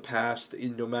learn from the past,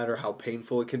 no matter how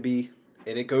painful it can be,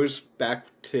 and it goes back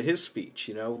to his speech,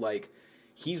 like,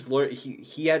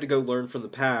 he had to go learn from the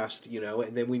past,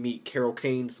 and then we meet Carol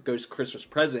Kane's Ghost Christmas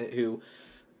Present, who...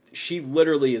 She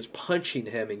literally is punching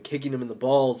him and kicking him in the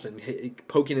balls and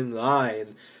poking him in the eye,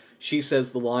 and she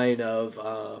says the line of,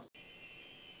 Oh,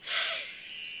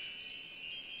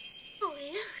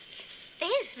 look,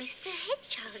 there's Mr.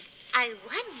 Hedgehog. I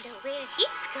wonder where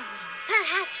he's going.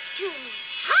 Perhaps to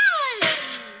Harlem.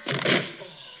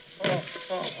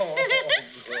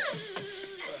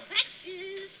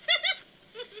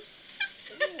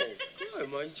 Oh,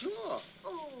 my jaw.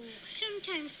 Oh,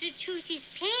 sometimes the truth is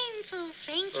painful,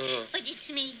 Frank, but it's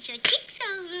made your cheeks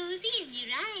all rosy and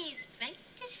your eyes bright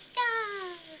as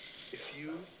stars. If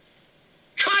you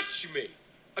touch me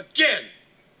again,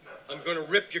 I'm gonna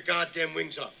rip your goddamn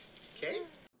wings off. Okay?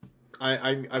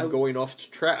 I'm going off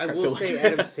track. I will say like.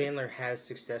 Adam Sandler has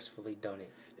successfully done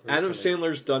it. Recently. Adam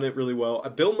Sandler's done it really well.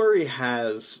 Bill Murray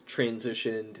has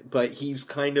transitioned, but he's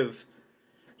kind of...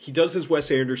 He does his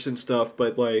Wes Anderson stuff,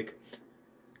 but, like...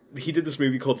 He did this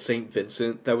movie called St.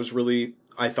 Vincent that was really...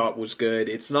 I thought was good.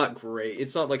 It's not great.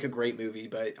 It's not like a great movie,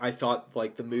 but I thought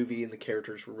like the movie and the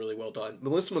characters were really well done.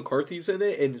 Melissa McCarthy's in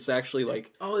it, and it's actually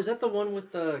like... Oh, is that the one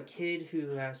with the kid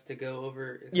who has to go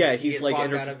over... Yeah, he's like...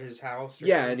 locked out of his house?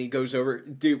 Yeah, something? And he goes over...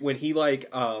 Dude, when he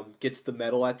like gets the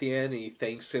medal at the end and he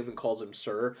thanks him and calls him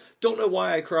sir, don't know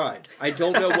why I cried. I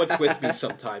don't know what's with me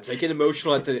sometimes. I get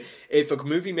emotional at the... If a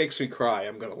movie makes me cry,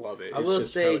 I'm gonna love it. I will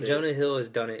say Jonah Hill has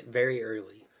done it very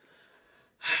early.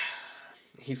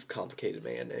 He's a complicated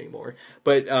man anymore.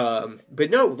 But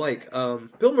no, like,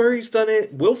 Bill Murray's done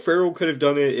it. Will Ferrell could have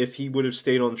done it if he would have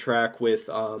stayed on track with,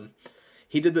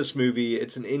 he did this movie.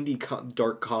 It's an indie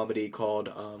dark comedy called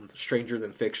Stranger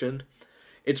Than Fiction.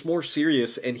 It's more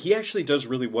serious, and he actually does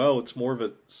really well. It's more of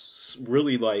a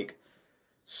really, like,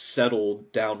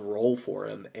 settled down role for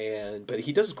him, but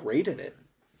he does great in it.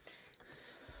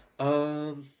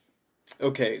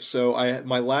 Okay, so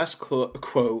my last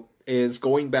quote is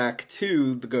going back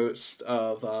to the Ghost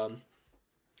of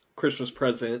Christmas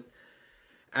Present,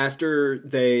 after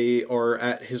they are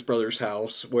at his brother's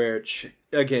house, which,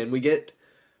 again, we get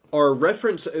our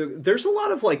reference. There's a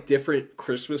lot of, like, different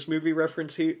Christmas movie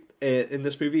reference in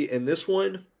this movie. And this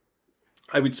one,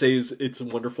 I would say, is It's a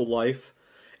Wonderful Life.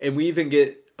 And we even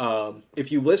get,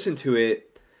 if you listen to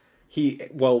it,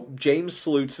 James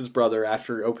salutes his brother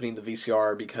after opening the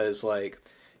VCR because, like,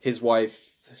 his wife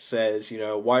says,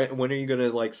 when are you gonna,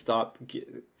 like, stop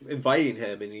inviting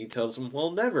him? And he tells him,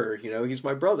 well, never, he's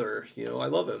my brother, I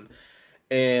love him.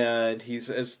 And he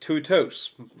says to a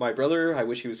toast, my brother, I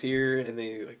wish he was here, and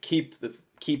they keep the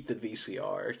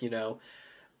VCR,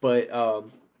 But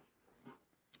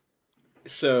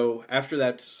so after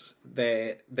that,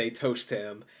 they toast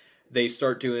him. They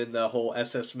start doing the whole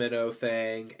SS Minnow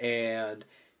thing, and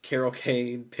Carol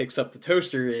Kane picks up the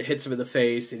toaster, it hits him in the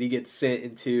face, and he gets sent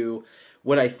into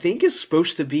what I think is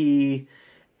supposed to be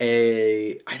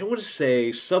I don't want to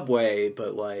say subway,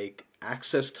 but like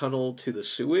access tunnel to the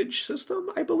sewage system,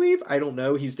 I believe. I don't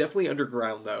know. He's definitely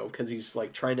underground though, because he's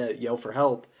like trying to yell for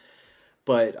help.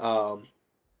 But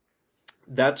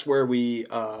that's where we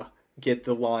get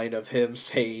the line of him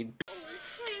saying,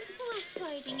 Frank, we're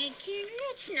fighting again.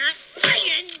 Let's not fight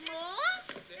anymore.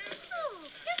 Oh,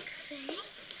 look, Frank.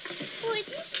 What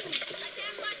is it? I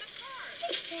can't find the car.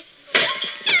 It's it.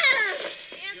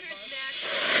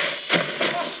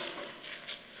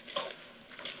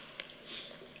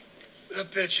 That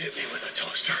bitch hit me with a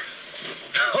toaster.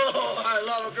 Oh, I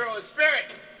love a girl with spirit.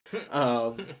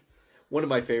 One of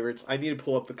my favorites. I need to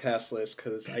pull up the cast list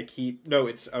because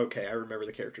it's okay. I remember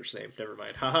the character's name. Never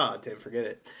mind. Haha, didn't forget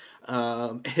it.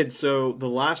 And so the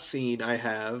last scene I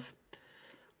have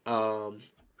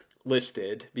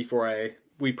listed before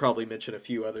we probably mention a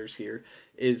few others here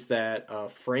is that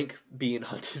Frank being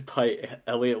hunted by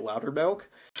Elliot Loudermilk.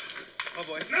 Oh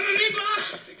boy. Remember me,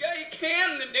 boss? The guy you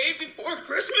canned the day before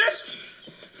Christmas?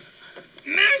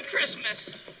 Merry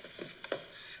Christmas.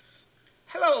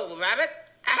 Hello, Rabbit.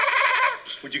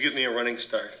 Would you give me a running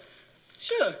start?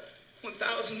 Sure.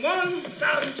 1001,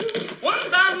 1002,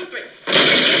 1003.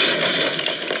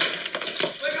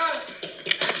 My God!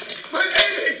 My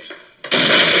babies!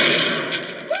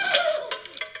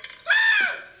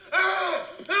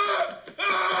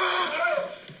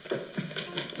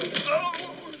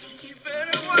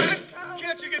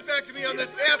 Can't you get back to me on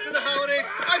this after the holidays?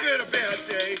 I've had a bad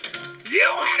day. You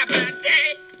had a bad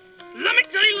day. Let me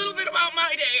tell you a little bit about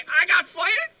my day. I got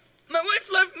fired. My wife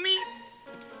left me.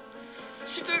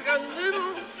 She took a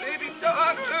little baby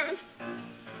daughter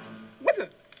with her.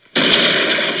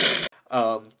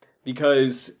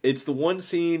 Because it's the one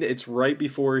scene, it's right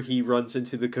before he runs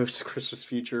into the Ghost of Christmas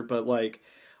Future, but like,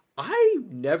 I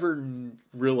never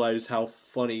realized how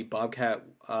funny Bobcat,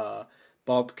 oh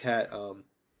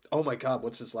my god,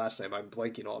 what's his last name? I'm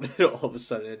blanking on it all of a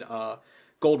sudden.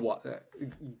 Bobcat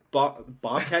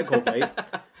Goldthwait.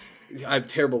 I'm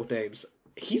terrible with names.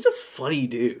 He's a funny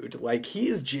dude. Like, he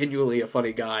is genuinely a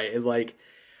funny guy, and like,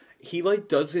 he like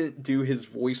doesn't do his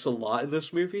voice a lot in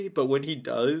this movie, but when he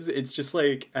does, it's just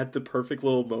like at the perfect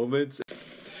little moments.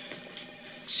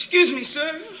 Excuse me, sir.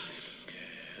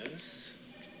 Yes?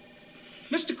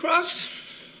 Mr. Cross,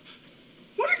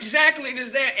 what exactly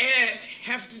does that ad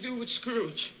have to do with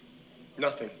Scrooge?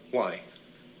 Nothing. Why?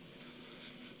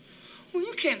 Well,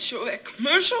 you can't show that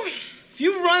commercial. If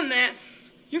you run that,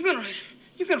 you're gonna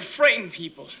frighten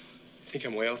people. Think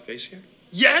I'm way off base here?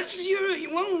 Yes, you're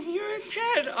a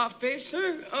tad off base,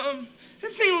 sir.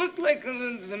 That thing looked like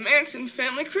the Manson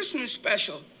family Christmas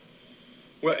special.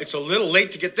 Well, it's a little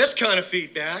late to get this kind of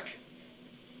feedback.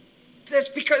 That's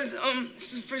because,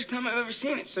 this is the first time I've ever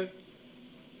seen it, sir.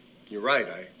 You're right,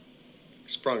 I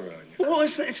sprung it on you. Well,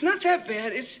 it's not that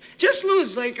bad. It's just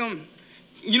loose, like,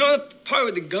 you know the part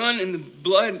with the gun and the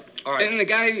blood? All right. And the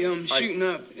guy, shooting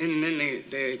up, and then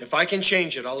they... If I can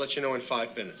change it, I'll let you know in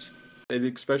 5 minutes. And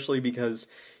especially because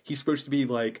he's supposed to be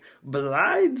like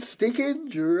blind, stinking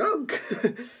drunk.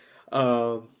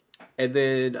 And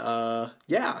then,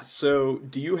 yeah. So,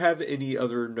 do you have any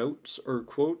other notes or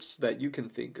quotes that you can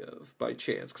think of by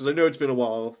chance? Because I know it's been a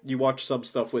while. You watched some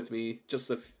stuff with me, just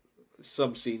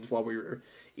some scenes while we were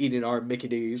eating our Mickey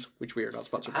D's, which we are not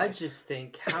sponsored by. I just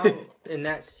think how in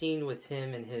that scene with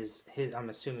him and his I'm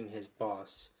assuming his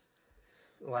boss.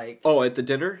 Like, oh, at the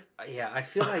dinner? Yeah, I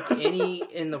feel like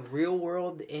in the real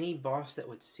world, any boss that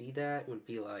would see that would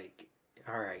be like,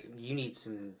 all right, you need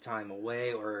some time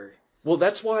away, or... Well,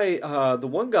 that's why the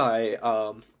one guy,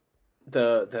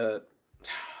 the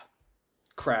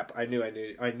crap, I knew I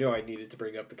needed to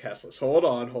bring up the cast list. Hold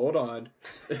on.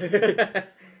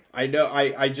 I know,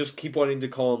 I just keep wanting to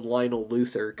call him Lionel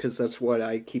Luther, because that's what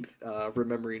I keep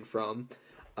remembering from,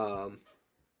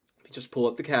 just pull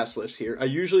up the cast list here. I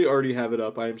usually already have it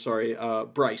up. I'm sorry.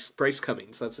 Bryce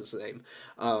Cummings. That's his name.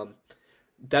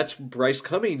 That's Bryce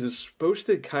Cummings is supposed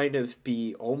to kind of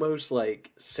be almost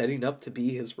like setting up to be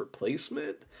his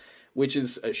replacement, which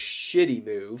is a shitty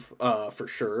move, for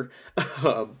sure.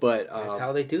 But that's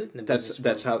how they do it in the business.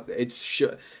 That's how it's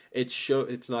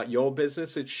it's not your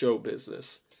business, it's show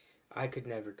business. I could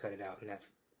never cut it out in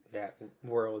that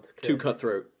world. Too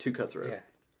cutthroat. Yeah.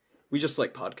 We just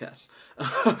like podcasts.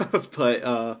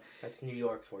 But that's New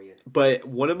York for you. But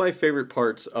one of my favorite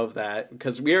parts of that,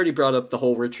 because we already brought up the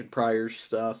whole Richard Pryor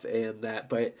stuff and that,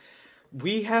 but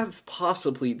we have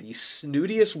possibly the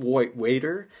snootiest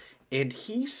waiter, and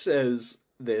he says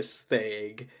this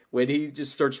thing when he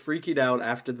just starts freaking out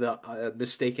after the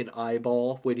mistaken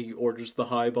eyeball when he orders the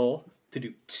highball to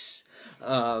do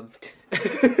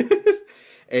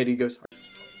and he goes, I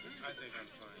think I'm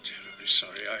terribly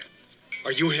sorry.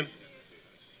 Are you him?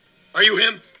 Are you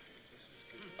him?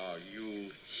 Are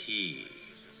you he?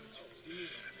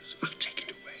 I'll take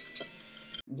it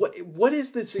away. What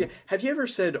is this? Have you ever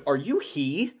said, "Are you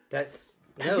he"? That's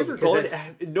Have you ever gone?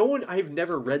 No one. I've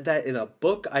never read that in a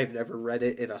book. I've never read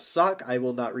it in a sock. I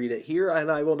will not read it here,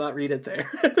 and I will not read it there.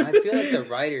 I feel like the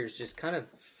writers just kind of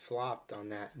flopped on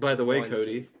that. By the way,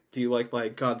 Cody, do you like my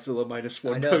Godzilla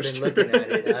 -1 I know, poster? I've been looking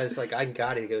at it. I was like, I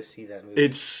gotta go see that movie.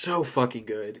 It's so fucking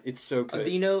good. It's so good.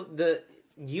 You know,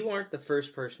 you aren't the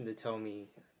first person to tell me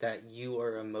that you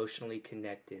are emotionally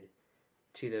connected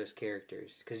to those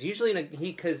characters. Because usually,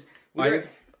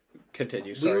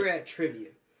 continue. Sorry. We were at trivia,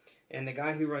 and the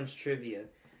guy who runs trivia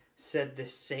said the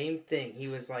same thing. He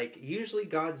was like, usually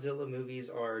Godzilla movies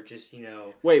are just, you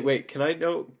know... Wait, can I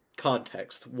know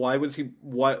context? Why was he...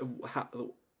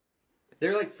 How...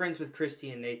 They're like friends with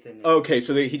Christy and Nathan. Okay,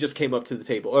 so he just came up to the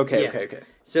table. Okay.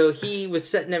 So he was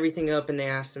setting everything up, and they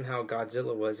asked him how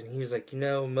Godzilla was, and he was like,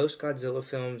 most Godzilla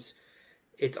films,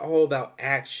 it's all about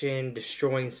action,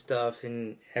 destroying stuff,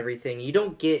 and everything. You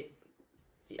don't get...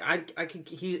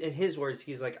 in his words,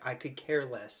 he's like, I could care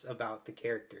less about the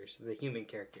characters, the human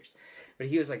characters. But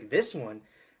he was like, this one,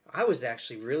 I was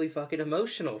actually really fucking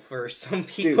emotional for some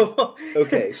people. Dude,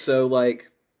 okay, so like...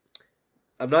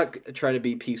 I'm not trying to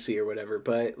be PC or whatever,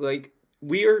 but like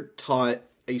we are taught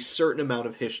a certain amount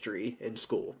of history in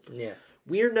school. Yeah.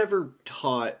 We are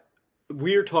taught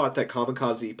that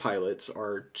kamikaze pilots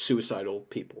are suicidal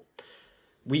people.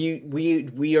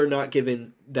 We are not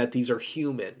given that these are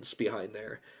humans behind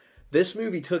there. This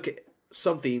movie took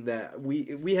something that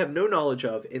we have no knowledge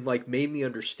of and like made me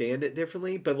understand it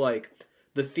differently, but like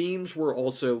the themes were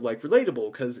also like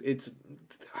relatable because it's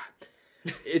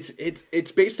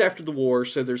based after the war,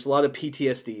 so there's a lot of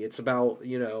PTSD. It's about,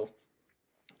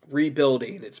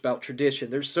 rebuilding. It's about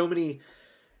tradition. There's so many...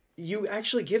 You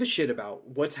actually give a shit about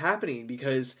what's happening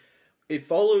because it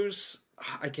follows...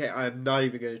 I'm not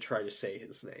even going to try to say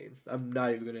his name. I'm not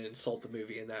even going to insult the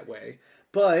movie in that way.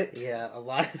 But... Yeah, a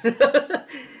lot.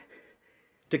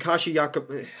 Takashi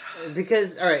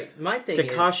Because, alright, my thing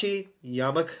Takashi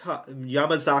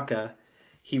Yamazaka,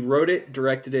 he wrote it,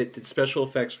 directed it, did special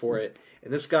effects for it.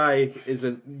 And this guy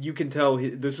you can tell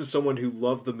this is someone who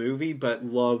loved the movie, but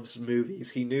loves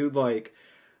movies. He knew, like,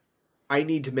 I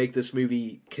need to make this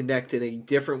movie connect in a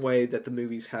different way that the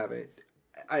movies haven't.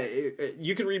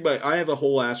 You can read I have a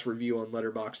whole ass review on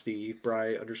Letterboxd,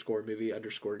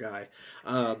 Bry_movie_guy.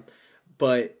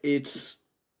 But it's,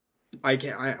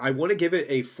 I want to give it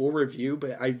a full review,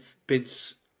 but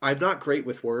I'm not great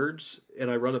with words,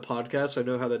 and I run a podcast, so I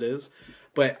know how that is.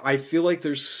 But I feel like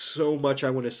there's so much I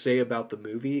want to say about the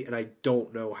movie, and I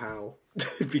don't know how.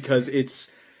 Because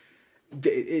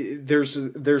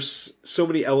there's so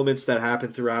many elements that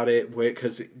happen throughout it,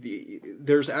 because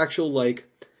there's actual, like,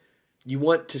 you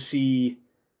want to see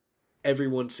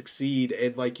everyone succeed,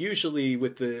 and, like, usually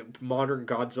with the modern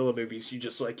Godzilla movies, you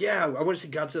just like, yeah, I want to see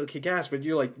Godzilla kick ass, but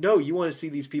you're like, no, you want to see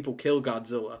these people kill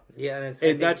Godzilla. Yeah,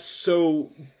 that's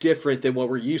so different than what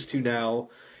we're used to now.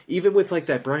 Even with, like,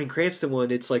 that Bryan Cranston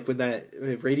one, it's like when that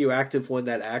radioactive one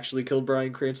that actually killed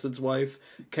Bryan Cranston's wife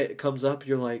comes up,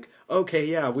 you're like, okay,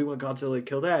 yeah, we want Godzilla to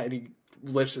kill that. And he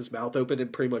lifts his mouth open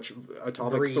and pretty much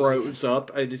atomic throws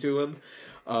up into him.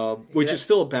 Which is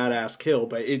still a badass kill,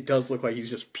 but it does look like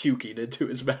he's just puking into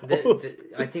his mouth.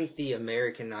 I think the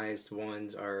Americanized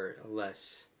ones are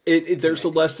less... There's a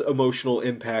less emotional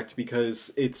impact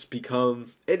because it's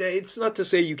become... And it's not to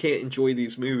say you can't enjoy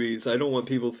these movies. I don't want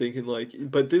people thinking like...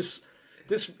 But this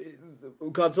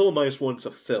Godzilla -1's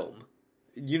a film.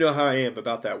 You know how I am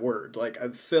about that word. Like, a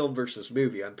film versus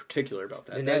movie. I'm particular about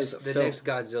that. The next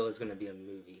Godzilla is going to be a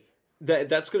movie.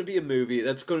 That's going to be a movie.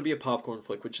 That's going to be a popcorn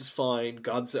flick, which is fine.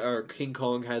 King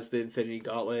Kong has the Infinity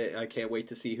Gauntlet. I can't wait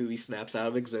to see who he snaps out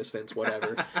of existence.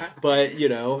 Whatever, but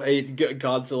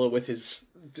Godzilla with his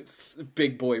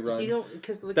big boy run.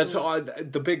 That's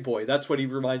the big boy. That's what he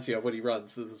reminds me of when he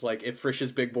runs. It's like if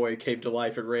Frisch's big boy came to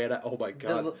life and ran. Oh my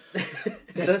god,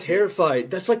 that's terrifying.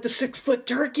 That's like the 6-foot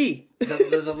turkey.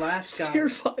 The last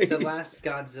terrifying. The last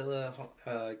Godzilla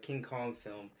King Kong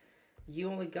film. You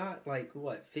only got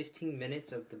 15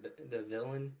 minutes of the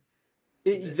villain.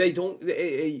 They don't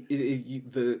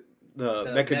the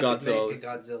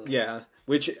Mechagodzilla. Yeah,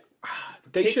 which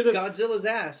they should have. Godzilla's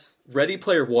ass. Ready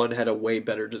Player One had a way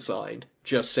better design.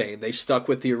 Just saying, they stuck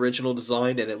with the original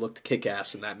design, and it looked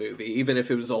kick-ass in that movie, even if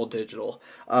it was all digital.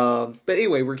 But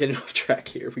anyway, we're getting off track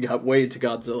here. We got way into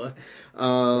Godzilla.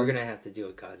 We're gonna have to do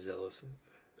a Godzilla.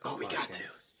 We got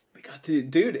to,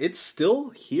 dude. It's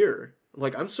still here.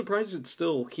 I'm surprised it's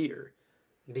still here.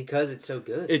 Because it's so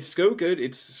good. It's so good.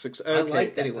 Okay, I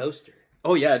like that poster.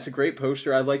 Oh yeah, it's a great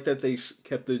poster. I like that they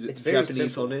kept the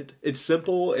Japanese on it. It's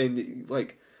simple and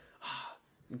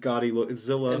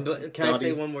Godzilla. Can I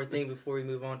say one more thing before we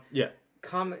move on? Yeah.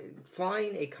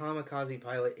 Flying a kamikaze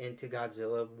pilot into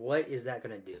Godzilla, what is that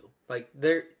going to do?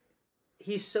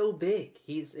 He's so big.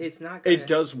 It's not going to... It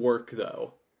does work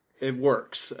though. It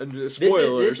works.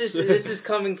 Spoilers. This is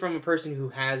coming from a person who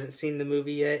hasn't seen the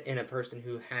movie yet, and a person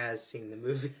who has seen the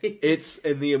movie. It's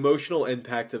and the emotional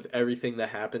impact of everything that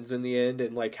happens in the end,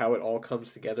 and how it all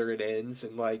comes together and ends,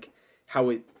 and how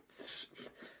it.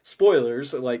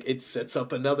 Spoilers. It sets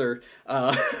up another.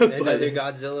 Another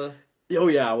Godzilla. Oh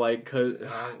yeah,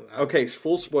 okay.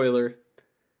 Full spoiler.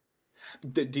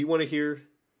 Do you want to hear?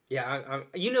 Yeah,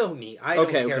 you know me. I don't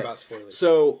care about spoilers.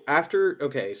 So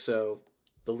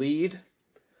the lead,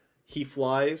 he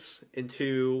flies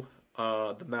into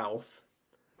the mouth,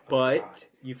 but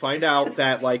you find out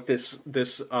that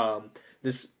this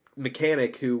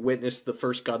mechanic who witnessed the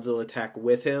first Godzilla attack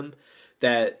with him,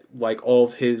 that all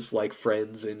of his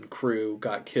friends and crew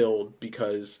got killed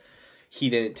because he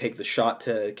didn't take the shot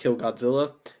to kill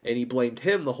Godzilla, and he blamed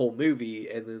him the whole movie,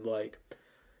 and then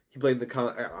he blamed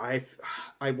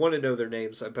I want to know their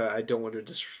names, but I don't want to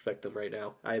disrespect them right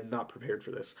now. I am not prepared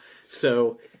for this.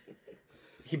 So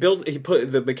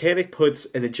the mechanic puts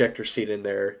an ejector seat in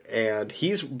there, and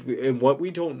what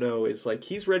we don't know is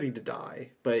he's ready to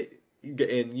die, but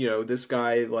this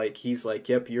guy he's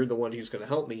yep, you're the one who's going to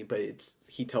help me, but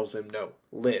he tells him no,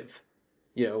 live.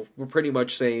 We're pretty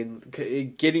much saying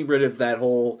getting rid of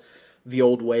the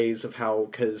old ways of how,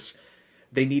 because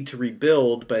they need to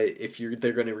rebuild, but if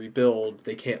they're going to rebuild,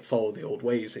 they can't follow the old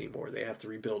ways anymore. They have to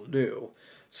rebuild new.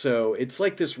 So it's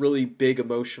this really big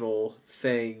emotional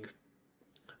thing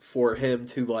for him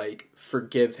to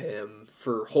forgive him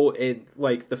for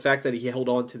the fact that he held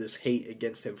on to this hate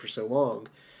against him for so long.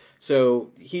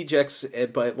 So he ejects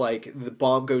it, but the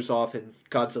bomb goes off and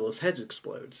Godzilla's head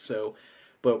explodes.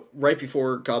 But right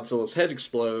before Godzilla's head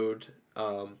explode,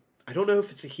 I don't know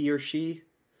if it's a he or she,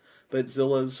 but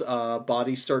Zilla's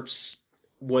body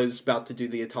was about to do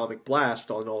the atomic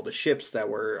blast on all the ships that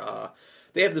were...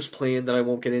 they have this plan that I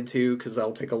won't get into because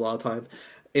that'll take a lot of time.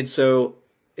 And so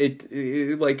it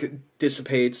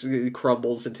dissipates, it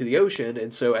crumbles into the ocean.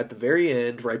 And so at the very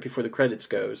end, right before the credits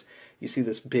goes, you see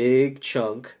this big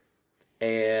chunk,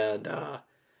 and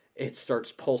it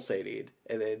starts pulsating.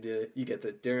 And then you get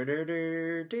the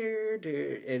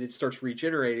and it starts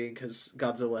regenerating because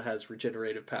Godzilla has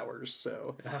regenerative powers.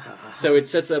 So it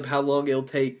sets up how long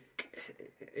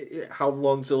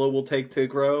Zilla will take to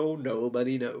grow.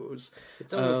 Nobody knows.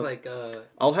 It's almost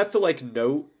I'll have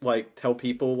to tell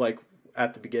people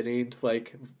at the beginning,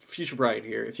 Future Brian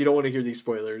here. If you don't want to hear these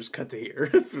spoilers, cut to here.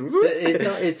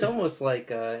 it's almost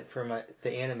for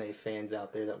the anime fans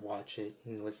out there that watch it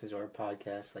and listen to our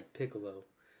podcast, like Piccolo,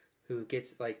 who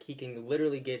gets he can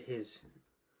literally get his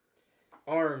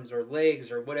arms or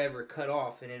legs or whatever cut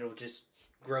off and it'll just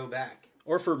grow back.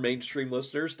 Or for mainstream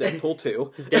listeners, Deadpool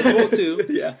 2. Deadpool 2.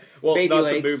 Yeah. Well, Baby not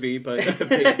legs. The movie, but...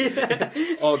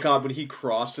 Oh, God, when he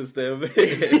crosses them.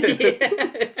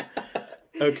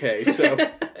 Okay, so...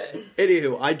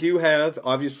 Anywho, I do have...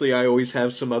 Obviously, I always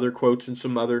have some other quotes and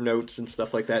some other notes and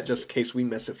stuff like that, just in case we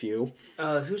miss a few.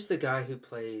 Who's the guy who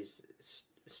plays...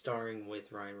 starring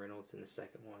with Ryan Reynolds in the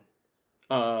second one?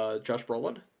 Josh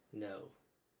Brolin? No.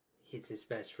 It's his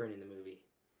best friend in the movie.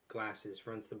 Glasses,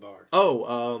 runs the bar.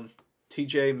 Oh,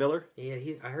 T.J. Miller? Yeah,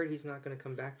 I heard he's not going to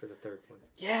come back for the third one.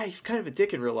 Yeah, he's kind of a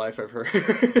dick in real life, I've heard.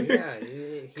 Yeah.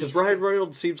 Because Ryan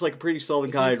Reynolds seems like a pretty solid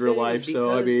guy in real life,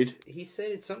 so I mean... He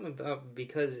said it's something about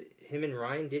because him and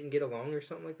Ryan didn't get along or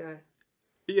something like that.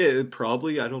 Yeah,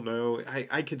 probably. I don't know.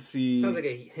 I could see. Sounds like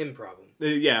a him problem.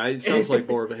 Yeah, it sounds like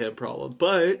more of a him problem.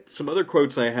 But some other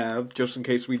quotes I have, just in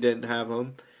case we didn't have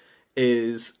them,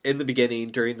 is in the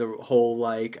beginning during the whole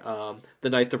the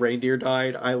night the reindeer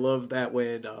died. I love that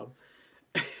when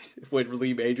when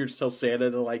Lee Majors tells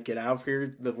Santa to get out of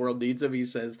here, the world needs him. He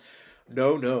says,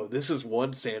 "No, this is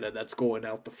one Santa that's going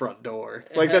out the front door."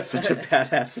 That's such a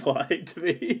badass line to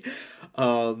me.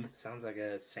 Sounds like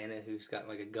a Santa who's got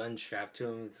a gun strapped to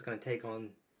him. It's gonna take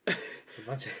on a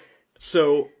bunch of.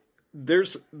 So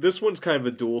this one's kind of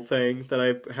a dual thing that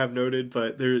I have noted,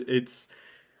 but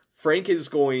Frank is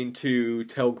going to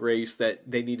tell Grace that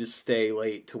they need to stay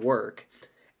late to work.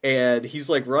 And he's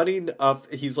running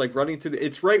through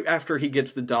it's right after he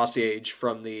gets the dossier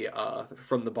from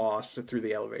the boss through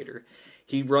the elevator.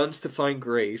 He runs to find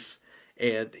Grace,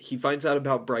 and he finds out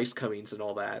about Bryce Cummings and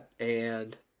all that,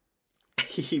 and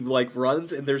he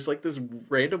runs, and there's this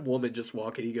random woman just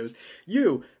walking. He goes,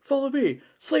 "You, follow me,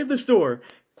 slam this door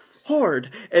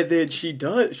hard," and then she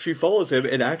follows him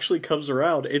and actually comes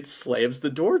around and slams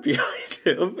the door behind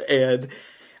him. And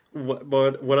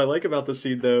what I like about the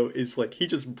scene, though, is he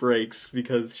just breaks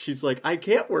because she's like, "I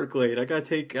can't work late. I gotta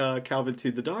take Calvin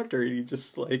to the doctor," and he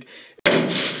just I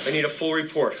need a full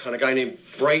report on a guy named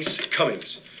Bryce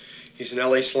Cummings. He's an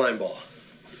LA slimeball.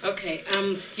 Okay,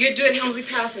 you're doing Helmsley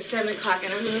Palace at 7 o'clock,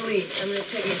 and I'm gonna leave. I'm gonna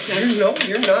take my son. No,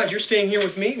 you're not. You're staying here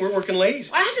with me. We're working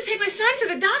late. I have to take my son to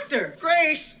the doctor.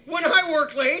 Grace, when I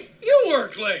work late, you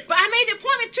work late. But I made the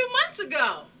appointment 2 months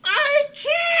ago. I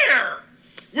care.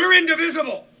 We're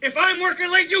indivisible. If I'm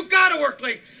working late, you gotta work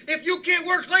late. If you can't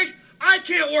work late, I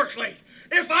can't work late.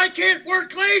 If I can't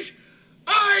work late,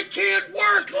 I can't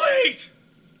work late.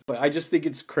 But I just think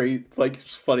it's crazy,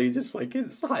 it's funny, just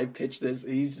it's high pitched.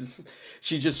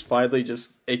 She just finally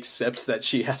just accepts that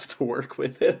she has to work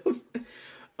with him.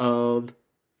 And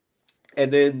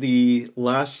then the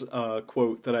last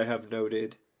quote that I have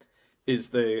noted is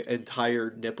the entire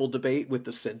nipple debate with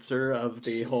the censor of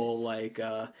the whole You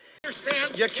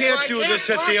can't do this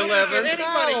at the 11th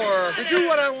hour. To do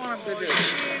what I want him to do.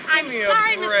 I'm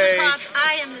sorry, Mr. Cross.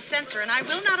 I am the censor, and I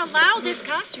will not allow this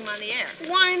costume on the air.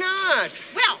 Why not?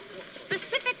 Well,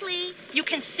 specifically, you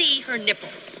can see her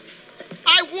nipples.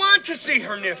 I want to see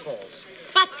her nipples.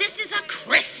 But this is a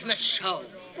Christmas show.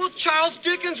 Well, Charles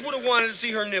Dickens would have wanted to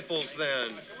see her nipples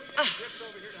then.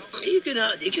 You can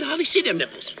hardly see them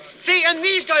nipples. See, and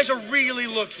these guys are really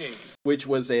looking. Which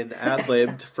was an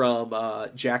ad-libbed from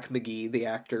Jack McGee, the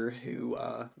actor who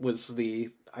was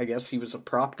I guess he was a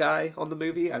prop guy on the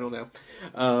movie. I don't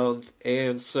know.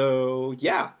 And so,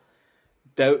 yeah.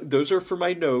 Those are for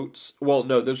my notes. Well,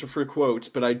 no, those are for quotes,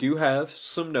 but I do have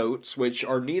some notes, which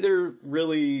are neither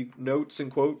really notes and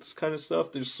quotes kind of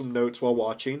stuff. There's some notes while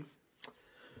watching.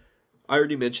 I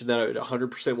already mentioned that I would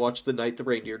 100% watch The Night the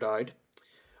Reindeer Died.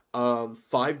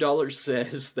 $5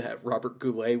 says that Robert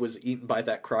Goulet was eaten by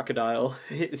that crocodile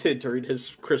during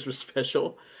his Christmas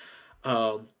special.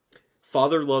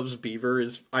 Father Loves Beaver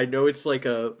is, I know it's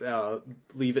a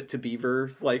Leave It to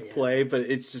Beaver play, but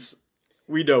it's just,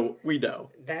 we know. We know.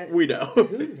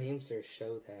 Who names their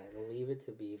show that? Leave It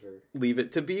to Beaver. Leave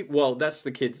It to Beaver? Well, that's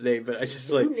the kid's name, but I just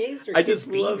Who names their kids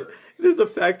love Beaver? the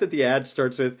fact that the ad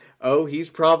starts with, "Oh, he's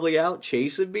probably out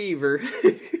chasing beaver."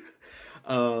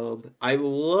 I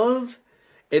love,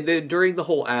 and then during the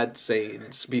whole ad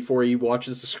scenes, before he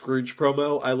watches the Scrooge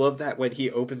promo, I love that when he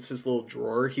opens his little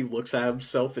drawer, he looks at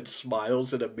himself and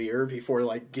smiles in a mirror before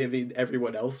giving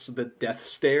everyone else the death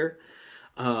stare.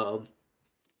 I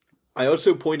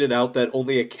also pointed out that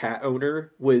only a cat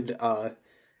owner would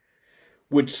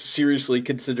seriously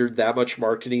consider that much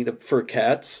marketing for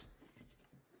cats.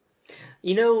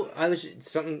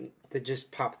 Something that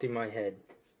just popped through my head.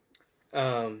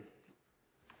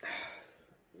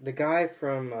 The guy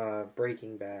from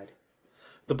Breaking Bad.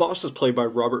 The boss is played by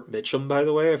Robert Mitchum, by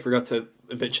the way. I forgot to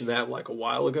mention that a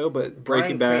while ago, but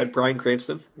Breaking Bad, Bryan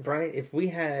Cranston. Brian, if we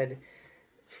had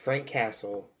Frank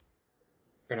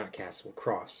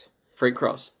Cross. Frank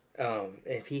Cross.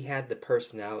 If he had the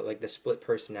personality, the split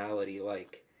personality,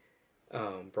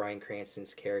 Bryan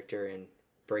Cranston's character in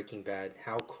Breaking Bad,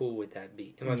 how cool would that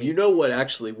be? You know what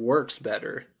actually works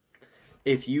better?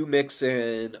 If you mix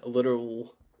in a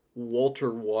little Walter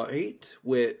White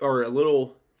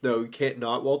you can't,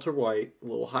 not Walter White, a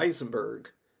little Heisenberg.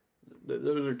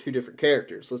 Those are two different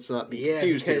characters. Let's not be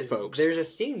confused here, folks. There's a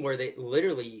scene where they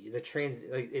literally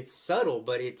it's subtle,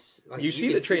 but it's you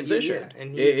see the transition,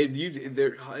 and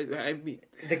the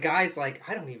guy's like,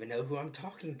 I don't even know who I'm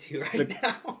talking to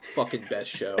now. Fucking best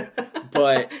show,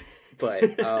 but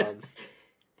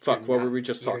fuck. What were we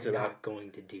just talking about? Not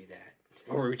going to do that.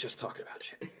 What were we just talking about?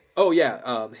 Shit. Oh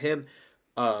yeah, him.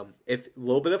 if a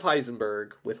little bit of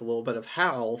Heisenberg with a little bit of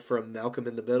Hal from Malcolm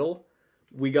in the Middle,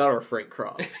 we got our Frank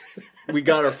Cross. We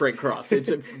got our Frank Cross.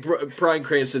 Bryan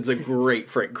Cranston's a great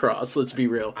Frank Cross. Let's be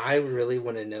real. I really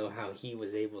want to know how he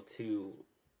was able to,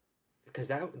 because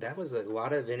that was a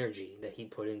lot of energy that he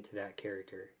put into that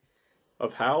character.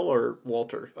 Of Hal or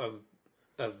Walter?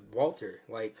 Of Walter,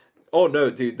 like. Oh no,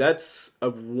 dude, that's a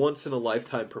once in a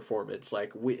lifetime performance.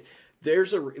 Like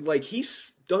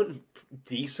he's done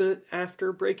decent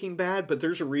after Breaking Bad, but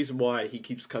there's a reason why he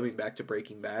keeps coming back to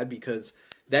Breaking Bad, because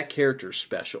that character's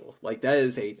special. Like, that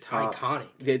is a top... Iconic.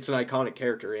 It's an iconic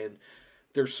character, and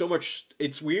there's so much...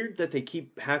 It's weird that they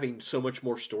keep having so much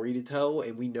more story to tell,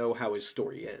 and we know how his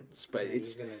story ends, but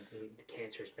the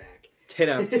cancer's back. 10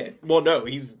 out of 10. Well, no,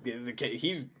 he's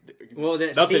well,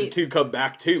 that nothing scene, to come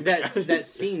back to. That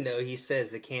scene, though, he says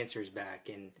the cancer's back,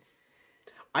 and...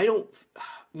 I don't...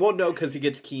 Well, no, because he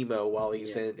gets chemo while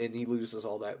he's in, and he loses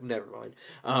all that. Never mind.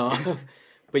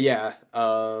 But yeah,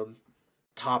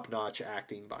 top-notch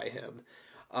acting by him.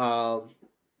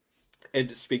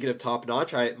 And speaking of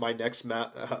top-notch, my next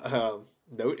note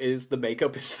is the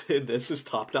makeup in this is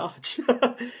top-notch.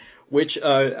 Which,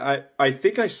 I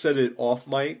think I said it off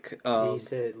mic. You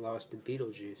said it lost to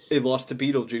Beetlejuice. It lost to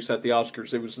Beetlejuice at the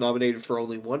Oscars. It was nominated for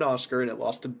only one Oscar, and it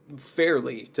lost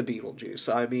fairly to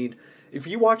Beetlejuice. I mean, if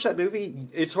you watch that movie,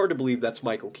 it's hard to believe that's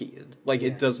Michael Keaton. Like,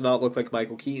 it does not look like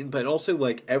Michael Keaton, but also,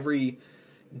 like, every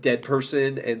dead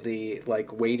person in the,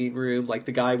 like, waiting room, like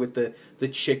the guy with the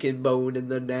chicken bone in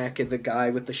the neck, and the guy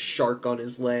with the shark on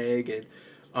his leg, and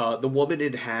the woman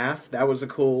in half, that was a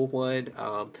cool one.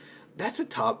 That's a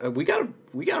top. I gotta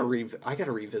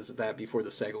revisit that before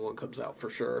the second one comes out for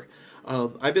sure.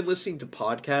 I've been listening to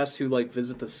podcasts who like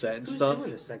visit the set and stuff. Who's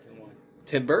doing the second one?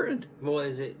 Tim Burton. Well,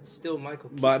 is it still Michael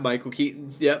Keaton? By Michael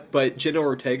Keaton, yep. But Jenna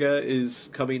Ortega is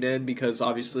coming in because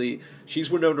obviously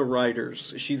she's Winona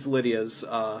Ryder's. She's Lydia's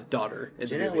daughter.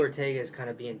 Jenna Ortega is kind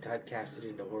of being typecasted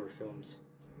into horror films.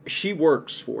 She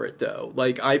works for it, though.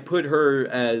 Like, I put her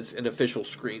as an official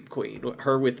Scream Queen.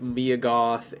 Her with Mia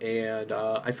Goth and,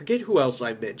 I forget who else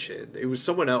I mentioned. It was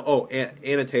someone else. Oh,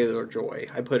 Anna Taylor-Joy.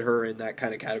 I put her in that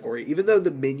kind of category. Even though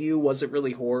the menu wasn't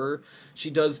really horror,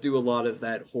 she does do a lot of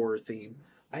that horror theme.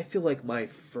 I feel like my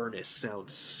furnace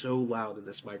sounds so loud in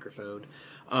this microphone.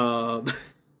 No,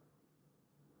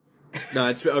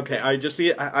 it's okay. I just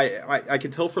see it. I can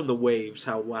tell from the waves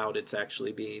how loud it's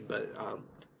actually being, but,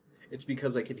 it's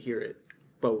because I can hear it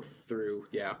both through,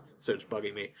 so it's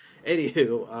bugging me.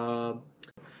 Anywho,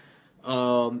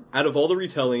 out of all the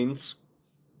retellings,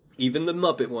 even the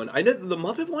Muppet one, I know the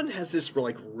Muppet one has this,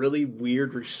 like, really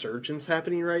weird resurgence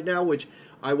happening right now, which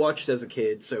I watched as a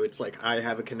kid, so it's like I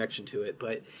have a connection to it,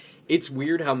 but it's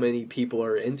weird how many people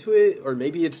are into it, or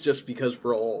maybe it's just because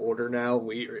we're all older now,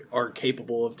 we are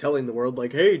capable of telling the world,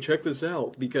 like, hey, check this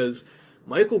out, because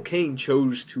Michael Caine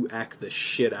chose to act the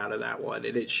shit out of that one,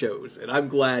 and it shows. And I'm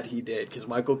glad he did, because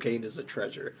Michael Caine is a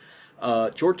treasure.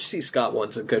 George C. Scott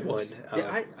one's a good one.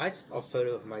 I saw a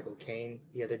photo of Michael Caine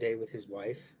the other day with his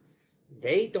wife.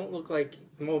 They don't look like...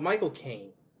 Well, Michael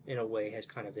Caine, in a way, has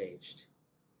kind of aged.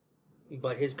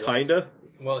 But his wife... Kinda?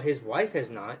 Well, his wife has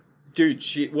not. Dude,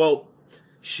 she,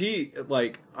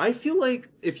 like, I feel like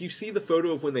if you see the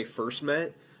photo of when they first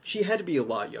met... She had to be a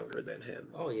lot younger than him.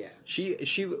 Oh, yeah. She.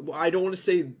 I don't want to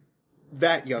say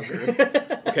that younger.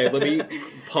 Okay, let me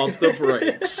pump the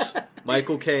brakes.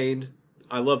 Michael Caine,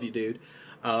 I love you, dude.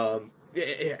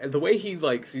 The way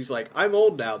he's like, I'm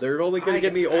old now. They're only going to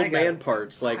give me old man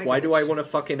parts. Like, why do I want to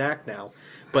fucking act now?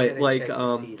 But, like,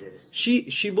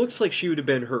 she looks like she would have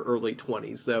been her early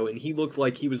 20s, though, and he looked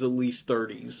like he was at least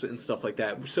 30s and stuff like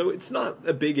that. So it's not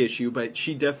a big issue, but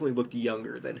she definitely looked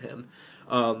younger than him.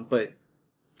 But...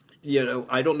 You know,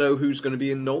 I don't know who's going to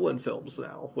be in Nolan films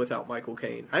now without Michael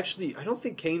Caine. Actually, I don't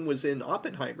think Caine was in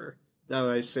Oppenheimer. Now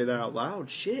that I say that out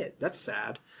loud, shit, that's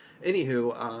sad.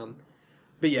 Anywho,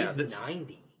 but yeah, he's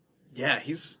 90. Yeah,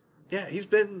 he's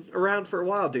been around for a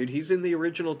while, dude. He's in the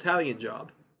original Italian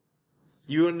Job.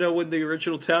 You want to know when the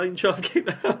original Italian Job came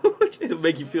out? It'll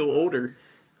make you feel older,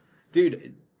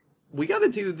 dude. We got to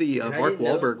do the Mark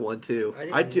Wahlberg one too.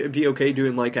 I'd be okay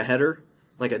doing like a header.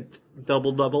 Like a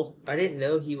double-double? I didn't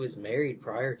know he was married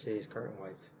prior to his current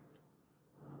wife.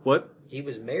 What? He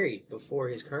was married before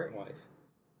his current wife.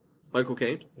 Michael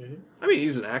Caine? Mm-hmm. I mean,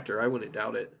 he's an actor. I wouldn't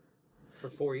doubt it. For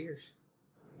 4 years.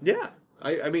 Yeah.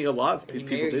 I mean, a lot of people do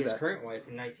that. He married his current wife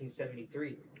in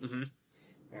 1973. Mm-hmm.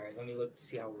 All right, let me look to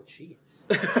see how old she is.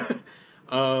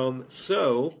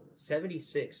 So...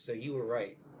 76, so you were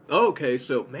right. Okay,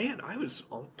 so, man, I was...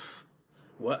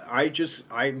 What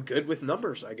I'm good with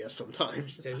numbers, I guess,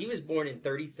 sometimes. So he was born in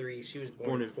 33, she was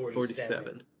born in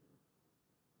 47.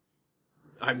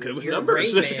 I'm good with You're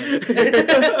numbers. a brain man.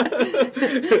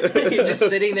 You're just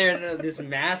sitting there and this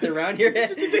math around your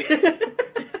head.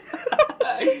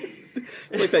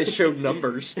 It's like they showed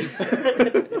numbers.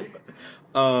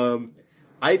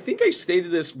 I think I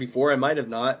stated this before. I might have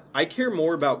not. I care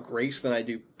more about Grace than I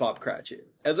do Bob Cratchit.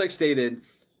 As I stated,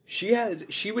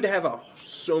 she would have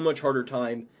so much harder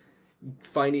time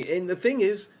finding. And the thing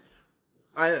is,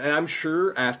 I'm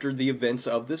sure after the events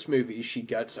of this movie, she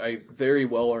gets a very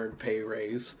well earned pay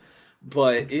raise.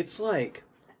 But it's like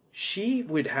she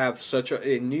would have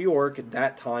in New York at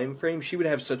that time frame. She would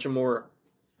have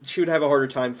a harder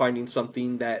time finding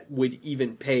something that would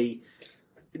even pay.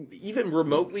 Even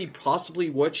remotely, possibly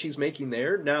what she's making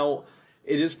there. Now,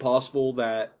 it is possible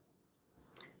that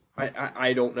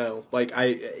I don't know. Like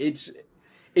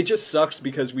it just sucks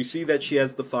because we see that she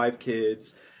has the 5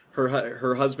 kids.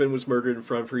 Her husband was murdered in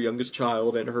front of her youngest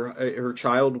child, and her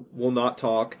child will not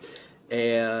talk.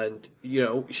 And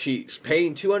she's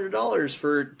paying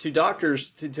 $200 to doctors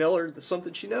to tell her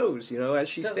something she knows. As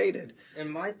she stated.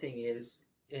 And my thing is,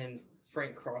 in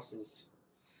Frank Cross's.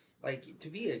 Like, to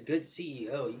be a good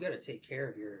CEO, you got to take care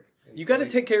of your... You got to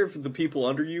take care of the people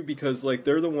under you because, like,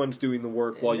 they're the ones doing the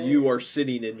work while you are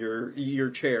sitting in your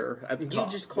chair at the top.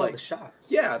 You just call the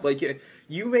shots. Yeah, like,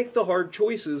 you make the hard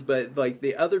choices, but, like,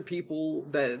 the other people,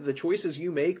 the choices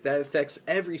you make, that affects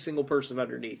every single person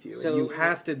underneath you. So, and you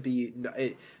have to be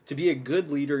a good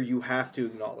leader, you have to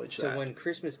acknowledge that. So when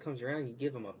Christmas comes around, you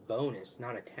give them a bonus,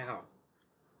 not a towel.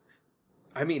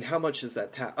 I mean, how much is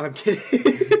that towel? I'm kidding.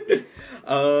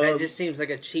 That just seems like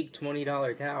a cheap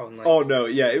 $20 towel. Like, oh no,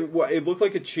 yeah, it looked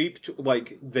like a cheap,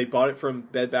 like they bought it from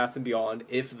Bed Bath & Beyond,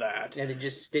 if that. And they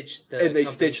just stitched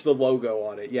stitched the logo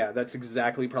on it. Yeah, that's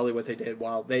exactly probably what they did.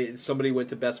 While somebody went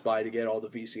to Best Buy to get all the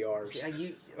VCRs.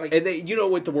 And you know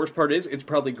what the worst part is? It's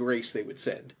probably Grace they would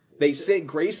send.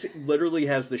 Grace literally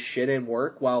has the shit in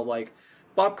work, while like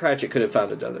Bob Cratchit could have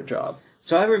found another job.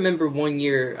 So I remember one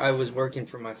year I was working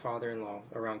for my father-in-law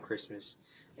around Christmas,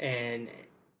 and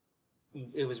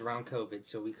it was around COVID,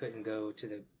 so we couldn't go to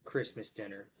the Christmas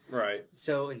dinner. Right.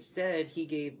 So instead, he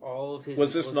gave all of his...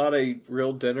 Was this not a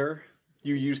real dinner?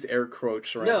 You used air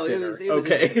quotes around dinner. No, it was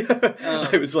okay.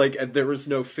 I was like, there was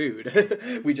no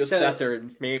food. We just sat there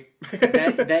and...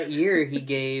 that year, he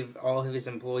gave all of his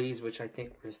employees, which I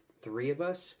think were 3 of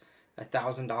us,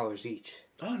 $1,000 each.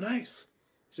 Oh, nice.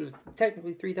 So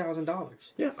technically $3,000.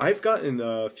 Yeah, I've gotten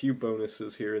a few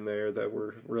bonuses here and there that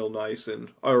were real nice and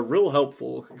are real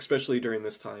helpful, especially during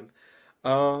this time.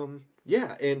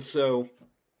 Yeah, and so,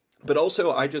 but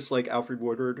also I just like Alfred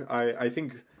Woodward. I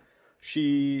think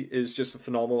she is just a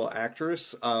phenomenal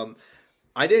actress. I'm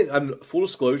full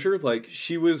disclosure, like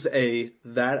she was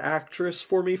that actress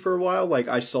for me for a while. Like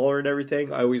I saw her and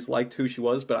everything. I always liked who she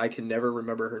was, but I can never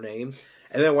remember her name.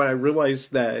 And then when I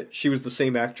realized that she was the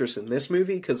same actress in this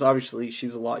movie, because obviously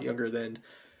she's a lot younger than...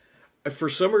 For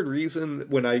some weird reason,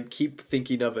 when I keep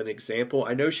thinking of an example,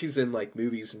 I know she's in like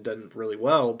movies and done really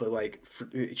well, but like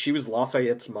she was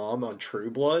Lafayette's mom on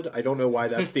True Blood. I don't know why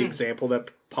that's the example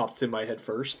that pops in my head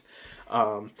first.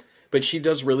 But she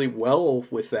does really well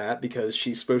with that because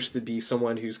she's supposed to be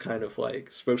someone who's kind of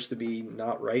like supposed to be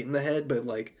not right in the head, but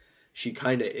like she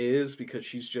kind of is because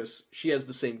she has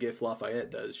the same gift Lafayette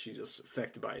does. She's just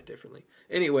affected by it differently.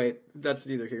 Anyway, that's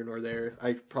neither here nor there.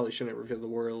 I probably shouldn't reveal the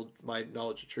world my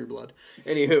knowledge of True Blood.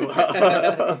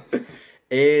 Anywho,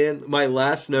 and my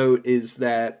last note is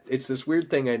that it's this weird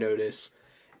thing I notice.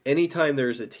 Anytime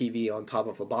there's a TV on top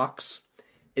of a box,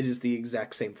 it is the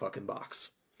exact same fucking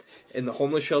box. In the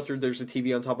homeless shelter, there's a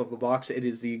TV on top of a box. It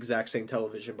is the exact same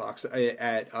television box.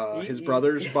 At his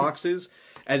brother's boxes,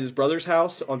 at his brother's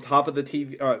house, on top of the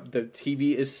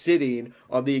TV is sitting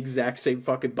on the exact same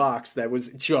fucking box that was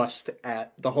just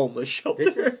at the homeless shelter.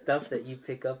 This is stuff that you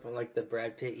pick up on like the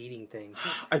Brad Pitt eating thing.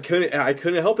 I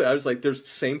couldn't help it. I was like, there's the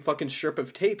same fucking strip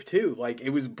of tape too. Like it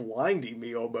was blinding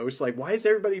me almost. Like why is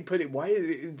everybody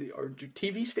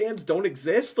TV stands don't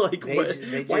exist? Like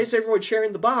why is everyone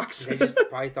sharing the box? They just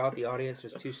probably thought the audience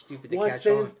was too stupid to catch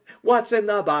on. What's in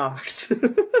the box?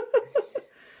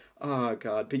 Oh,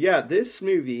 God. But yeah, this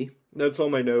movie, that's all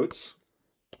my notes.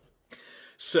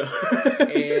 So.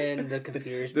 And the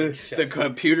computer's been shut. The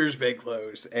computer's been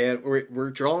closed. And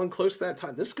we're drawing close to that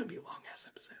time. This is going to be a long-ass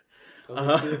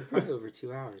episode. Probably over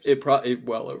 2 hours.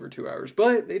 Well over 2 hours.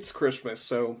 But it's Christmas,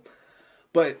 so.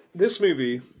 But this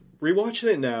movie,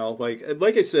 rewatching it now, like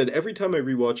I said, every time I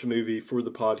rewatch a movie for the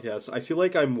podcast, I feel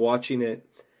like I'm watching it.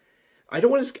 I don't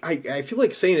want to. I feel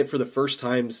like saying it for the first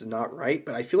time is not right,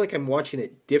 but I feel like I'm watching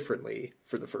it differently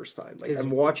for the first time. Like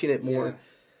I'm watching it more. Yeah.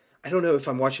 I don't know if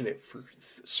I'm watching it for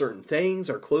certain things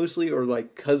or closely or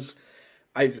like because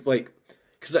I've like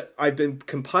because I've been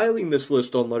compiling this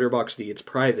list on Letterboxd. It's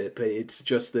private, but it's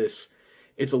just this.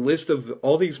 It's a list of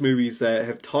all these movies that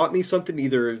have taught me something.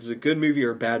 Either it's a good movie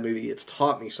or a bad movie. It's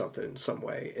taught me something in some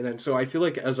way, and then, so I feel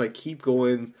like as I keep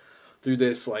going through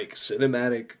this like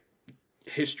cinematic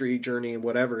history journey and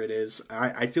whatever it is,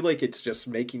 I feel like it's just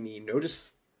making me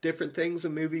notice different things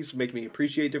in movies, making me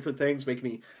appreciate different things, making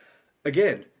me,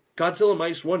 again, Godzilla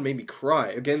Minus One made me cry.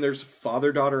 Again, there's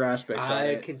father-daughter aspects on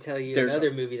it. I can tell you There's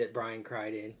another movie that Brian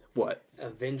cried in. What?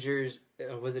 Avengers.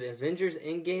 Was it Avengers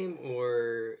Endgame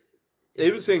or?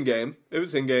 It was Endgame. It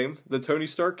was Endgame. The Tony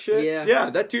Stark shit. Yeah. Yeah,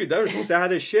 that dude. That was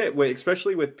sad as shit. Wait,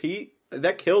 especially with Pete.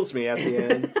 That kills me at the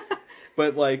end.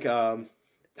 But like, oh man.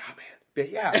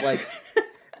 But yeah, like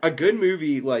a good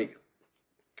movie. Like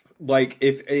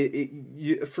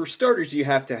if for starters, you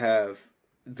have to have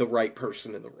the right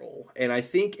person in the role. And I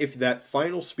think if that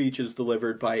final speech is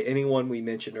delivered by anyone we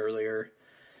mentioned earlier,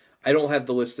 I don't have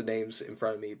the list of names in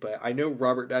front of me, but I know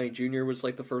Robert Downey Jr. was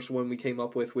like the first one we came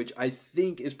up with, which I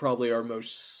think is probably our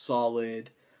most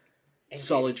solid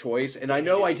choice. And I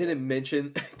know I didn't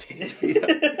mention Danny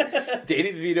DeVito.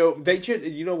 Danny DeVito, they should,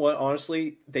 you know what,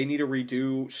 honestly, they need to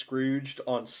redo Scrooged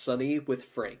on Sunny with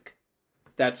Frank.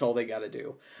 That's all they got to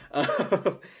do.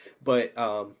 But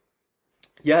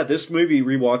yeah, this movie,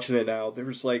 rewatching it now, there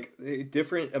was like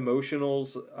different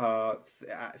emotionals,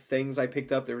 things I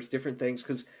picked up. There was different things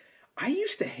because I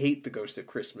used to hate the Ghost of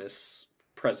Christmas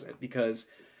Present because,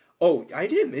 oh, I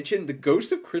didn't mention the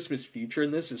Ghost of Christmas Future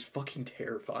in this is fucking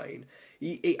terrifying.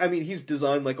 I mean, he's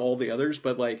designed like all the others,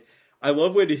 but like, I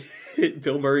love when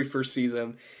Bill Murray first sees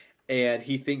him and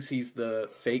he thinks he's the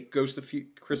fake Ghost of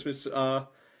Christmas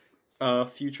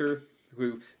Future.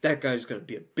 Who, that guy's gonna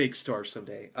be a big star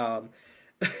someday.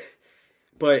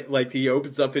 But like he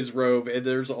opens up his robe and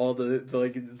there's all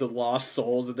the lost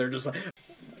souls and they're just like,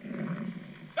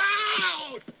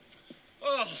 Out!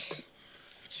 Oh,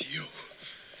 it's you,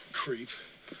 creep.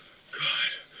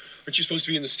 God, aren't you supposed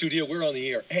to be in the studio? We're on the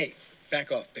air. Hey,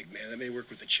 back off, big man. That may work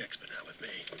with the chicks, but not with me.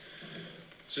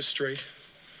 Is this straight?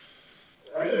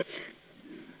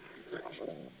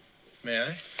 May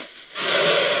I?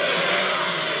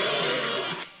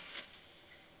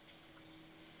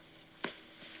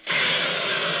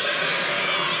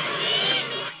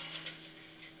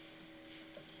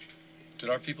 Did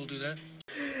our people do that?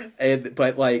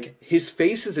 but like his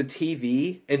face is a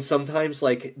TV, and sometimes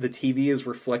like the TV is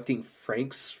reflecting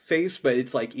Frank's face, but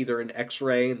it's like either an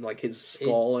X-ray and like his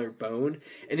skull or bone,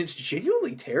 and it's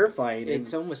genuinely terrifying.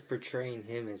 It's almost portraying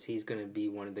him as he's going to be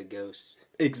one of the ghosts.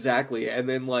 Exactly, and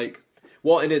then like,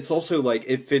 well, and it's also like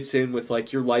it fits in with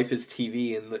like your life is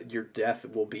TV and your death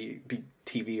will be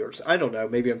TV, or I don't know.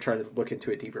 Maybe I'm trying to look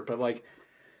into it deeper, but like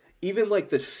even like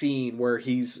the scene where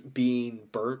he's being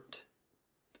burnt.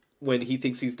 When he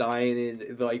thinks he's dying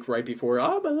and like right before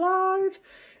I'm alive,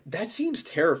 that seems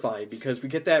terrifying because we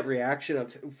get that reaction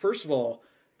of, first of all,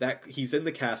 that he's in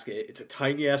the casket. It's a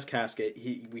tiny ass casket.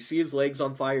 We see his legs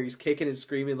on fire. He's kicking and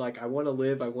screaming like, I want to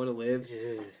live. I want to live.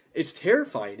 Dude. It's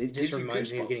terrifying. It just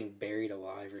reminds me of getting buried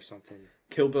alive or something.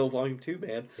 Kill Bill Volume 2,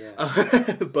 man.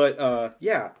 Yeah. But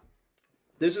yeah,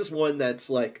 this is one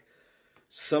that's like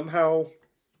somehow...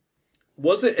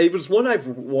 It was one I've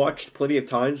watched plenty of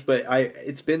times, but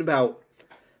it's been about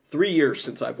 3 years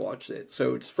since I've watched it.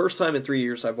 So it's the first time in 3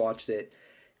 years I've watched it,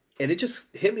 and it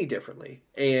just hit me differently.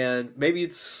 And maybe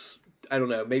it's, I don't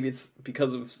know, maybe it's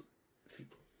because of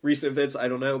recent events, I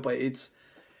don't know, but it's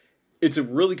a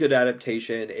really good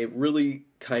adaptation. It really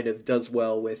kind of does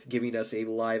well with giving us a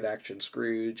live action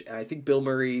Scrooge, and I think Bill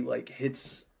Murray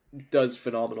does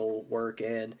phenomenal work,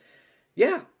 and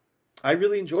yeah, I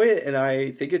really enjoy it, and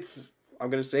I think it's, I'm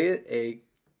going to say it,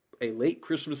 a late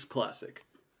Christmas classic.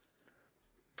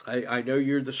 I know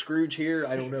you're the Scrooge here.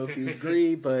 I don't know if you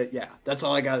agree, but yeah, that's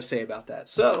all I got to say about that.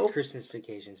 So Christmas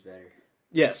Vacation's better.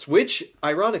 Yes, which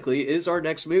ironically is our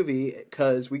next movie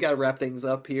because we got to wrap things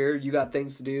up here. You got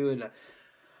things to do, and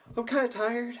I'm kind of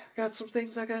tired. I got some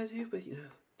things I got to do, but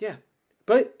yeah.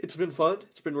 But it's been fun.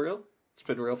 It's been real. It's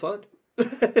been real fun.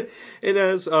 And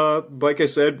as like I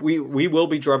said, we will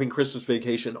be dropping Christmas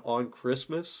Vacation on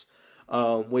Christmas.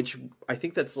 Which I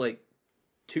think that's like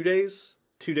 2 days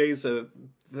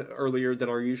earlier than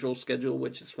our usual schedule,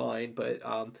 which is fine. But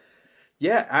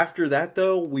yeah, after that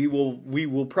though, we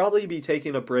will probably be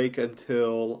taking a break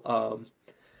until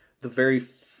the very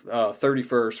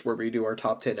 31st, where we do our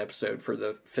top 10 episode for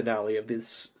the finale of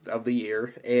the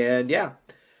year. And yeah,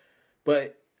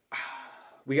 but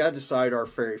we got to decide our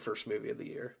very first movie of the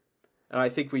year, and I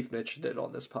think we've mentioned it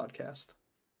on this podcast.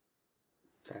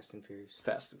 Fast and Furious.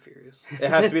 Fast and Furious. It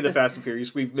has to be the Fast and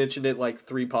Furious. We've mentioned it like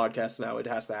 3 podcasts now. It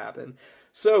has to happen.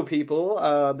 So, people,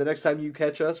 the next time you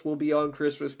catch us, we'll be on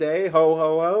Christmas Day. Ho,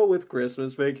 ho, ho, with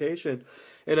Christmas Vacation.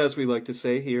 And as we like to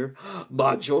say here,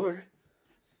 bonjour.